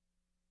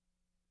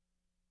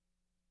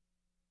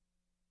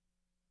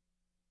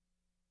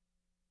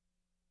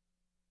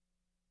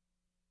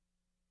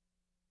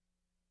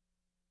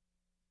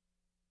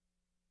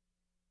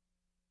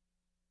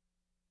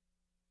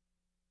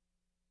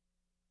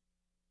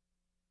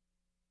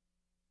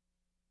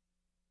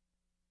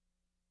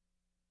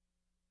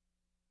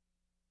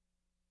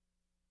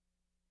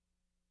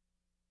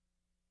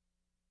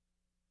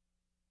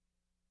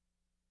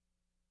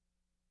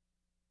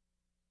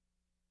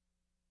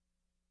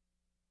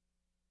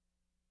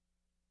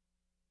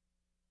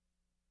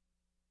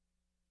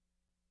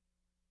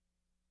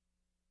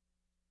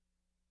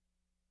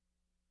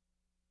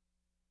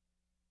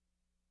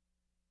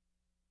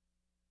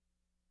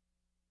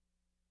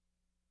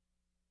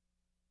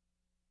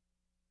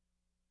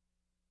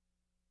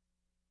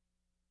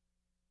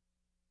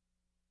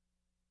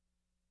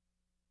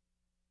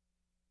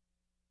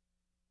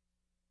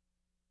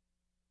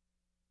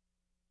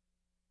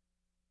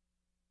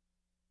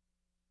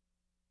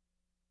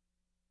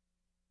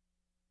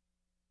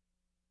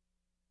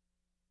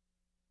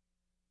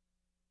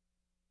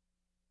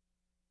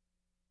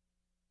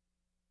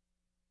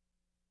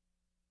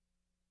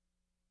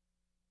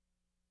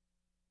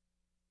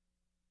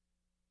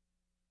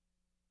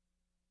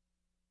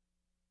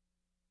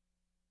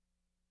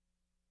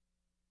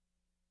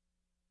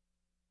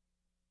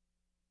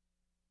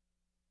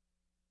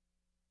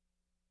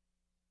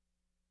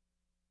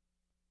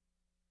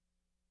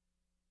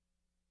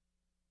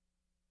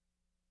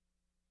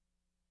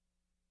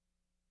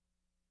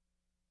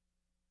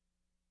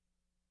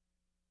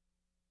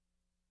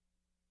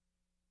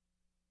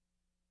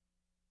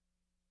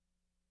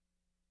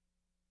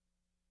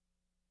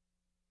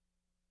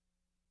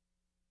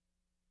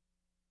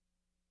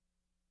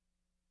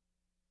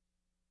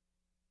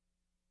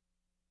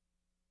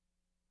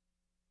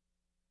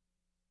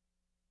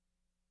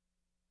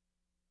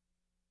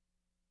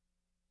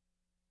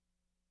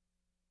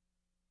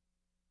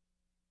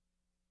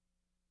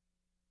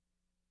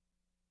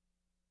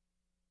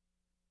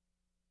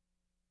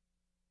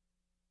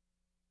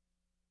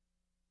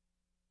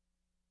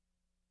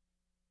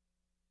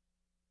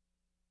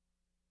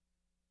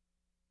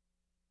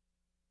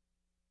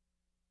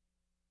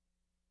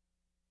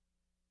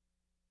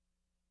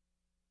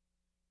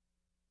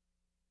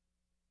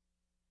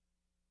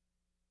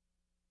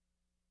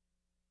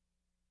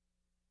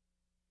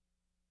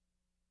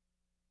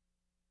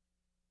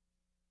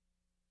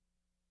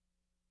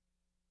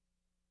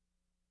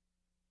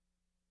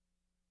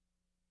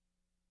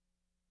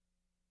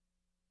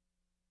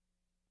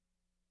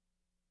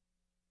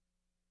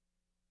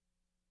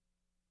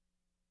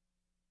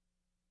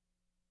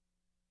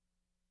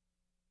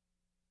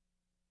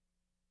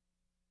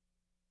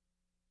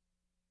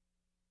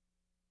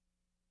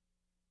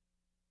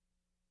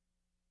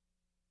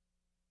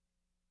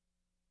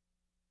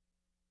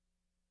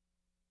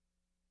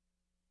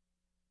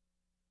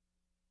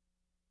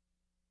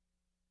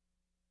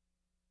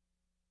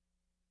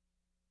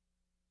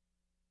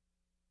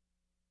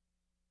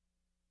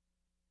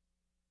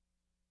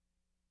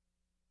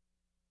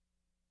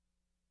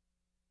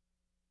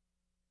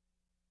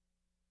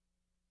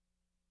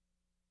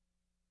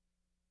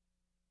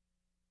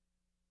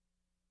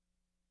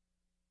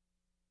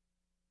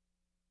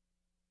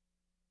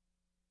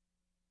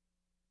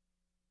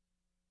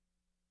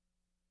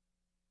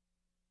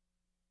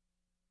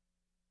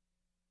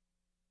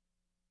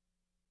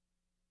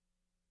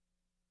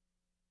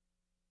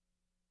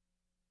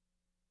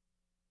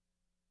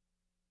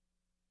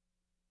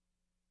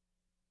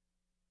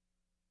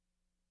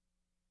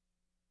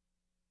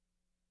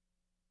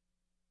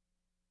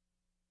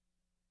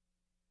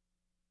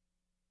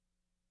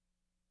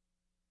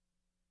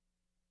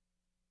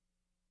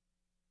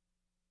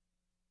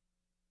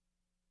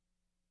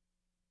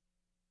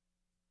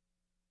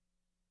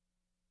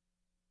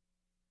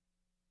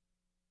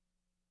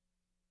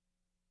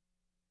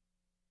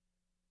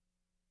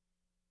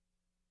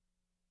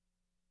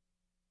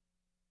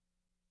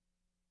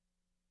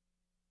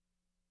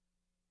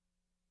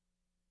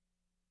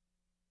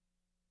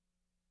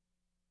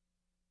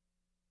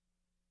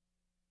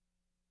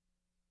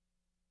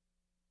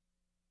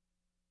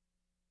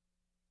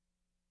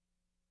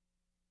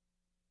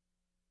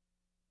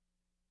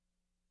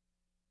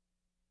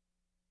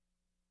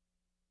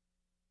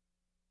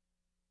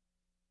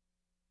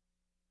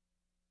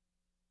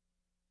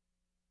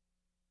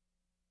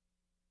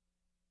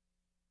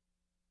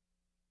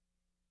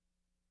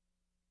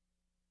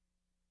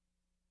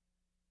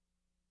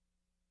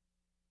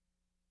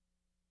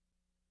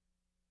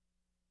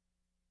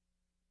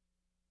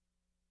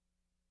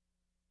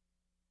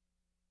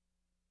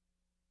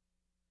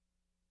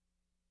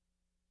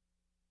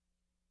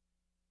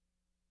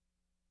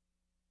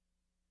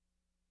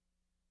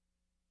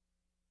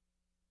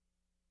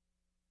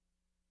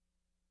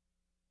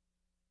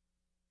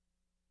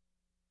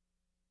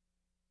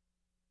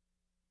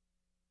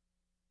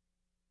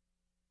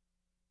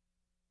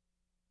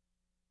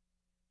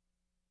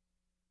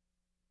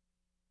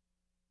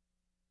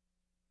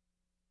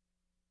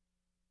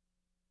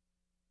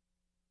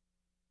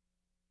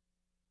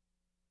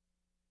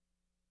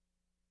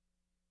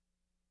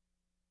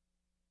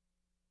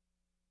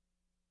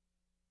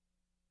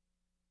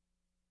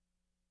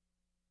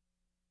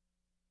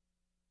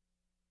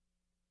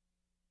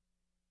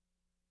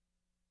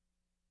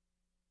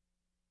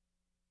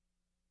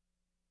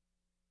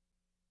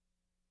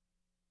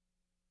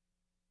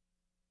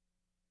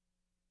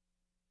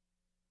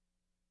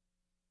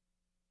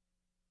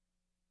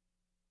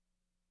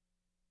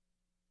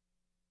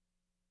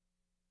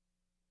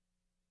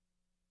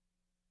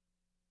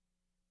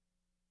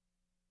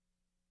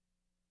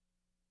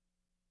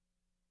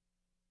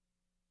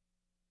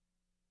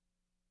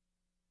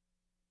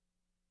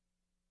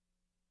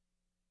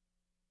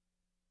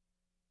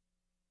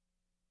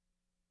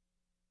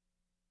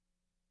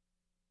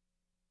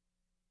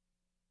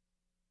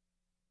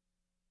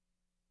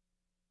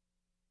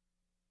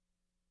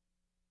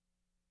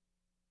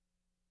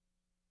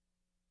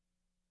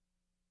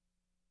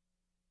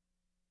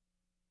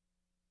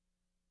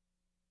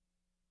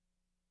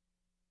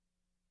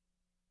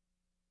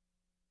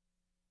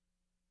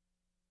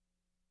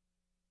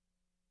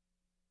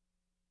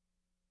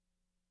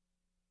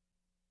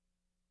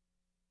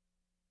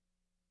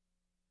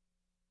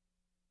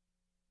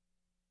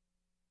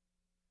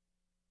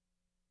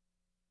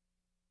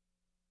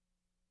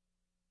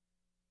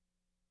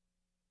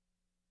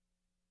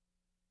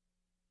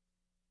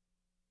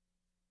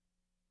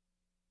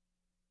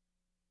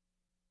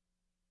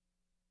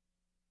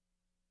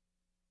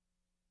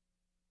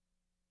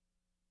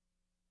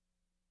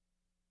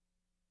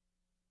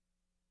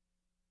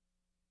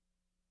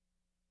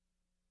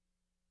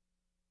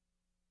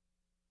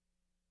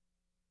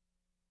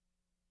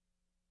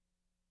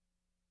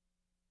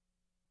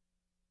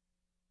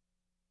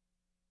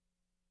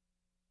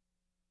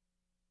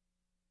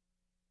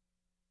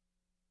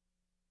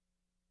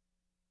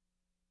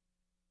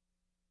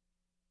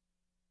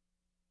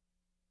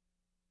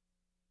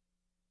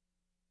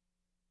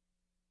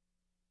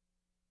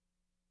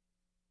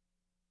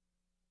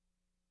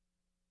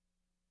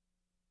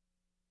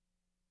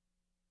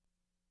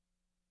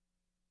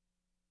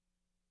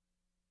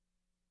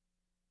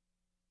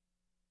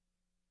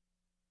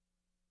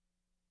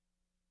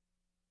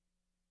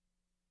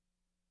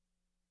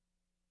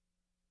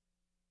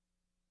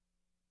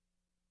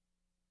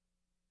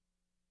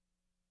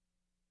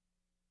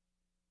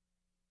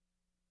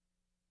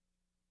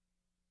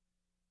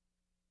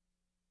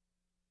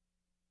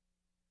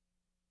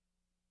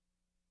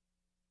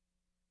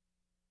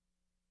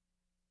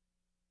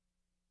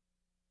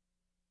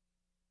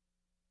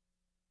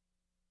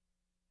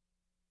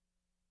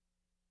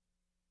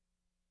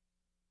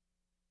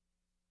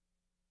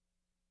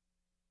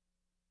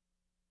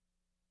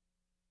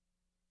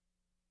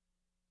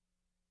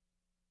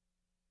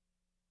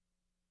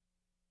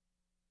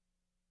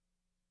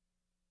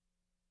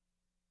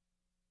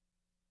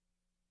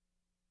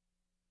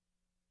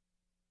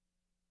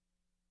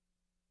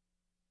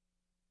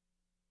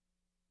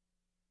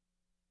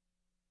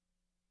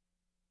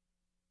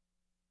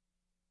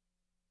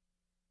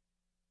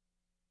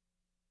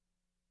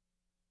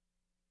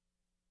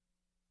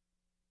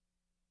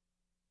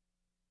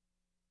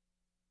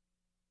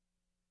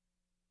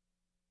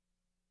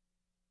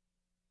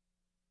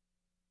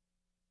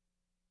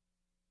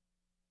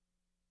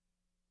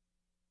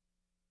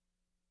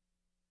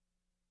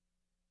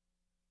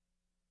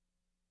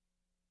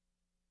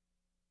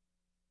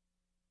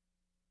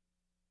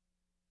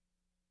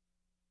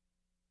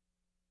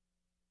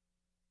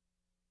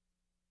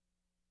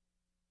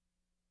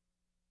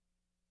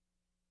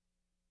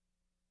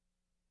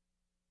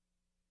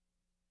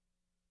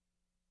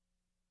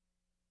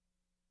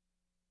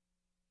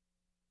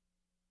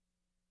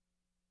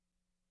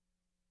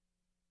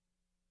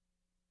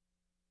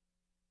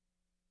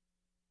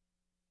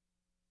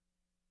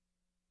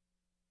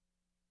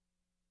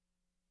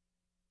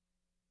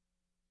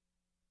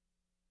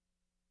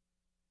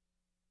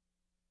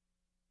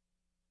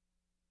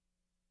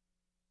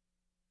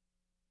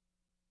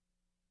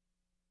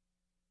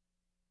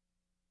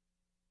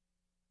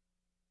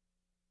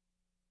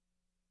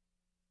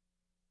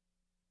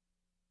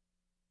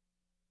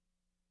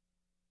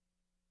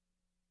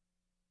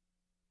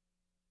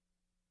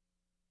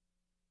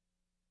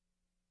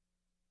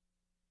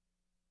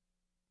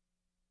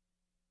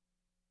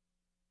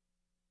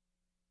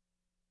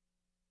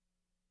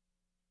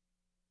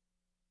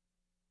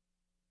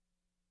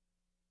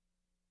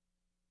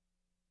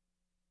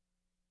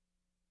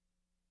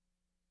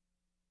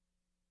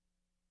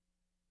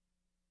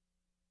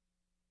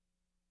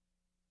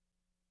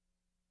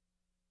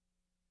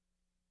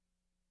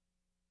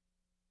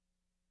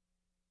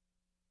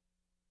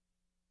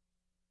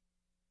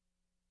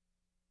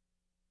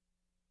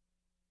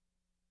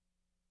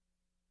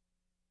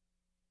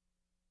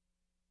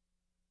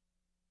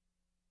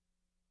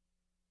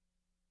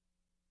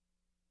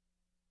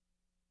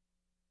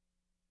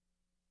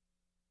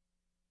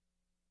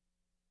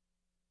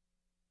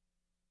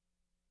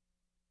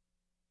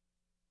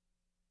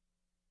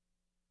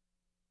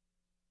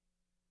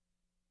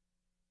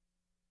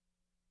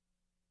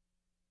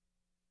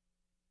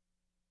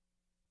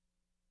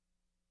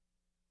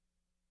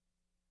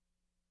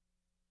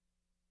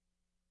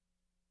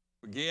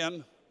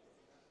 again.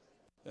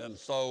 And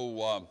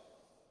so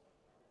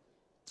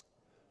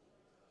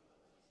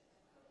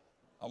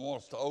I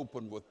want us to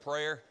open with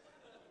prayer.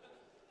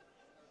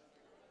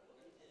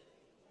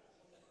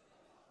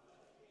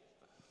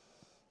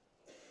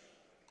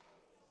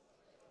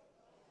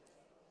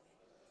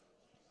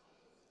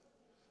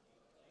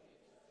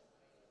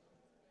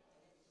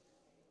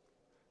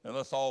 And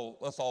let's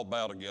all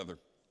bow together.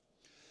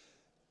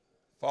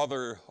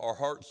 Father, our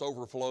hearts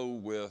overflow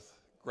with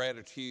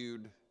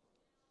gratitude,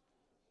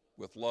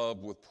 with love,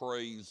 with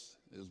praise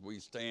as we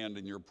stand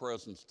in your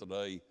presence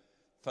today.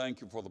 Thank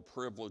you for the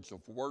privilege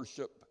of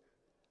worship,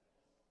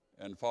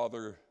 and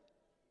Father,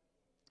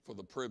 for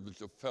the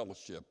privilege of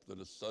fellowship that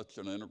is such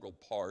an integral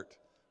part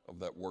of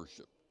that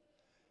worship.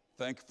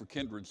 Thank you for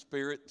kindred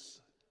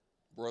spirits,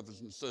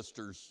 brothers and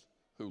sisters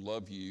who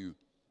love you,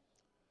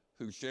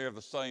 who share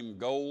the same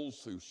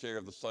goals, who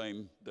share the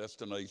same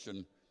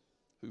destination,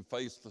 who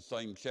face the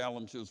same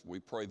challenges. We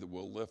pray that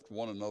we'll lift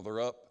one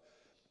another up,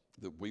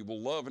 that we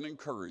will love and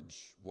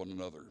encourage one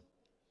another.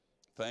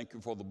 Thank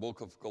you for the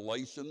book of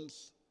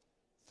Galatians.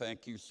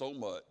 Thank you so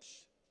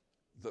much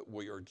that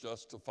we are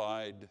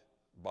justified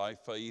by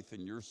faith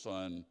in your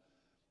Son,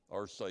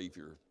 our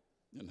Savior,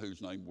 in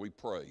whose name we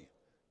pray.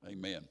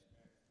 Amen.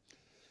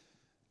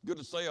 Good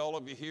to see all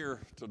of you here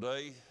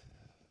today.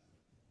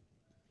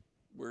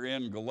 We're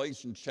in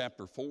Galatians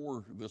chapter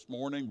 4 this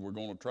morning. We're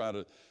going to try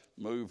to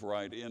move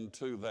right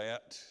into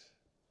that.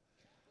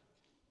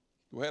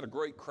 We had a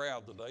great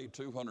crowd today,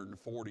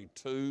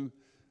 242.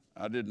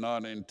 I did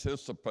not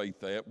anticipate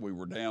that. We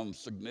were down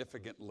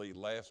significantly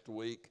last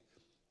week,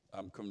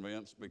 I'm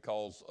convinced,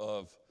 because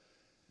of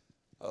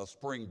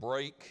spring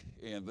break,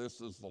 and this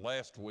is the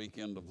last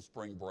weekend of the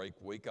spring break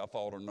week. I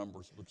thought our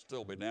numbers would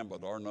still be down,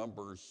 but our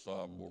numbers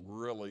were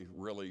really,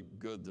 really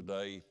good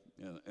today,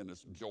 and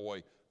it's a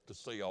joy to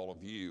see all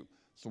of you.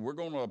 So we're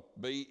going to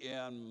be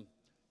in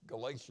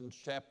Galatians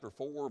chapter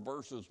 4,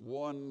 verses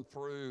 1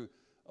 through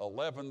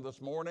 11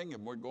 this morning,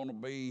 and we're going to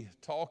be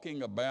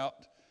talking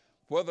about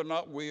whether or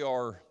not we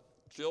are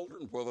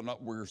children, whether or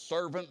not we're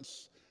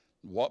servants,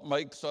 what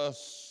makes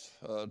us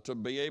to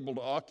be able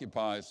to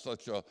occupy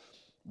such a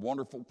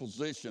wonderful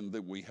position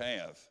that we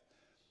have.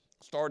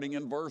 Starting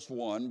in verse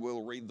 1,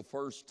 we'll read the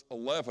first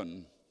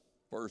 11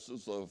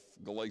 verses of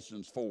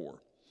Galatians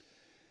 4.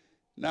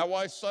 Now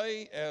I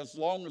say, as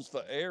long as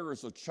the heir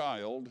is a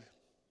child,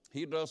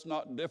 he does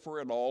not differ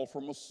at all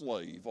from a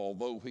slave,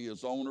 although he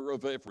is owner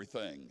of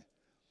everything.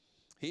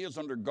 He is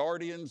under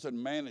guardians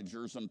and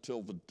managers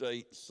until the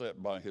date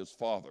set by his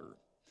father.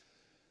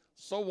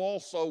 So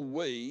also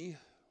we,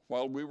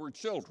 while we were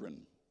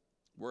children,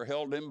 were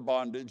held in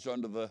bondage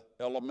under the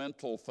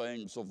elemental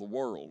things of the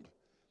world.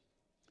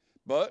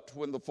 But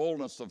when the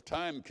fullness of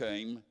time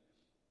came,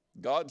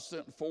 God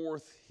sent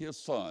forth his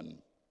Son,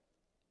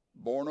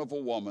 born of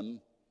a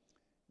woman,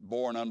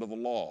 born under the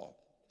law,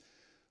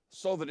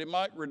 so that he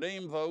might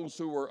redeem those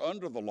who were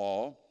under the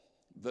law,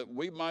 that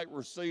we might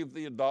receive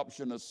the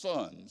adoption as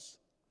sons.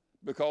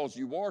 Because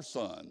you are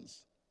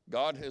sons,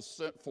 God has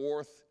sent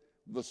forth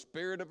the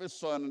Spirit of his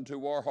Son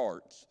into our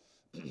hearts,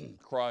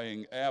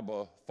 crying,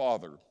 Abba,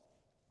 Father.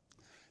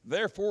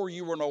 Therefore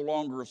you are no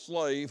longer a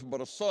slave,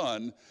 but a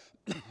son,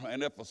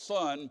 and if a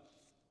son,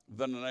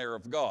 then an heir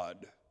of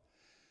God.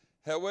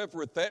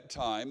 However, at that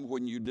time,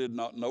 when you did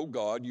not know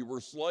God, you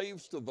were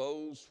slaves to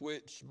those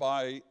which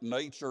by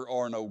nature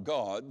are no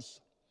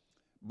gods.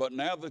 But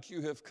now that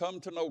you have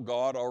come to know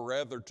God, or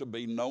rather to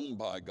be known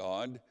by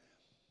God,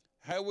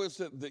 how is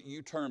it that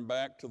you turn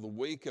back to the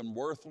weak and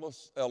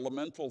worthless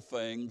elemental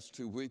things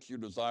to which you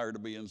desire to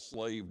be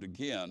enslaved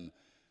again?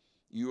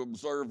 You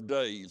observe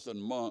days and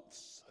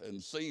months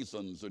and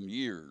seasons and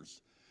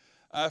years.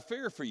 I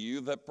fear for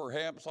you that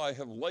perhaps I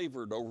have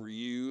labored over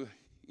you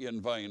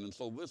in vain. And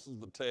so this is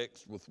the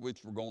text with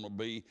which we're going to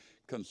be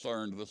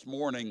concerned this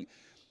morning.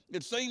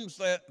 It seems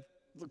that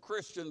the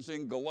Christians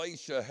in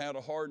Galatia had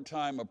a hard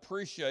time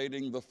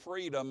appreciating the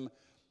freedom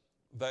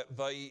that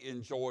they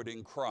enjoyed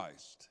in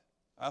Christ.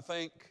 I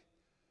think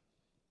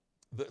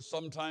that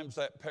sometimes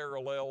that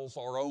parallels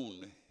our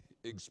own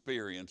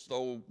experience.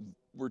 Though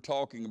we're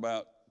talking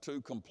about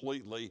two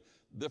completely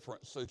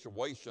different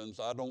situations,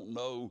 I don't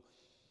know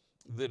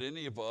that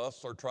any of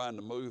us are trying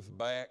to move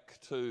back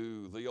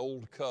to the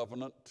old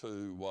covenant,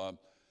 to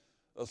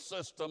a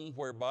system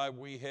whereby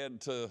we had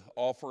to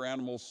offer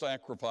animal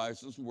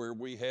sacrifices, where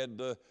we had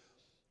to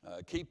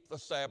keep the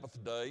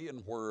Sabbath day,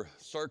 and where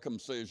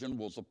circumcision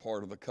was a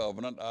part of the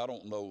covenant. I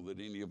don't know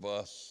that any of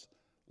us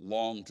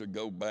long to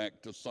go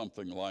back to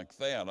something like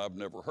that. I've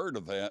never heard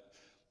of that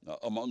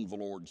among the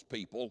Lord's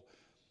people.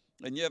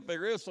 And yet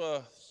there is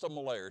a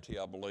similarity,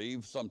 I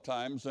believe,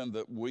 sometimes, in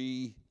that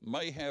we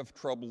may have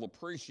trouble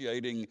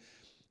appreciating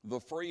the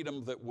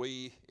freedom that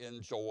we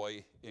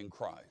enjoy in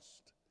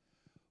Christ.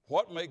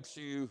 What makes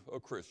you a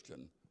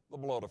Christian? The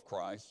blood of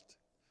Christ.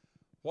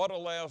 What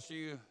allows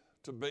you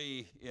to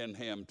be in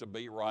him, to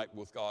be right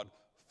with God?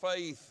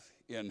 Faith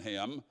in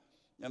him,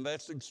 and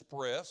that's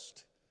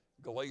expressed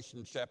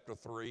Galatians chapter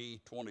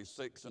 3,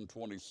 26 and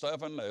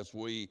 27, as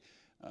we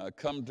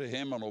come to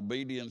him in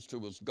obedience to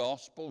his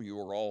gospel. You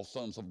are all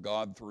sons of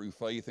God through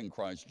faith in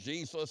Christ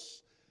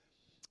Jesus.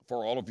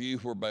 For all of you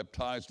who are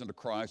baptized into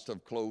Christ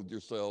have clothed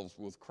yourselves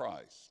with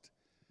Christ.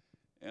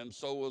 And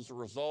so as a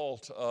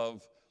result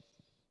of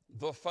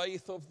the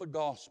faith of the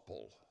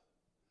gospel,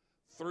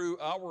 through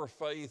our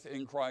faith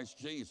in Christ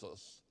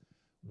Jesus,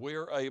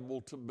 we're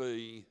able to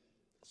be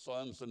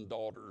sons and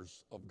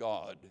daughters of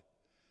God.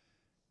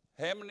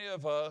 How many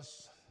of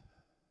us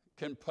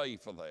can pay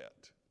for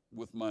that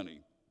with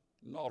money?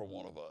 Not a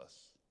one of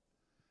us.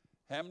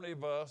 How many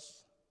of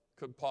us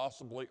could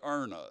possibly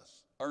earn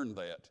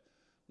that?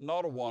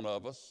 Not a one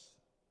of us.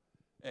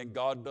 And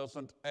God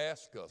doesn't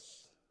ask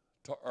us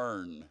to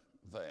earn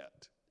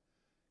that.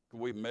 Can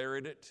we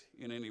merit it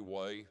in any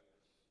way?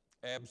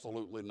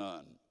 Absolutely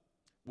none.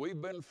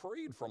 We've been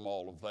freed from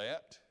all of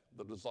that,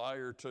 the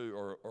desire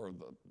to, or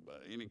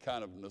any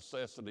kind of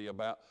necessity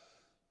about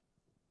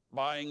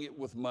buying it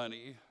with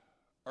money,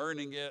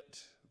 earning it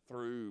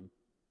through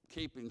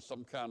keeping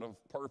some kind of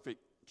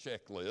perfect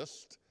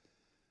checklist,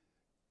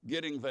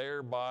 getting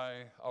there by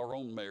our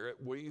own merit.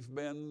 We've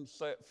been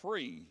set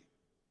free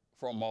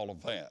from all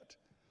of that.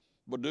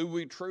 But do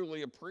we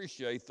truly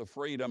appreciate the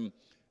freedom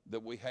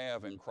that we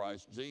have in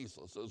Christ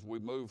Jesus? As we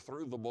move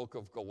through the book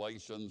of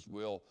Galatians,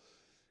 we'll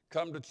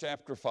come to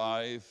chapter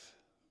 5,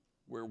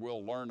 where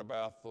we'll learn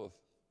about the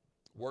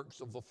works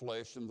of the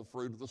flesh and the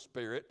fruit of the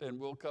Spirit, and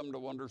we'll come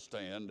to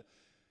understand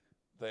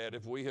that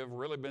if we have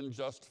really been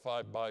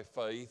justified by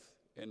faith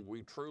and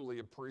we truly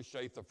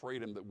appreciate the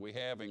freedom that we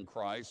have in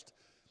Christ,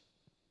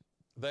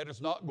 that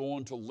is not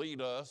going to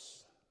lead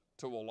us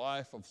to a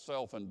life of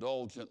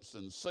self-indulgence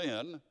and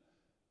sin,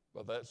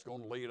 but that's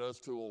going to lead us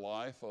to a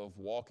life of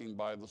walking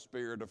by the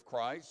Spirit of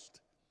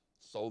Christ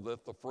so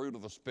that the fruit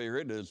of the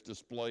Spirit is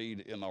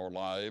displayed in our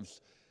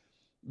lives.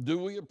 Do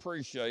we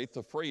appreciate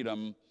the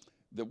freedom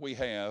that we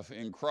have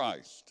in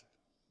Christ?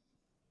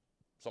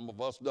 Some of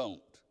us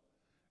don't.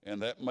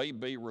 And that may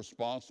be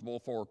responsible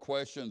for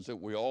questions that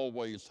we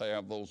always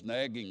have, those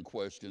nagging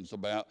questions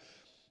about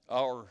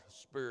our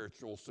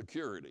spiritual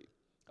security.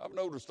 I've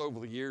noticed over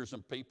the years,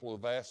 and people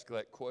have asked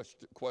that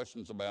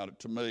questions about it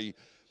to me,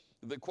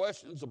 the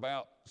questions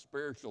about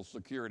spiritual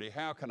security,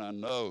 how can I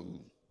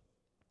know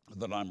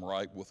that I'm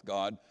right with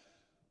God?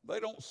 They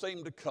don't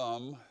seem to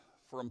come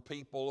from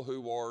people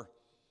who are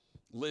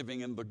living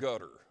in the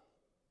gutter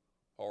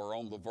or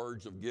on the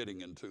verge of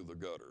getting into the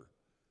gutter.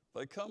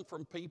 They come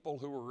from people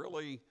who are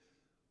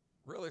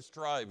really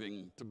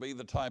striving to be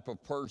the type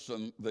of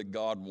person that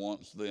God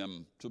wants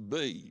them to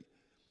be.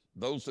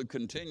 Those who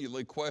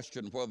continually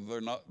question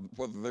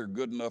whether they're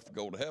good enough to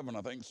go to heaven,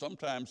 I think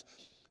sometimes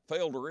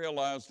fail to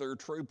realize their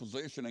true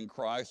position in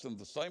Christ. And at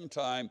the same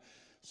time,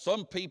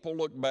 some people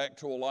look back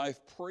to a life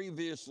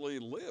previously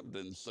lived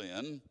in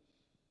sin,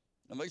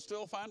 and they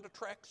still find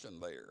attraction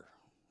there.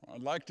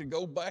 I'd like to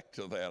go back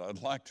to that.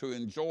 I'd like to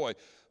enjoy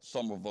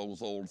some of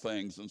those old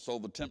things. And so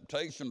the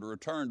temptation to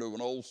return to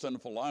an old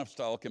sinful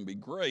lifestyle can be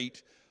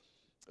great,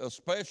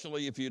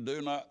 especially if you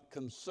do not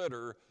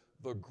consider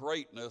the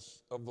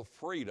greatness of the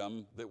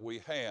freedom that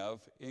we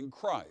have in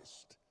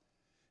Christ.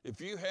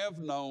 If you have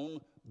known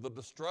the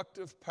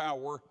destructive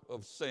power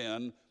of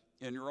sin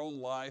in your own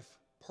life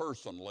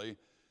personally,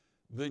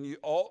 then you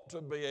ought to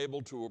be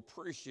able to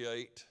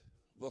appreciate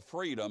the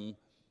freedom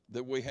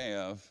that we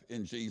have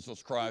in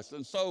Jesus Christ.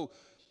 And so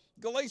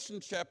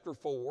Galatians chapter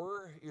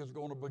 4 is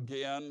going to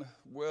begin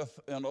with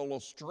an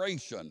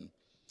illustration.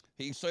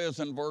 He says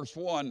in verse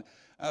 1,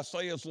 I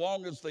say, as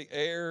long as the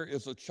heir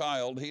is a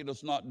child, he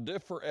does not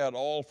differ at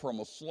all from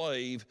a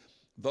slave,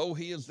 though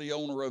he is the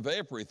owner of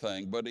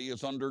everything, but he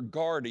is under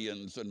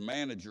guardians and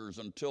managers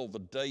until the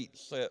date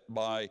set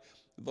by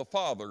the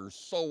fathers.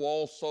 So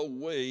also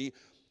we,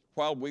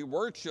 while we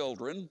were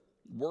children,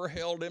 were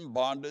held in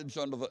bondage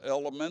under the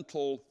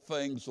elemental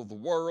things of the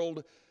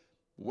world.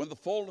 When the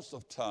fullness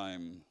of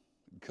time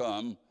had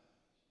come,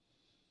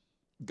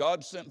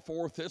 God sent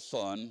forth his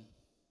Son,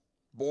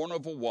 born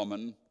of a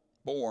woman,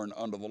 born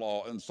under the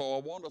law. And so I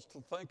want us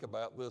to think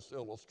about this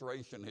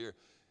illustration here.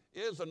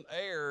 Is an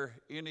heir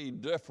any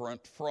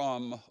different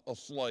from a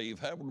slave?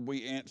 How would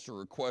we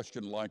answer a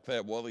question like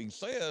that? Well, he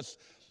says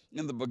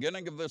in the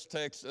beginning of this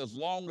text, as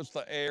long as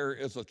the heir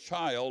is a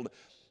child,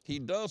 he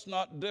does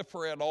not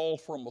differ at all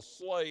from a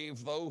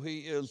slave, though he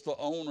is the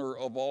owner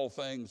of all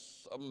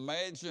things.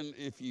 Imagine,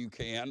 if you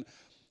can,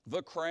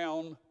 the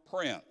crown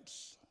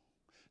prince.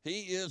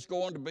 He is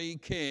going to be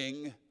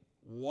king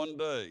one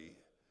day,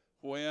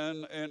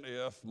 when and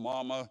if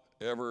mama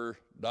ever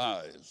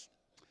dies.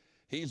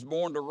 He's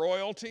born to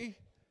royalty.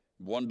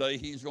 One day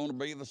he's going to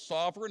be the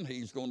sovereign.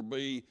 He's going to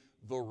be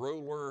the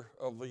ruler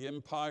of the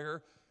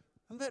empire.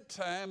 And that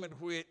time at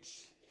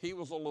which he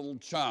was a little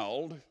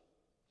child,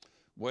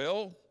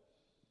 well,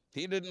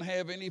 he didn't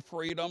have any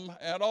freedom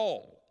at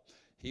all.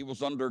 He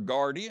was under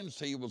guardians.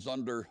 He was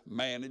under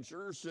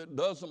managers. It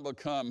doesn't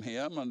become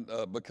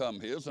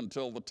his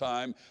until the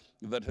time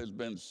that has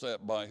been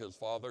set by his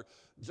father.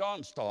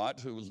 John Stott,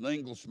 who was an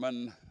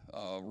Englishman,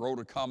 wrote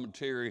a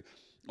commentary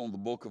on the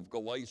book of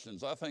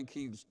Galatians. I think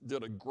he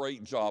did a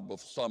great job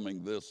of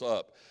summing this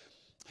up.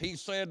 he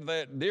said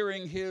that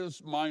during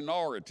his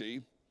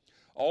minority,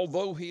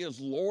 although he is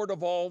Lord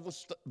of all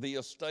the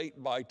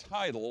estate by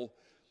title,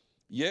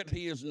 yet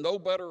he is no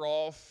better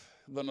off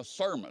than a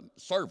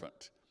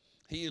servant.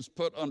 He is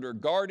put under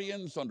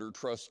guardians, under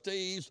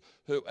trustees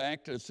who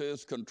act as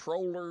his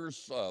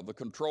controllers, the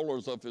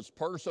controllers of his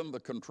person, the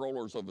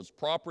controllers of his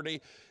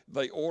property.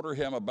 They order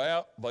him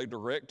about, they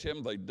direct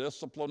him, they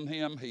discipline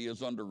him. He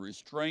is under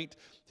restraint.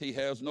 He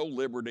has no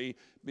liberty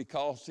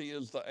because he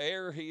is the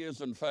heir. He is,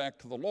 in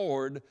fact, the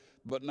Lord.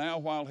 But now,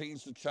 while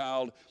he's a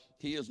child,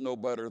 he is no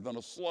better than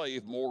a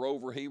slave.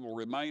 Moreover, he will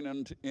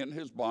remain in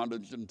his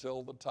bondage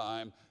until the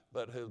time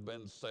that has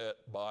been set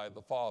by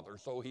the Father.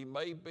 So he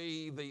may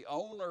be the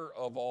owner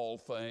of all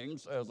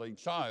things as a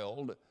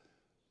child,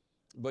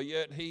 but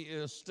yet he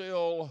is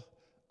still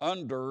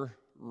under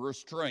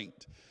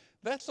restraint.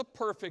 That's a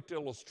perfect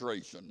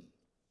illustration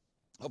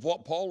of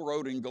what Paul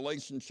wrote in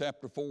Galatians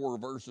chapter 4,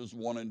 verses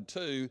 1 and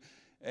 2,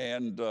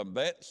 and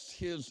that's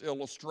his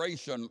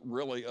illustration,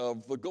 really,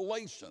 of the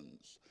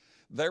Galatians.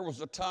 There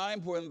was a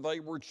time when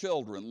they were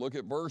children. Look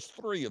at verse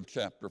 3 of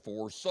chapter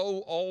 4. So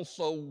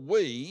also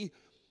we,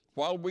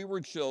 while we were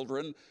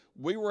children,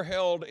 we were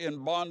held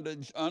in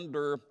bondage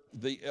under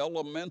the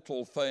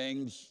elemental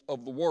things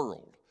of the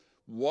world.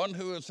 One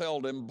who is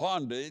held in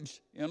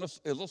bondage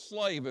is a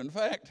slave. In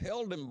fact,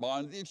 held in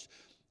bondage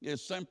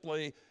is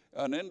simply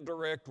an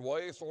indirect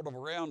way, sort of a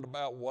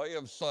roundabout way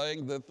of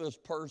saying that this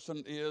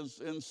person is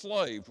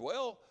enslaved.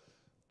 Well,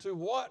 to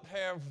what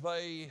have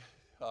they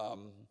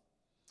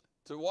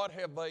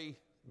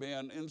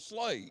been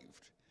enslaved?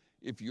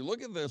 If you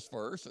look at this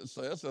verse, it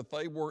says that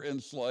they were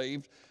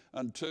enslaved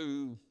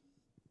unto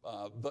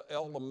the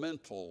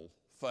elemental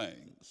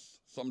things.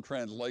 Some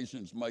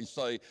translations may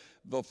say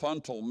the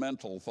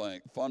fundamental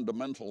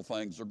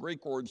things. The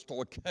Greek word is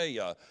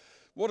stoicheia.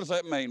 What does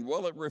that mean?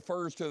 Well, it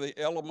refers to the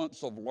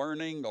elements of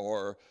learning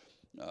or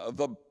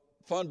the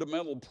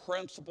fundamental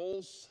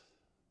principles.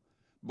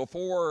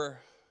 Before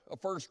a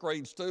first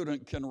grade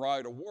student can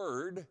write a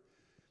word,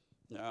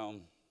 now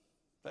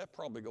that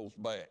probably goes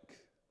back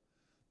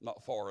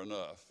not far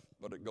enough,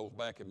 but it goes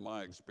back in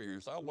my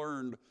experience. I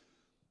learned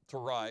to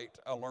write,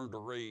 I learned to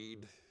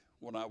read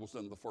when I was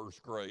in the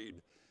first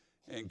grade.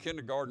 And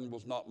kindergarten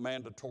was not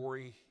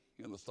mandatory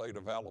in the state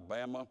of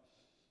Alabama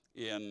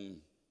in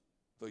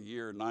the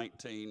year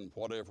 19,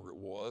 whatever it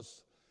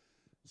was.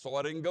 So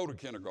I didn't go to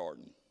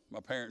kindergarten. My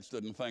parents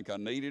didn't think I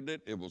needed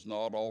it. It was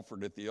not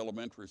offered at the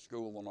elementary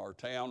school in our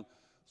town.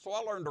 So I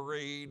learned to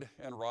read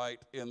and write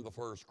in the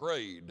first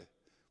grade.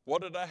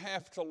 What did I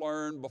have to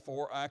learn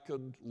before I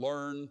could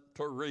learn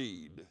to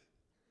read?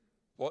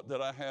 What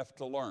did I have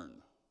to learn?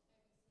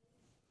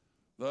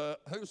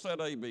 Who said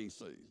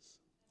ABCs?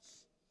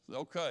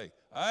 Okay,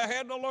 I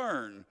had to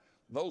learn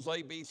those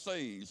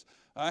ABCs.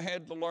 I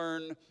had to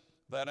learn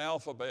that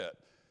alphabet.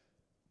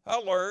 I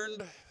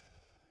learned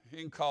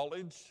in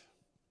college,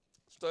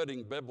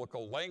 studying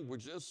biblical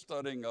languages,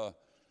 studying a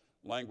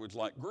language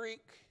like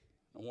Greek.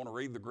 I want to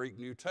read the Greek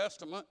New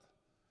Testament.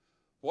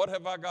 What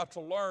have I got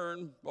to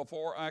learn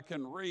before I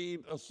can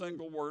read a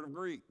single word of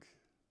Greek?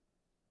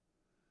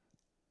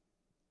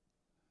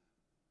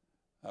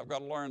 I've got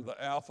to learn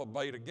the alpha,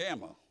 beta,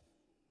 gamma.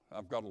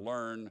 I've got to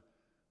learn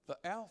the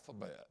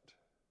alphabet.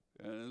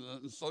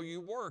 And so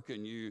you work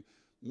and you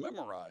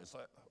memorize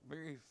that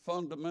very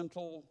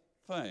fundamental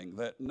thing,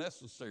 that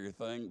necessary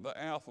thing, the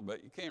alphabet.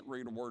 You can't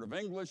read a word of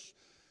English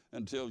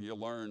until you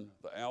learn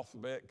the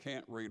alphabet.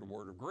 Can't read a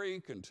word of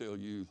Greek until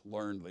you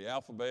learn the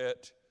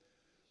alphabet.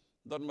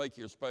 Doesn't make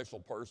you a special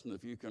person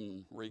if you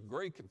can read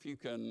Greek. If you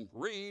can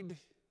read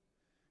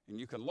and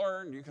you can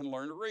learn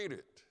to read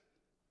it.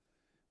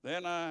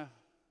 Then I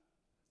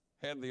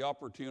had the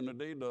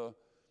opportunity to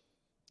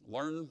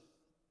learn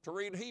to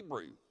read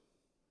Hebrew.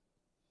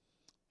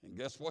 And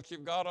guess what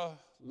you've got to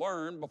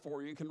learn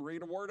before you can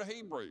read a word of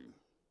Hebrew?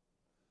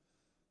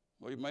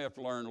 Well, you may have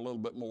to learn a little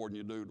bit more than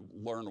you do to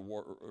learn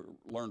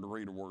to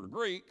read a word of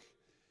Greek.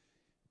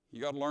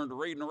 You got to learn to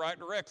read in the right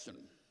direction.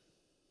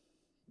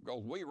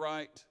 Because we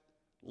write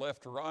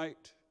left to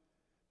right.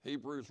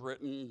 Hebrew's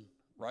written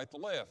right to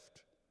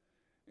left.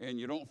 And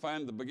you don't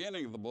find the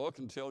beginning of the book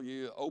until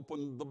you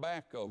open the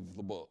back of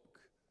the book.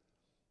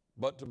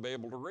 But to be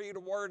able to read a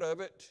word of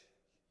it,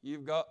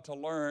 you've got to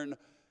learn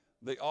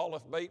the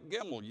Aleph, Bet,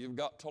 Gimel. You've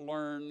got to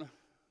learn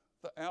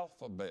the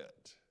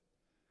alphabet.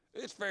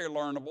 It's very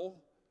learnable.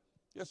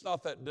 It's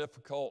not that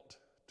difficult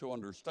to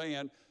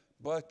understand,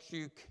 but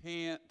you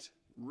can't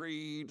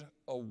read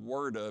a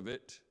word of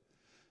it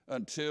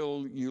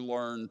until you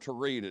learn to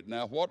read it.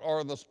 Now, what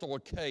are the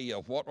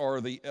stoicheia? What are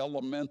the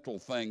elemental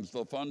things,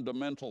 the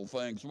fundamental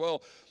things?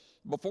 Well,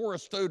 before a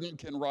student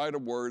can write a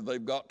word,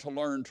 they've got to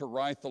learn to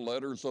write the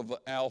letters of the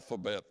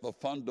alphabet, the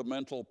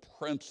fundamental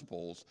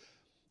principles.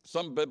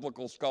 Some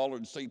biblical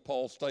scholars see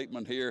Paul's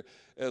statement here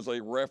as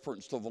a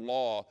reference to the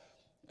law,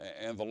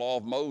 and the law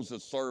of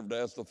Moses served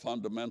as the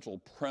fundamental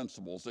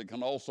principles. It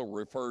can also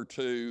refer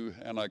to,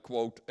 and I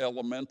quote,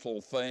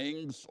 elemental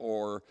things,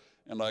 or,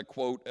 and I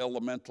quote,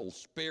 elemental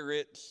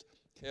spirits,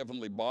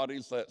 heavenly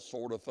bodies, that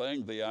sort of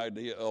thing. The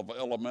idea of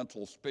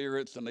elemental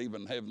spirits and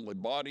even heavenly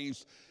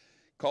bodies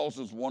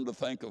causes one to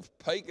think of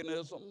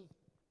paganism.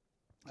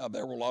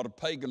 There were a lot of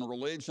pagan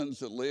religions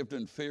that lived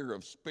in fear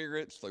of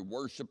spirits. They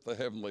worshiped the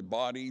heavenly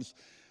bodies.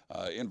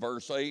 In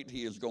verse 8,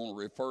 he is going to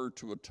refer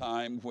to a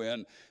time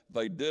when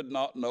they did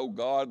not know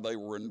God. They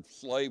were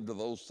enslaved to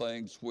those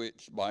things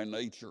which by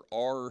nature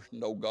are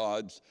no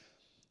gods.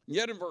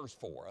 Yet in verse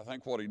 4, I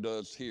think what he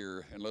does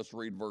here, and let's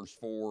read verse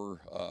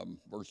 4,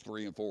 verse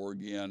 3 and 4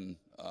 again,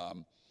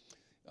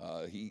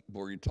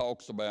 where he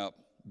talks about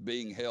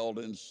being held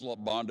in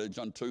bondage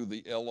unto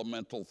the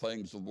elemental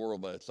things of the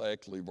world. That's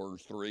actually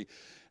verse 3.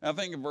 I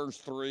think in verse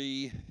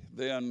 3,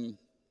 then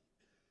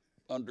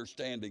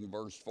understanding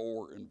verse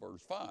 4 and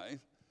verse 5,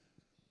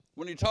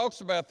 when he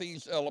talks about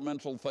these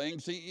elemental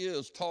things, he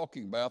is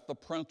talking about the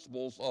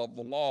principles of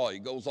the law. He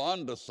goes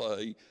on to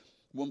say,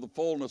 when the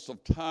fullness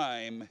of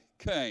time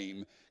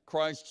came,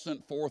 Christ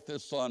sent forth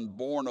his son,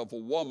 born of a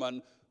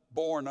woman,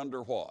 born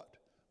under what?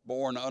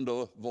 Born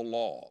under the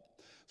law,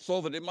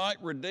 so that he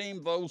might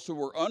redeem those who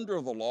were under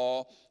the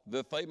law,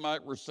 that they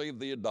might receive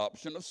the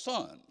adoption of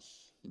sons.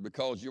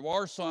 Because you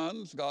are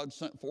sons, God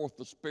sent forth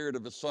the Spirit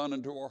of his Son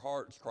into our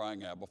hearts,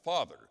 crying, Abba,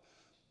 Father.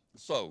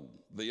 So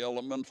the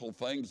elemental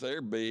things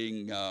there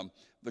being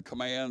the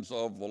commands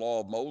of the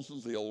law of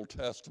Moses, the Old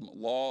Testament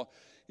law,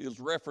 his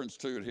reference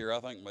to it here, I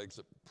think, makes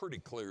it pretty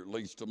clear, at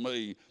least to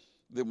me,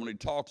 that when he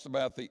talks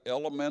about the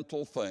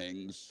elemental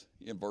things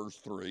in verse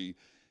 3,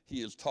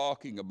 he is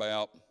talking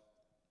about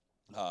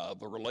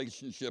the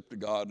relationship to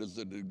God as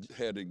it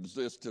had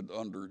existed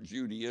under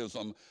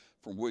Judaism,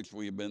 from which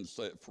we have been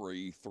set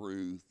free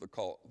through the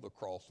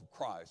cross of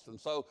Christ. And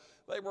so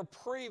they were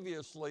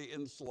previously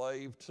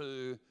enslaved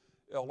to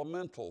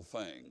elemental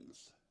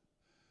things.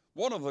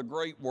 One of the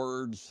great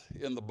words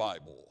in the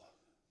Bible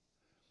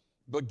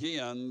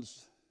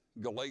begins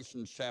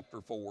Galatians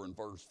chapter 4 and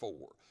verse 4.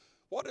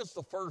 What is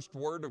the first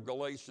word of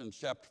Galatians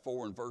chapter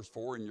 4 and verse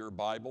 4 in your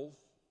Bible?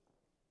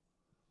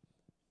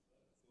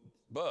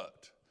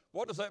 But.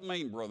 What does that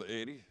mean, Brother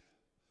Eddie?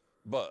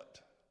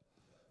 But.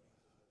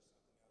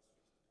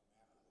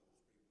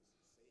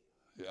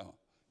 Yeah.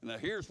 Now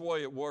here's where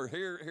you were.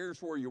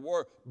 Here's where you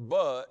were.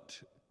 But.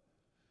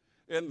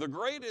 And the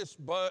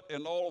greatest but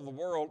in all of the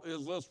world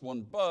is this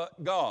one.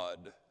 But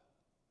God.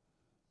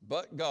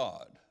 But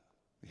God.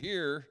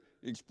 Here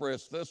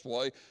expressed this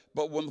way.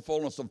 But when the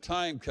fullness of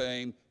time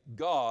came,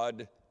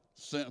 God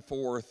sent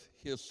forth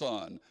his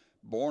Son,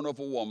 born of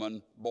a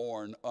woman,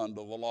 born under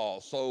the law.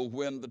 So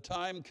when the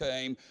time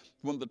came,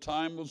 when the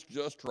time was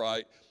just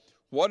right,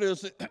 what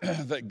is it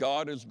that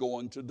God is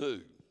going to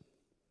do?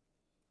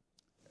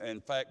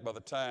 In fact, by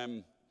the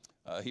time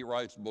he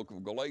writes the book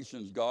of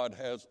Galatians, God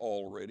has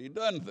already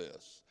done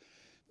this.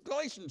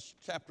 Galatians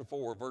chapter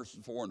 4, verses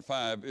 4 and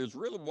 5 is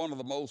really one of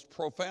the most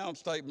profound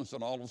statements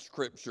in all of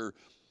Scripture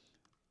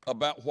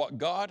about what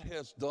God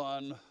has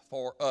done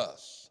for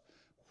us.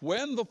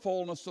 When the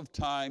fullness of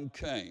time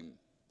came,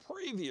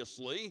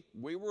 previously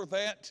we were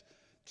that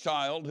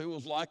child who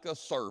was like a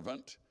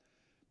servant,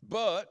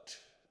 but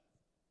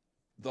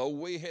though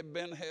we had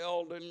been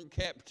held in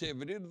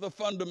captivity to the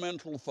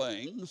fundamental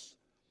things,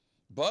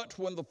 but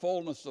when the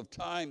fullness of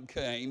time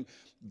came,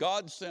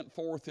 God sent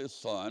forth his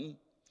Son.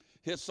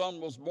 His Son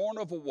was born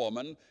of a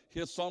woman.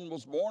 His Son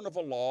was born of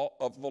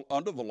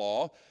under the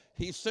law.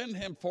 He sent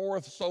him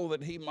forth so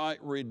that he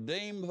might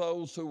redeem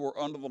those who were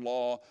under the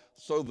law,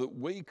 so that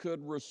we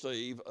could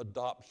receive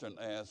adoption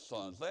as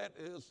sons. That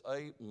is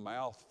a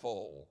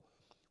mouthful.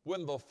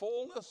 When the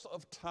fullness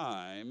of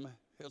time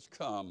has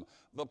come,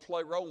 the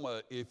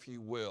pleroma, if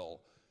you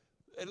will,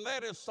 and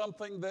that is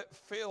something that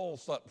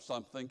fills up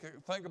something.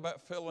 Think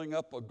about filling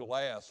up a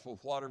glass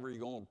with whatever you're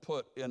going to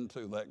put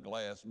into that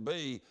glass.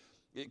 B,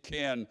 it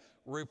can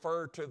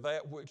refer to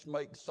that which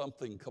makes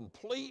something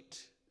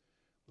complete,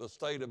 the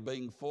state of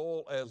being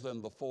full, as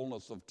in the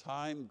fullness of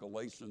time,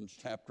 Galatians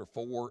chapter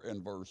 4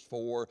 and verse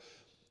 4.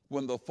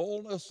 When the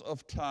fullness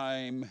of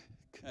time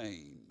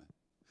came,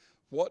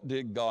 what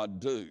did God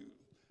do?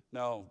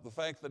 Now, the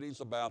fact that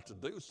he's about to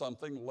do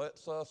something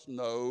lets us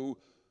know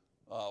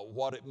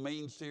what it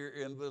means here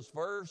in this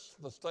verse,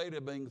 the state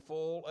of being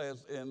full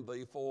as in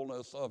the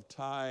fullness of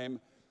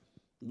time.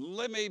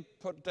 Let me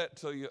put that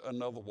to you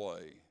another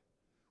way.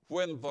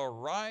 When the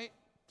right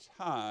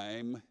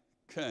time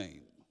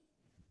came,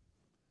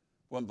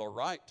 when the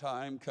right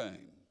time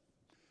came,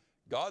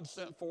 God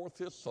sent forth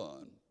his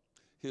Son.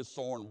 His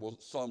son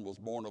was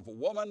born of a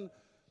woman.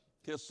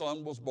 His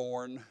Son was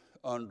born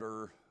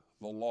under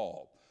the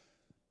law.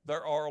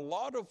 There are a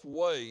lot of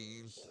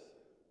ways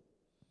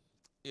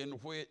in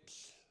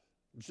which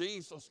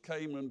Jesus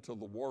came into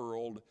the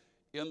world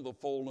in the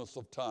fullness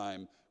of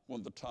time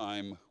when the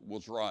time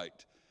was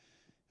right.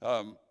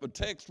 The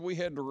text we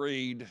had to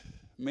read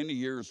many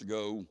years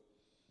ago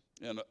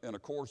in a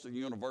course at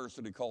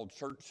university called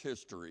Church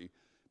History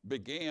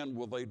began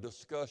with a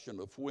discussion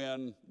of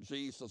when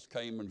Jesus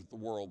came into the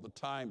world, the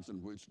times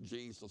in which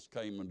Jesus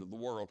came into the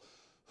world.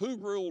 Who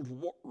ruled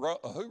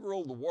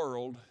the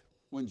world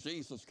when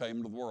Jesus came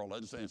into the world? I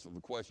just answered the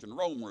question.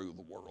 Rome ruled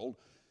the world.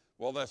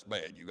 Well, that's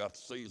bad. You got the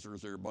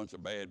Caesars, they're a bunch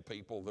of bad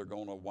people. They're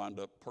going to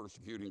wind up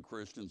persecuting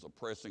Christians,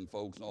 oppressing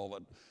folks and all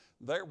that.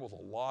 There was a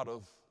lot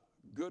of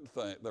good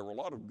things. There were a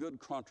lot of good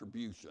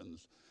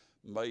contributions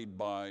made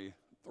by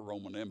the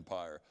Roman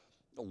Empire.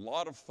 A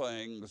lot of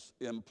things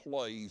in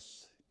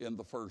place in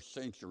the first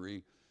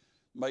century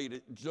made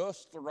it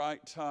just the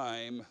right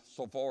time,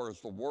 so far as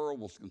the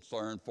world was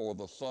concerned, for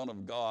the Son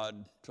of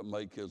God to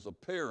make his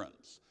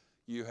appearance.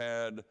 You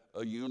had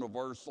a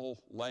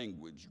universal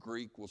language.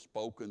 Greek was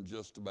spoken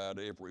just about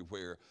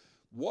everywhere.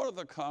 One of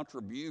the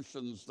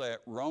contributions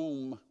that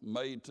Rome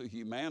made to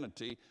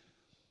humanity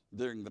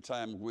during the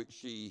time in which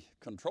she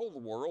controlled the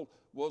world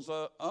was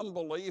an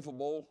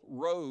unbelievable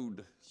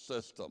road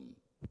system.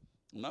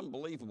 An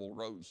unbelievable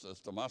road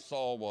system. I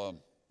saw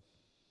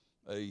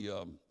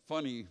a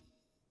funny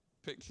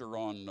picture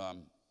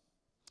on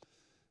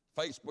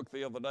Facebook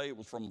the other day. It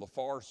was from The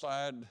Far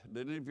Side.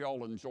 Did any of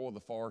y'all enjoy The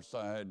Far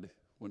Side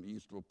when it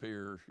used to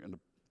appear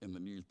in the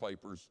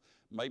newspapers?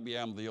 Maybe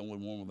I'm the only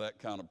one with that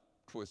kind of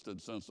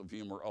twisted sense of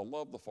humor. I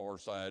love The Far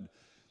Side.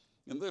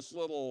 In this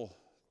little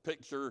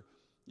picture,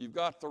 you've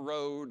got the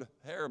road.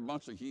 There are a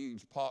bunch of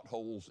huge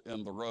potholes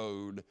in the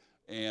road,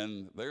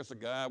 and there's a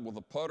guy with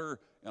a putter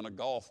and a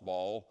golf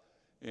ball,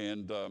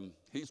 and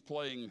he's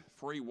playing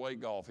freeway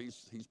golf.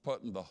 He's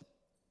putting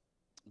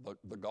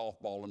the golf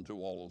ball into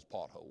all those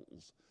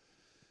potholes.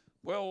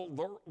 Well,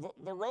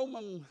 the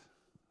Roman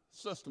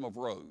system of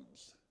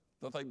roads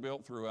that they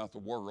built throughout the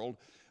world,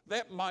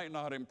 that might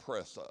not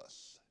impress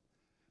us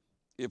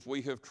if we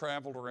have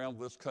traveled around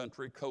this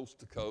country coast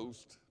to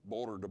coast,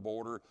 border to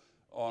border,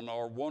 on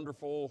our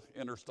wonderful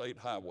interstate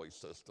highway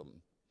system.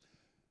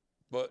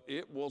 But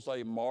it was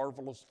a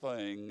marvelous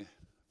thing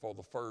for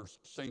the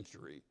first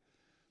century.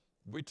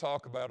 We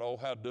talk about,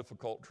 how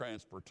difficult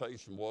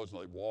transportation was, and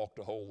they walked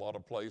a whole lot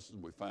of places.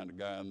 We find a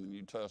guy in the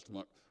New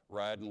Testament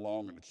riding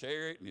along in a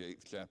chariot in the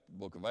 8th chapter of the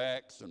book of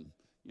Acts, and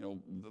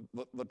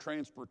the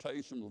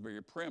transportation was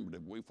very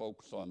primitive. We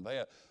focus on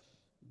that.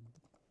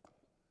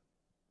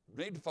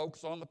 We need to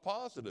focus on the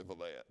positive of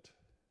that.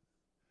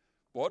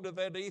 What did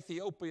that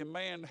Ethiopian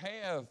man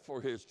have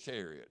for his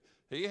chariot?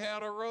 He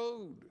had a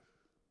road.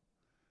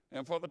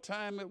 And for the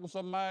time, it was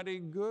a mighty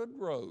good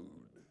road.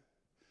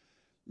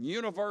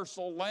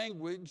 Universal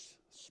language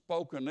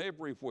spoken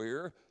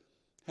everywhere.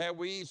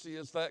 How easy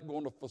is that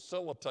going to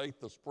facilitate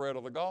the spread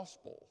of the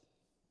gospel?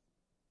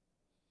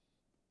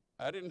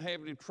 I didn't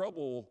have any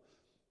trouble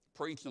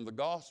preaching the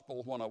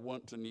gospel when I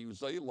went to New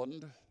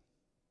Zealand.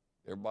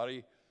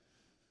 Everybody,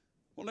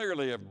 well,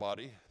 nearly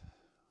everybody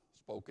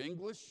spoke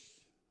English.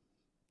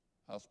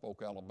 I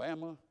spoke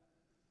Alabama,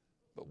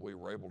 but we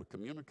were able to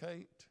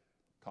communicate,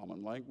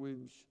 common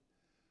language.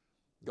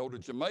 Go to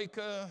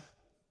Jamaica,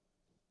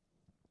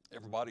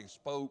 everybody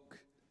spoke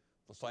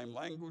the same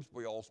language.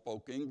 We all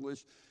spoke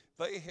English.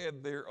 They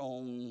had their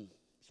own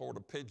sort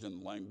of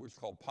pidgin language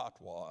called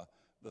patois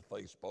that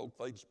they spoke.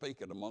 They'd speak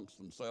it amongst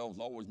themselves.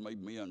 It always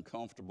made me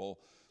uncomfortable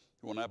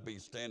when I'd be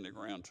standing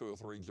around 2 or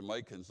 3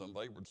 Jamaicans and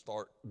they would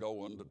start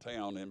going to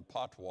town in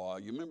patois.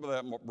 You remember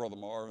that, Brother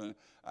Marvin?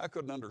 I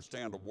couldn't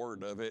understand a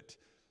word of it,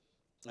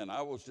 and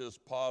I was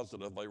just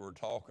positive they were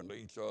talking to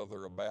each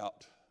other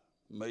about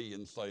me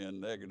and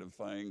saying negative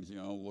things.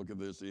 Look at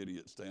this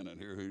idiot standing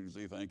here. Who does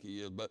he think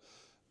he is? But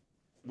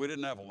we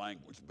didn't have a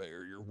language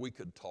barrier. We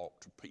could talk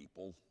to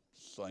people,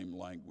 same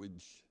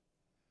language.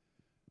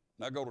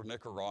 Now go to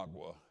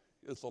Nicaragua.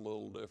 It's a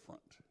little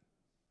different.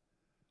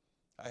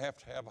 I have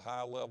to have a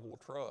high level of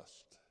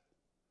trust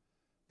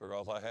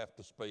because I have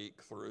to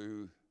speak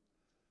through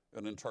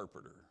an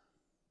interpreter.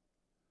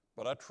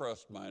 But I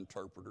trust my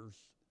interpreters,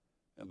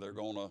 and they're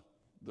going to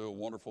do a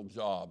wonderful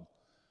job.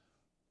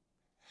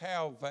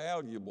 How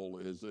valuable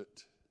is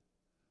it?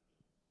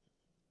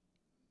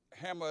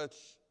 How much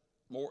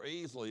more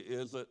easily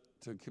is it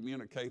to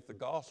communicate the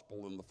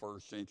gospel in the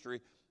first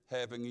century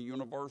having a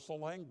universal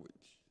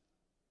language?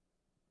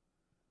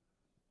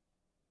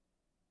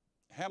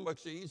 How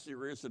much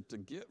easier is it to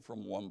get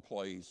from one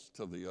place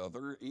to the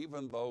other,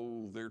 even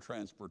though their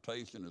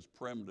transportation is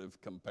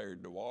primitive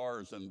compared to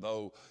ours, and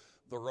though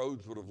the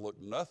roads would have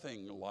looked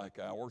nothing like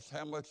ours?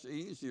 How much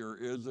easier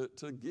is it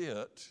to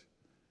get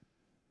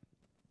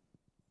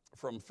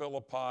from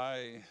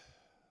Philippi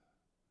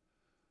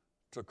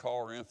to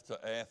Corinth to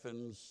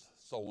Athens,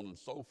 so on and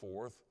so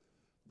forth,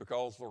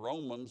 because the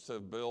Romans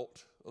have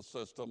built a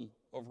system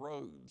of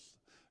roads.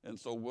 And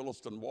so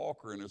Williston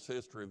Walker, in his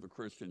History of the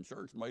Christian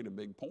Church, made a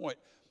big point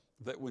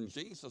that when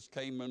Jesus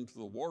came into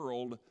the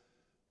world,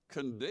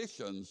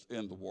 conditions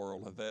in the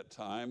world at that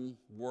time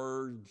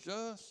were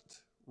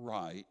just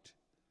right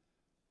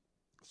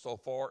so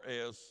far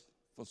as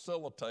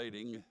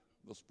facilitating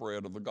the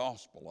spread of the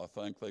gospel. I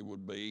think they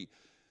would be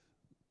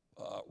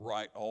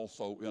right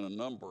also in a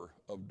number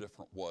of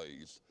different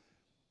ways.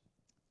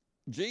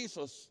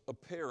 Jesus'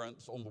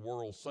 appearance on the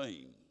world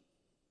scene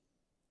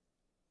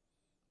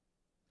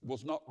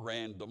was not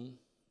random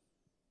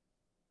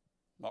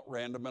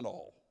at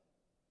all.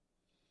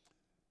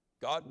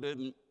 God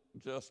didn't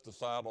just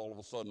decide all of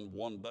a sudden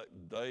one day,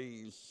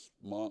 days,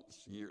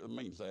 months, years. It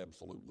means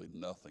absolutely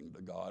nothing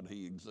to God.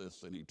 He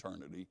exists in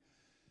eternity.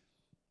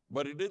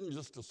 But he didn't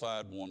just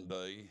decide one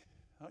day,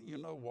 you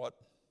know what?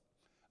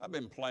 I've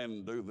been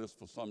planning to do this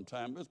for some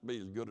time. This would be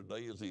as good a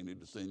day as any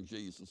to send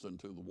Jesus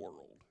into the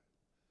world.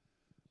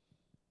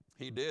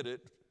 He did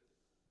it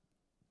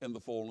in the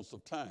fullness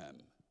of time.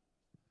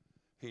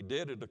 He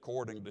did it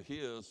according to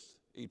his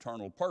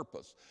eternal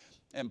purpose.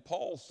 And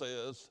Paul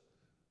says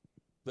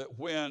that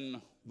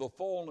when the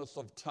fullness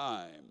of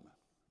time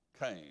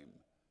came,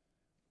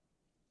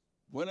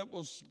 when it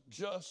was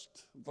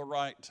just the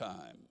right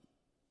time,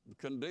 the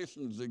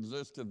conditions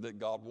existed that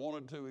God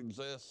wanted to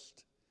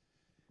exist,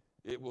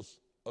 it was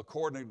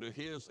according to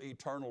his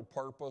eternal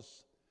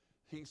purpose,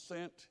 he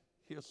sent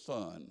his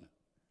son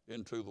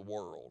into the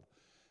world.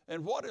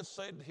 And what is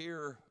said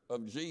here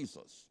of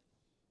Jesus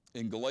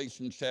in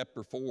Galatians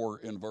chapter 4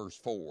 in verse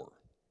 4?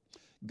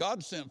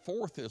 God sent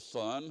forth his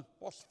son.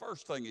 What's the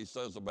first thing he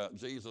says about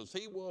Jesus?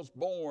 He was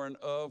born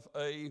of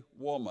a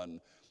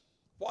woman.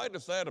 Why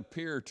does that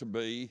appear to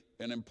be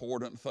an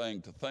important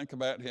thing, to think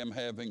about him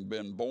having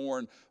been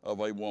born of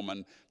a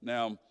woman?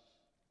 Now,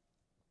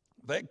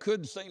 that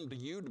could seem to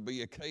you to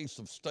be a case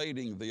of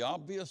stating the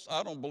obvious.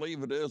 I don't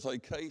believe it is a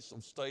case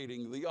of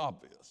stating the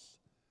obvious.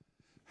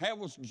 How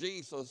was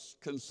Jesus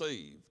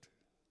conceived?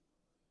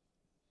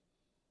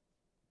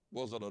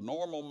 Was it a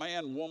normal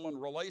man-woman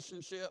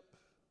relationship?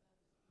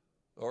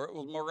 Or it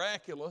was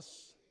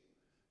miraculous,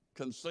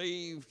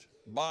 conceived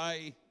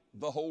by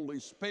the Holy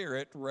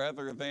Spirit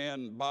rather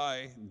than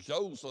by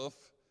Joseph,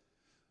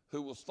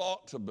 who was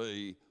thought to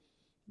be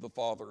the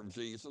father of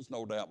Jesus,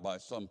 no doubt by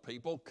some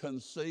people,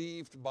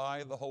 conceived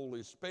by the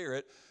Holy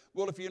Spirit.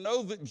 Well, if you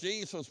know that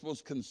Jesus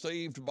was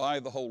conceived by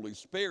the Holy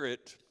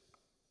Spirit,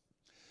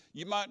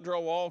 you might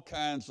draw all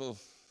kinds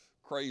of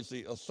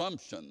crazy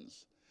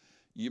assumptions.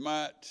 You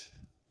might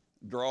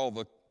draw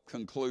the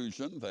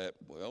conclusion that,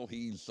 well,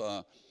 he's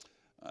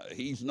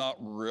not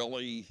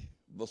really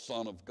the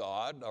Son of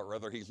God, or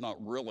rather, he's not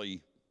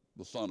really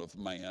the Son of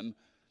Man.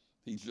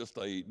 He's just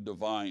a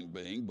divine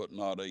being, but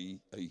not a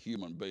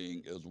human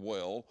being as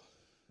well.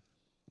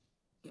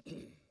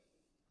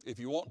 If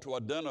you want to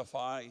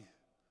identify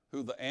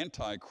who the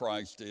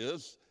Antichrist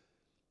is,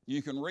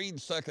 you can read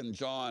 2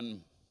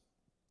 John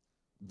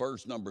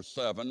verse number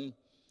 7,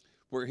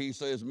 where he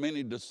says,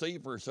 many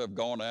deceivers have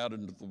gone out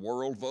into the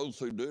world, those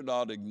who do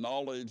not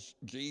acknowledge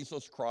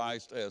Jesus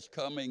Christ as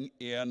coming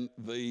in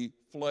the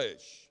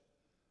flesh.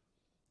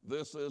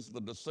 This is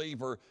the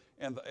deceiver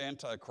and the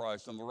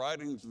Antichrist. In the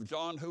writings of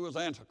John, who is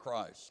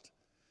Antichrist?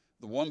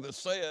 The one that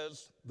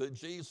says that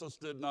Jesus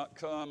did not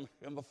come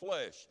in the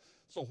flesh.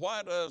 So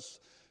why does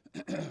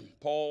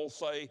Paul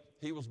say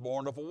he was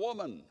born of a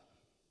woman?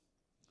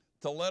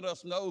 To let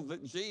us know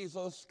that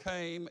Jesus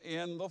came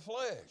in the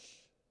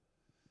flesh.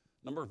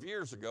 A number of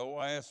years ago,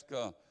 I asked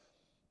a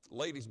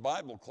ladies'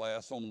 Bible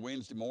class on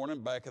Wednesday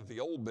morning back at the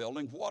old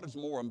building, what is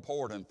more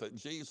important, that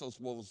Jesus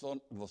was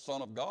the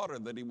Son of God or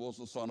that he was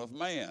the Son of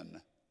Man?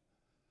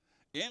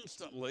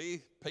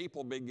 Instantly,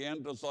 people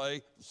began to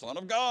say, Son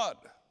of God.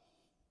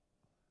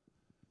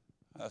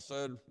 I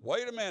said,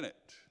 wait a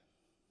minute.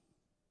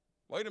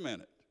 Wait a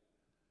minute.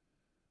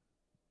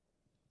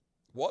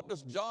 What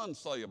does John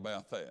say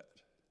about that?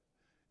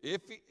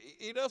 If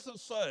he doesn't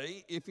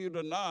say, if you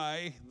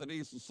deny that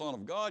he's the Son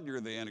of God, you're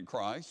the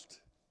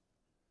Antichrist.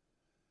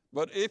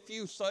 But if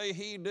you say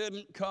he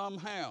didn't come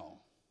how?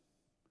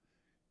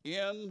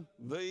 In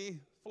the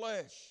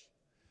flesh.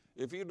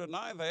 If you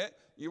deny that,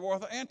 you are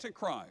the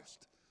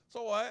Antichrist.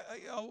 So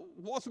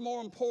what's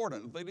more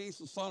important, that he's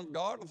the Son of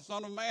God or the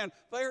Son of Man?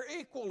 They're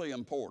equally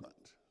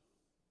important.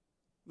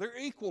 They're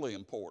equally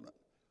important.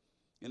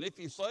 And if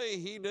you say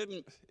he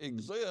didn't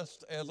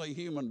exist as a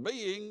human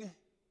being,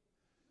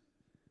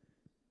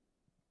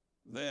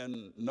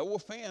 then no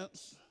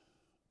offense,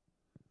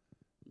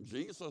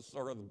 Jesus,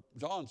 or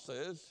John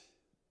says,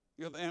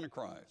 you're the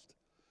Antichrist.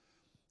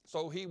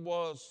 So he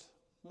was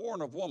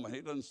born of woman.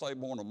 He doesn't say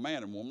born of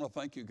man and woman. I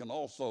think you can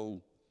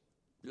also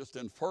just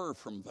infer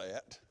from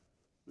that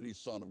he's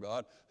Son of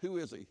God. Who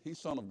is he? He's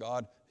Son of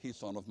God. He's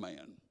Son of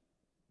Man.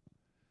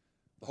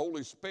 The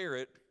Holy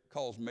Spirit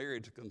caused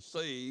Mary to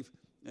conceive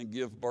and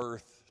give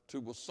birth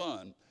to a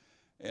son.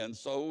 And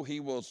so he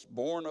was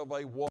born of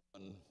a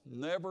woman.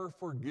 Never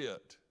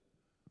forget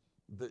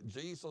that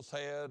Jesus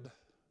had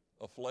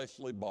a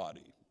fleshly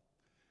body.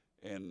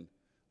 And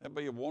that'd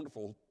be a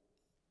wonderful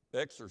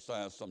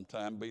exercise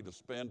sometime, be to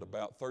spend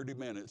about 30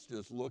 minutes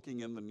just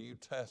looking in the New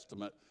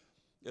Testament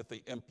at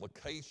the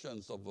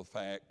implications of the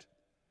fact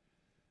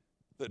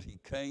that he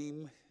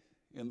came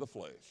in the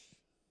flesh.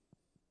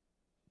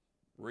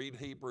 Read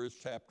Hebrews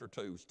chapter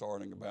 2,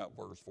 starting about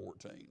verse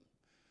 14.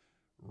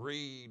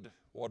 Read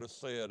what is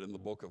said in the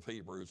book of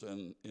Hebrews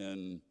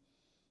in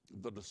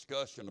the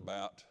discussion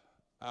about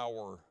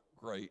our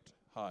great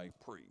high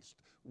priest.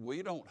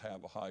 We don't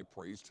have a high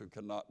priest who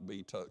cannot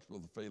be touched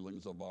with the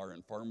feelings of our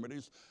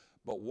infirmities,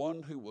 but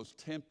one who was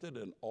tempted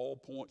in all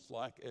points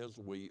like as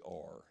we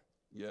are,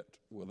 yet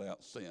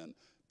without sin.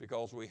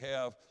 Because we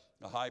have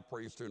a high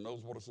priest who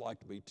knows what it's like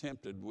to be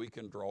tempted, we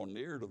can draw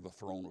near to the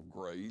throne of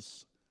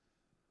grace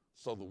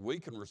so that we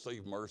can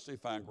receive mercy,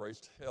 find grace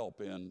to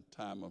help in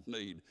time of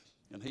need.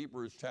 In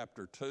Hebrews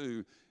chapter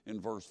 2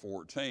 in verse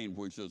 14,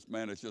 which is,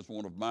 man, it's just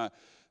one of my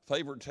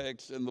favorite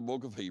texts in the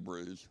book of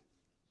Hebrews,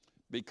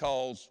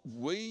 because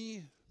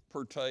we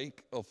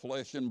partake of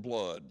flesh and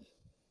blood.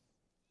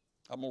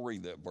 I'm going to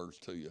read that verse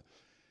to you.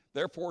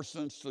 Therefore,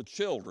 since the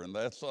children,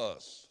 that's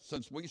us,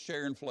 since we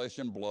share in flesh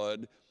and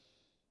blood,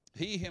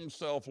 he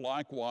himself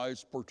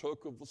likewise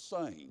partook of the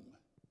same.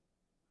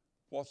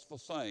 What's the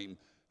same?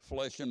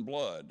 Flesh and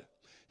blood.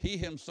 He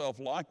himself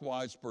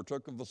likewise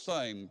partook of the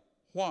same.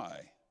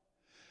 Why?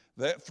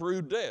 That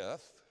through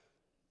death,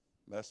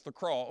 that's the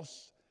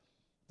cross,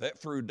 that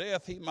through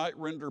death he might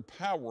render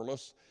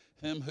powerless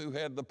him who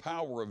had the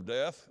power of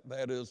death,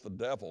 that is the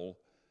devil,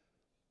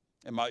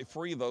 and might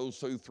free those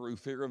who through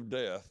fear of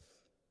death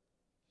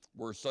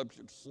were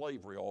subject to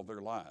slavery all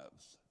their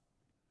lives.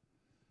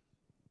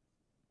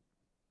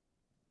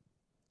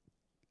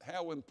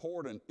 How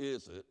important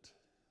is it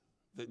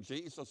that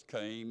Jesus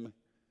came,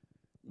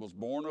 was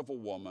born of a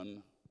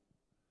woman,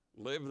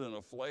 lived in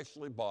a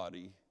fleshly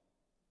body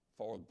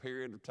for the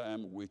period of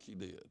time in which he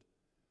did?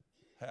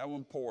 How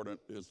important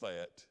is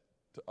that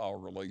to our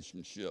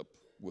relationship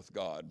with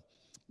God,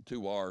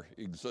 to our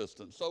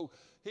existence? So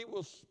he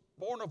was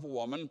born of a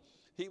woman.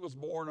 He was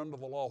born under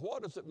the law.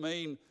 What does it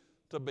mean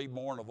to be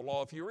born of the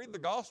law? If you read the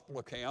gospel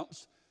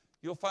accounts,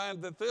 you'll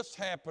find that this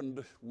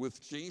happened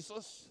with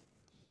Jesus.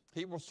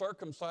 He was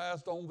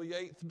circumcised on the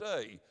 8th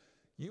day.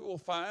 You will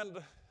find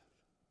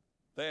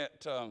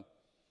that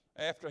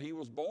after he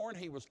was born,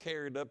 he was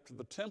carried up to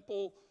the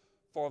temple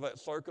for that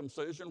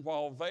circumcision.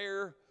 While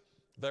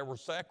there were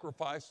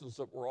sacrifices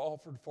that were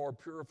offered for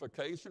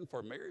purification,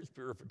 for marriage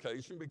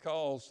purification,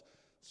 because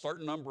a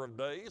certain number of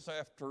days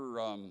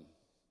after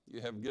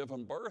you have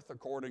given birth,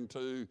 according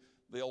to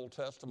the Old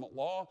Testament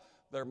law,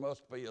 there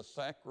must be a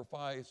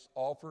sacrifice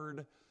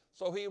offered.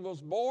 So he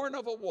was born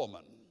of a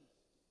woman.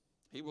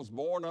 He was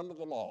born under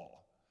the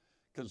law,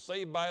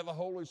 conceived by the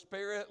Holy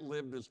Spirit,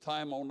 lived his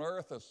time on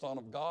earth as Son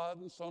of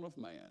God and Son of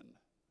Man.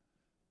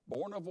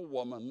 Born of a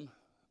woman,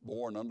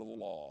 born under the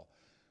law.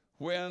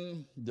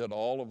 When did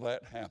all of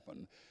that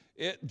happen?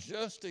 At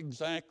just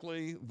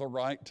exactly the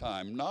right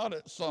time, not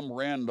at some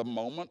random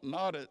moment,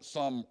 not at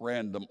some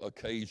random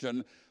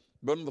occasion,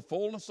 but in the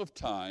fullness of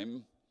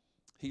time,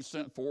 he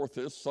sent forth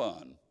his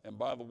Son. And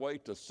by the way,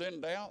 to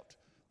send out,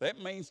 that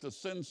means to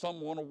send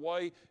someone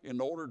away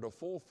in order to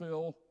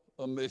fulfill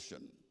a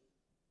mission.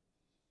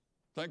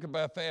 Think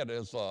about that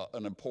as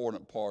an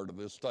important part of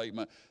this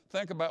statement.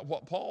 Think about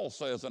what Paul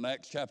says in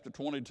Acts chapter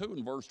 22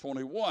 and verse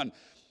 21.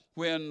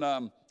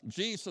 When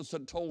Jesus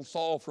had told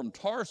Saul from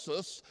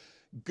Tarsus,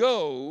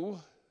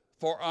 "Go,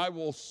 for I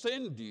will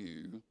send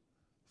you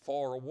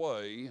far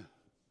away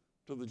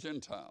to the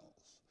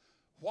Gentiles."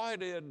 Why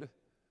did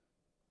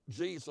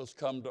Jesus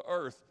come to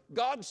earth?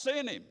 God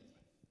sent him.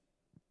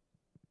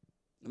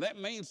 And that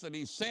means that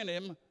he sent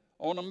him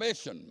on a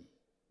mission.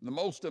 The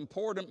most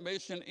important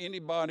mission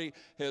anybody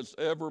has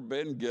ever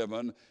been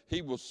given.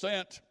 He was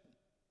sent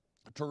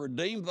to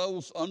redeem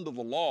those under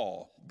the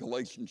law,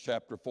 Galatians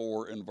chapter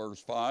 4 and verse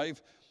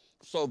 5,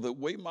 so that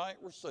we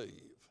might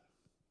receive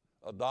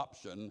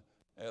adoption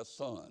as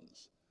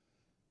sons.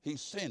 He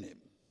sent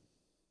him.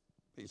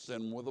 He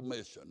sent him with a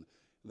mission.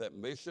 That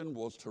mission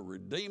was to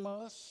redeem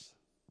us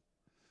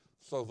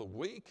so that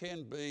we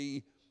can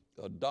be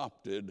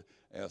adopted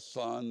as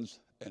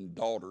sons and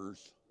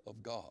daughters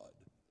of God.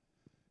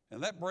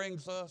 And that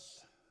brings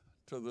us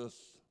to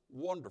this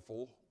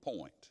wonderful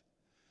point.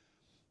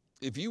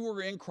 If you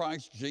were in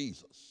Christ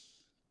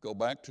Jesus, go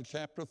back to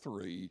chapter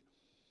 3,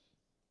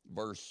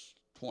 verse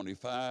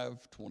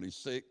 25,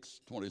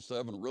 26,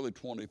 27, really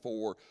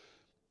 24.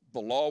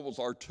 The law was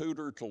our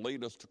tutor to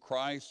lead us to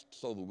Christ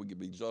so that we could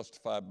be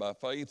justified by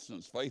faith.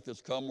 Since faith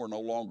has come, we're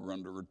no longer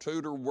under a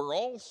tutor. We're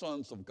all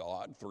sons of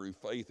God through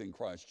faith in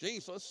Christ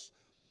Jesus.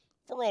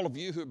 For all of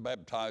you who are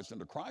baptized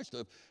into Christ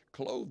have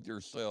clothed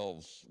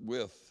yourselves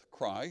with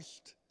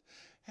Christ.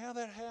 How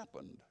that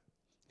happened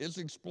is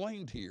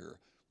explained here.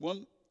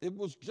 When it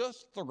was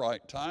just the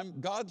right time,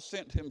 God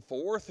sent him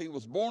forth. He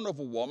was born of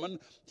a woman.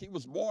 He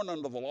was born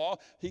under the law.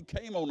 He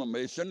came on a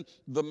mission.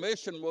 The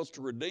mission was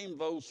to redeem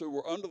those who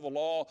were under the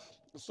law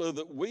so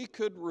that we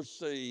could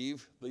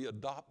receive the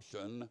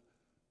adoption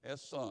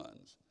as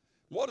sons.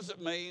 What does it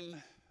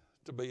mean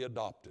to be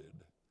adopted?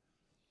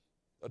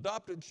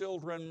 Adopted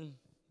children,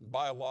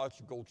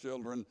 biological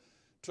children,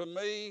 to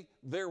me,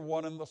 they're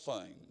one and the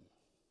same.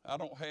 I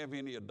don't have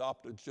any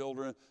adopted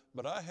children,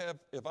 but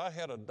if I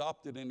had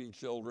adopted any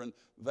children,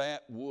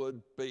 that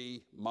would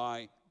be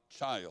my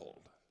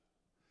child.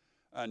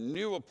 I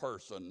knew a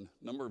person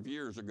a number of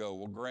years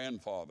ago, a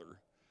grandfather.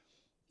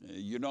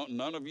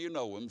 None of you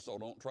know him, so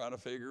don't try to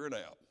figure it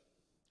out.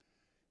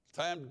 It's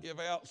time to give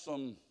out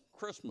some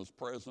Christmas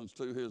presents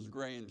to his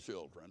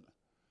grandchildren.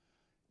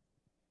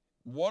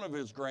 One of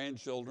his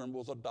grandchildren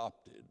was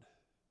adopted.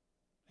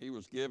 He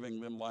was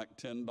giving them like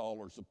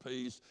 $10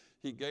 apiece.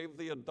 He gave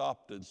the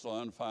adopted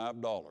son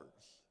 $5.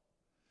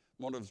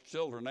 one of his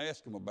children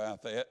asked him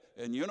about that,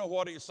 and you know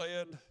what he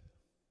said?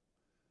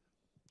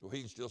 Well,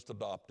 he's just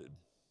adopted.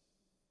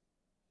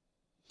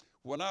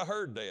 When I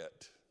heard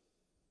that,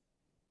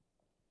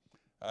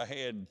 I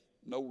had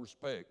no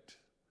respect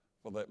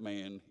for that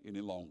man any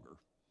longer.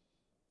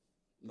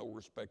 No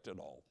respect at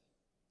all.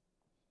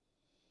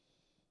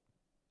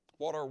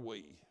 What are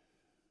we?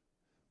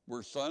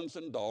 We're sons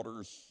and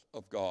daughters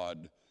of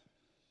God.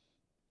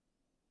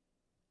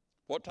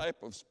 What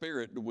type of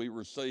spirit do we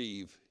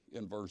receive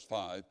in verse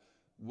 5?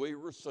 We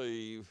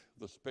receive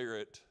the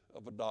spirit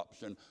of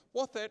adoption.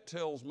 What that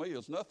tells me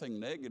is nothing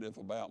negative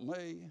about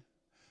me.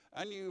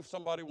 I knew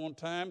somebody one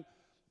time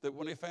that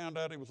when he found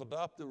out he was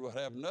adopted would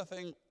have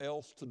nothing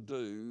else to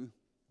do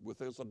with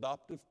his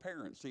adoptive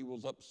parents. He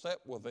was upset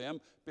with them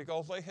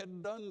because they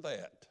had done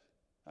that.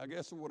 I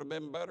guess it would have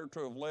been better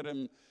to have let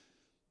him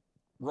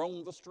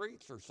roam the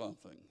streets or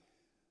something.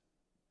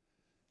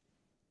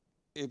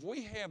 If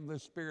we have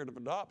this spirit of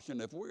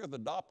adoption, if we're the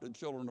adopted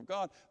children of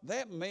God,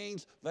 that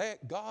means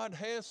that God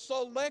has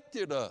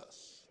selected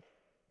us.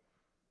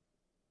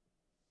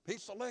 He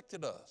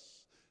selected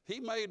us. He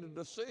made a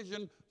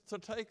decision to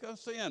take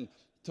us in,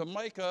 to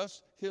make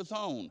us his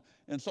own.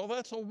 And so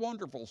that's a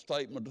wonderful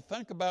statement to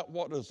think about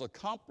what is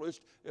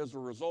accomplished as a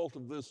result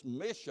of this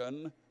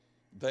mission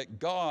that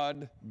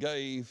God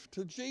gave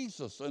to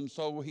Jesus. And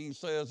so he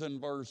says in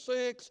verse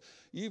 6,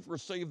 you've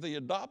received the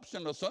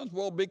adoption of sons.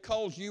 Well,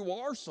 because you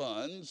are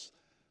sons,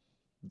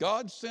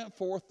 God sent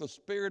forth the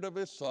Spirit of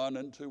his Son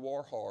into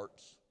our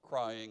hearts,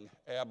 crying,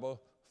 Abba,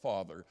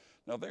 Father.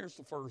 Now there's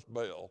the first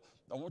bell.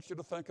 I want you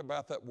to think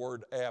about that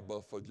word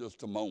Abba for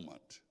just a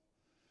moment.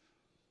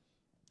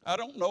 I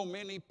don't know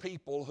many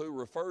people who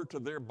refer to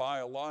their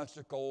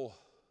biological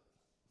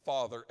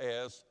father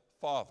as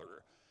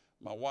father.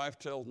 My wife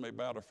tells me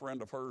about a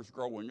friend of hers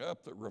growing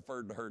up that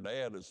referred to her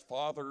dad as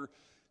father.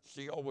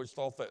 She always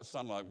thought that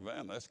sounded like,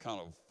 man, that's kind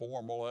of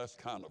formal, that's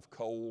kind of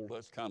cold,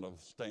 that's kind of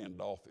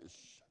standoffish.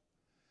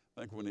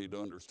 I think we need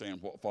to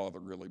understand what father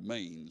really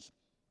means.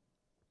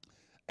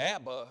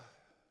 Abba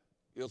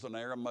is an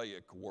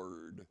Aramaic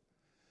word.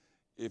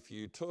 If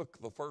you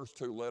took the first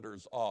two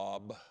letters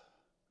Ab,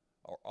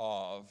 or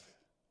Av,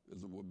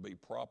 as it would be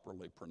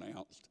properly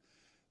pronounced,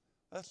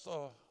 that's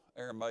an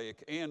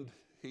Aramaic and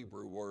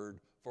Hebrew word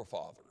for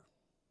father.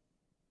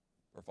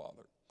 For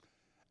father.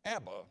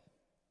 Abba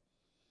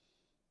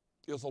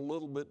is a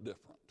little bit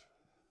different.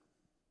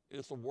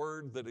 It's a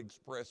word that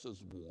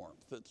expresses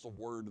warmth. It's a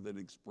word that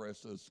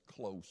expresses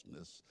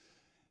closeness.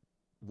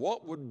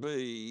 What would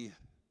be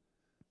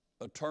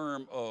a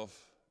term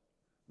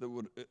that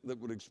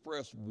would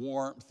express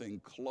warmth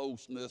and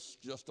closeness,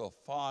 just a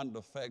fond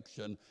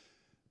affection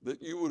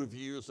that you would have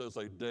used as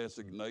a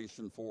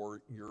designation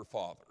for your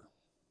father?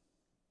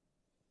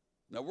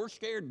 Now, we're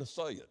scared to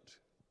say it.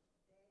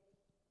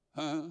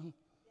 Huh?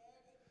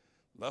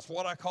 That's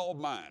what I called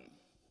mine.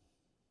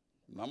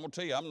 And I'm going to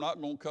tell you, I'm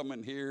not going to come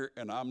in here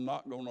and I'm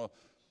not going to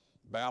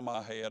bow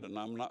my head and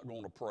I'm not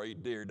going to pray,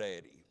 Dear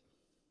Daddy.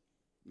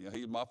 You know,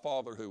 he's my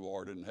Father who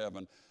art in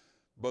heaven.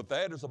 But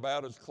that is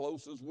about as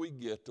close as we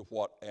get to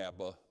what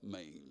Abba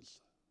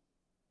means.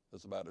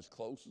 That's about as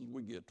close as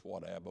we get to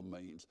what Abba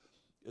means.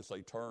 It's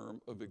a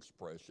term of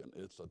expression.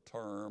 It's a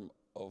term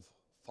of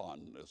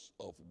fondness,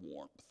 of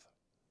warmth.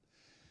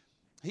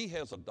 He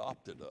has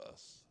adopted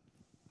us.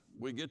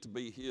 We get to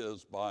be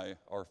his by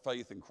our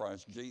faith in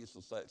Christ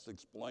Jesus. That's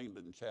explained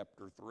in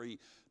chapter 3,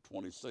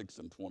 26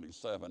 and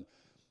 27.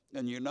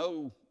 And you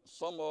know,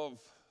 some of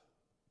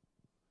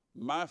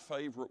my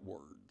favorite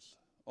words,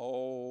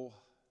 oh,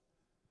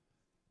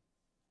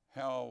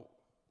 how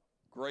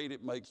great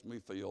it makes me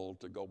feel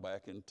to go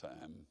back in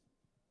time,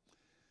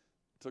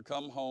 to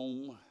come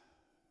home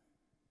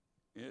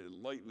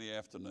late in the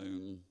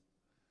afternoon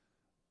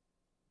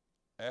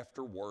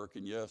after work,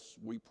 and yes,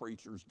 we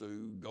preachers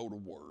do go to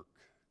work.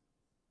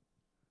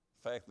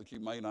 The fact that you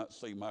may not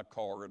see my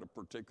car at a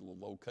particular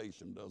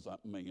location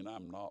doesn't mean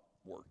I'm not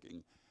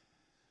working.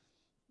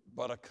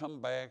 But I come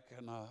back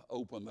and I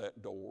open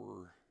that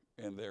door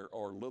and there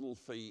are little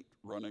feet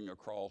running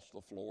across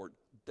the floor.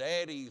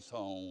 Daddy's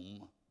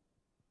home.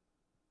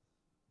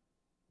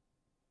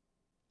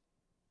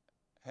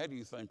 How do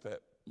you think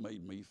that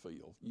made me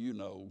feel? You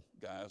know,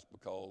 guys,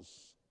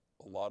 because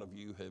a lot of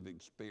you have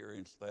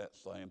experienced that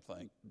same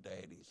thing.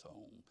 Daddy's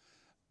home.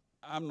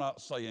 I'm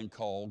not saying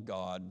call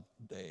God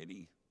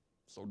Daddy,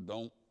 so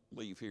don't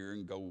leave here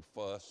and go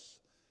fuss.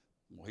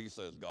 Well, he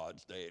says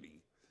God's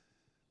Daddy.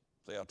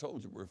 See, I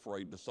told you we're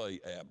afraid to say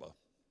Abba.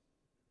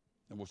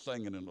 And we're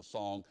singing in a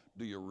song,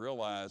 do you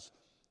realize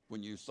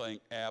when you sing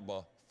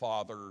Abba,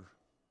 Father,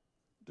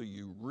 do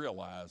you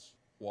realize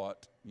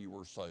what you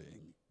were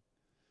saying?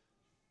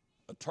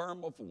 A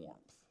term of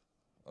warmth,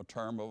 a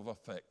term of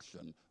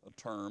affection, a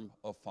term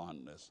of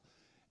fondness.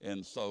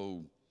 And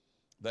so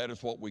that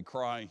is what we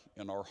cry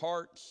in our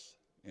hearts.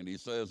 And he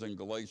says in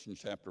Galatians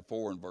chapter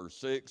 4 and verse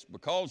 6,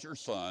 because you're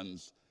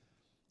sons,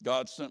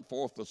 God sent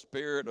forth the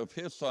Spirit of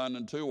his Son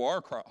into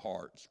our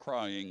hearts,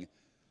 crying,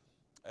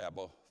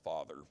 Abba,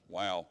 Father.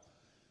 Wow.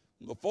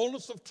 The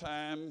fullness of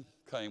time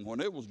came when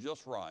it was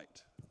just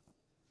right.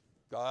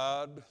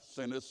 God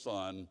sent his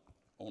son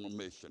on a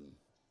mission.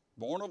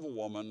 Born of a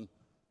woman,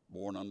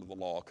 born under the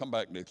law. Come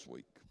back next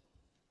week.